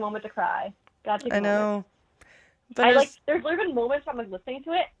 gotta take a moment to cry. Gotta take a moment. I know. But there's been moments where I'm listening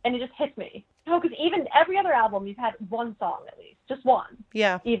to it and it just hits me. No, because even every other album, you've had one song at least. Just one.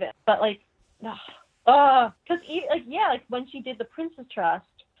 Yeah. Even. But because when she did the Princess Trust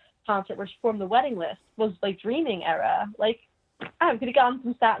concert where she formed the Wedding List was like Dreaming era. Like, I could have gotten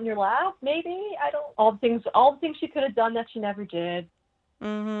some Sat in Your Lap, maybe. I don't. All the things she could have done that she never did.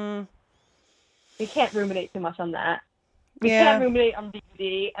 We can't ruminate too much on that. We can't ruminate on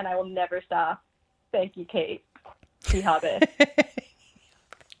DVD, and I will never stop. Thank you, Kate. Hee Haw Bitch.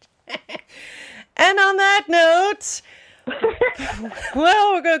 And on that note,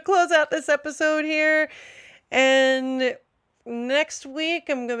 well, we're going to close out this episode here. And next week,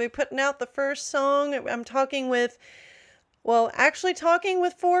 I'm going to be putting out the first song. I'm talking with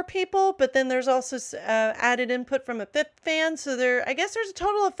 4 people, but then there's also added input from a 5th fan. So I guess there's a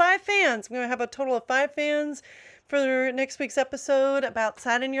total of 5 fans. I'm going to have a total of 5 fans for next week's episode about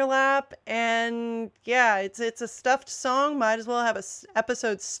Sat in Your Lap. And yeah, it's a stuffed song. Might as well have a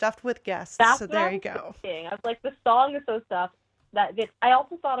episode stuffed with guests. So there you go. I was like, the song is so stuffed. I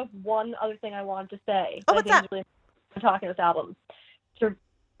also thought of one other thing I wanted to say. Oh, what's that? Really, I'm talking this album.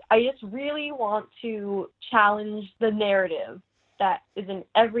 I just really want to challenge the narrative that is in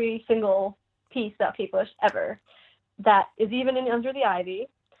every single piece that Kate Bush ever, that is even in Under the Ivy,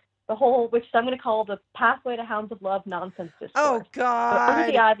 the whole, which I'm going to call the Pathway to Hounds of Love nonsense discourse. Oh, God. So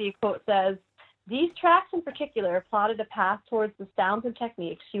Under the Ivy quote says, "These tracks in particular plotted a path towards the sounds and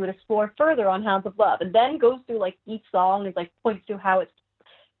techniques she would explore further on Hounds of Love," and then goes through like each song and like points to how it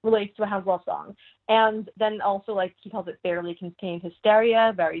relates to a Hounds of Love song. And then also, like, he calls it barely contained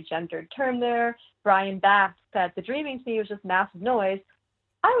hysteria, very gendered term there. Brian Bax said the dreaming to me was just massive noise.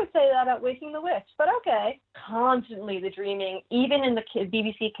 I would say that about Waking the Witch, but okay. Constantly the dreaming, even in the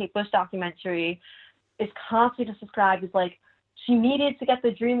BBC Kate Bush documentary, is constantly just described as like, she needed to get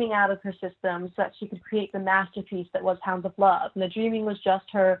the dreaming out of her system so that she could create the masterpiece that was Hounds of Love. And the dreaming was just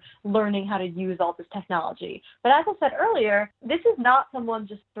her learning how to use all this technology. But as I said earlier, this is not someone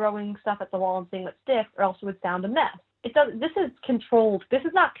just throwing stuff at the wall and seeing what sticks, or else it would sound a mess. This is controlled. This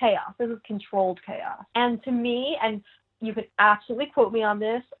is not chaos. This is controlled chaos. And to me, and you can absolutely quote me on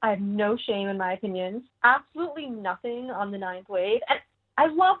this, I have no shame in my opinions, absolutely nothing on the Ninth Wave. And I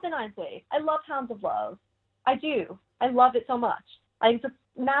love the Ninth Wave. I love Hounds of Love. I do. I love it so much. It's a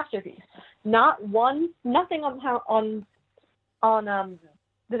masterpiece. Nothing on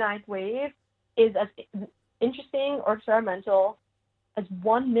the Ninth Wave is as interesting or experimental as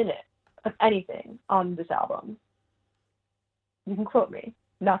 1 minute of anything on this album. You can quote me.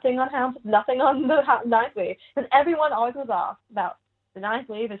 Nothing on the Ninth Wave. Because everyone always goes off about the Ninth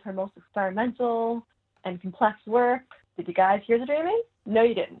Wave is her most experimental and complex work. Did you guys hear the dreaming? No,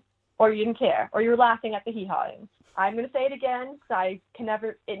 you didn't. Or you didn't care. Or you were laughing at the hee-hawing. I'm going to say it again because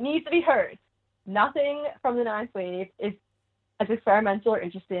it needs to be heard. Nothing from the Ninth Wave is as experimental or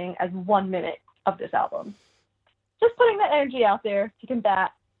interesting as 1 minute of this album. Just putting that energy out there to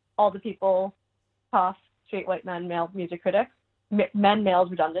combat all the people, tough, straight white men, male music critics, men, males,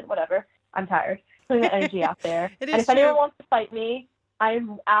 redundant, whatever. I'm tired. Putting that energy out there. And if anyone wants to fight me,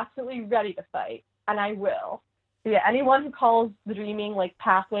 I'm absolutely ready to fight, and I will. So yeah, anyone who calls the dreaming like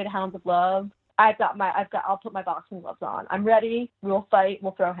Pathway to Hounds of Love, I'll put my boxing gloves on. I'm ready. We'll fight.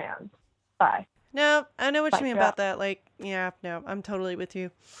 We'll throw hands. Bye. No, I know what you mean about that. Like, yeah, no, I'm totally with you.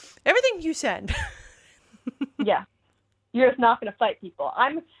 Everything you said. Yeah. You're just not going to fight people.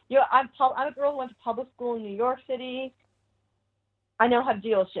 I'm a girl who went to public school in New York City. I know how to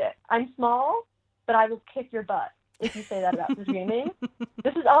deal with shit. I'm small, but I will kick your butt if you say that about the dreaming.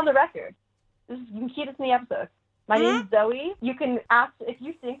 This is on the record. You can keep this in the episode. My name is Zoe. You can ask if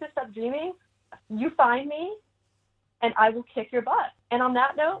you think this stuff dreaming. You find me, and I will kick your butt. And on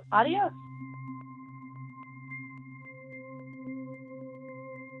that note, adios.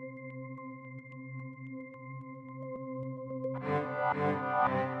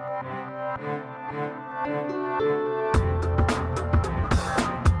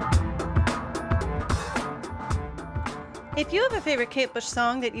 If you have a favorite Kate Bush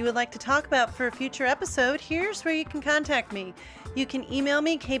song that you would like to talk about for a future episode, here's where you can contact me. You can email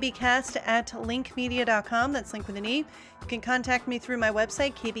me, kbcast@linkmedia.com. That's Link with an E. You can contact me through my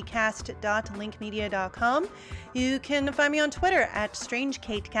website, kbcast.linkmedia.com. You can find me on Twitter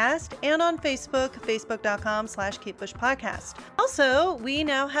 @StrangeKateCast and on Facebook, facebook.com/KateBushPodcast. Also, we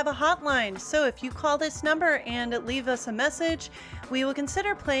now have a hotline. So if you call this number and leave us a message, we will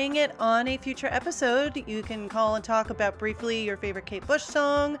consider playing it on a future episode. You can call and talk about briefly your favorite Kate Bush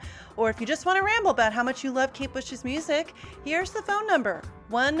song, or if you just want to ramble about how much you love Kate Bush's music, here's the phone number,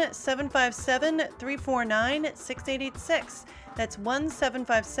 1-757-349-6886. That's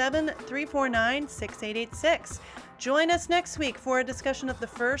 1-757-349-6886. Join us next week for a discussion of the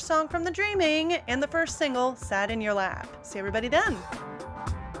first song from The Dreaming and the first single, Sat in Your Lap. See everybody then.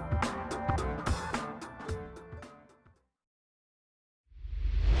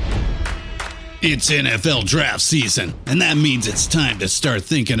 It's NFL draft season, and that means it's time to start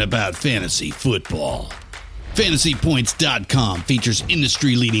thinking about fantasy football. FantasyPoints.com features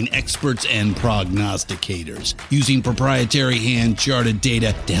industry-leading experts and prognosticators using proprietary hand-charted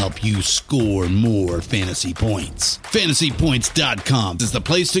data to help you score more fantasy points. FantasyPoints.com is the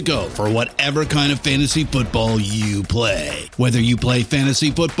place to go for whatever kind of fantasy football you play. Whether you play fantasy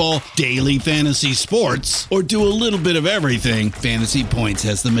football, daily fantasy sports, or do a little bit of everything, Fantasy Points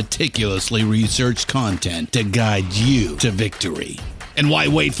has the meticulously researched content to guide you to victory. And why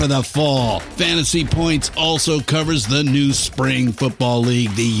wait for the fall? Fantasy Points also covers the new spring football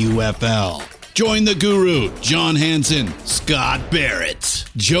league, the UFL. Join the guru, John Hansen, Scott Barrett.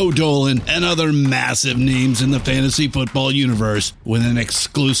 Joe Dolan, and other massive names in the fantasy football universe with an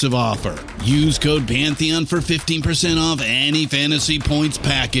exclusive offer. Use code Pantheon for 15% off any Fantasy Points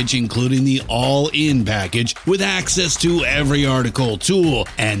package, including the all-in package with access to every article, tool,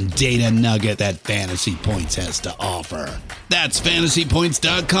 and data nugget that Fantasy Points has to offer. That's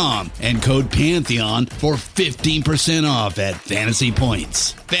fantasypoints.com and code Pantheon for 15% off at Fantasy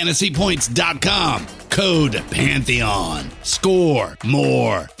Points. Fantasypoints.com, code Pantheon. Score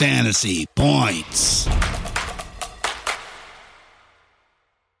more fantasy points.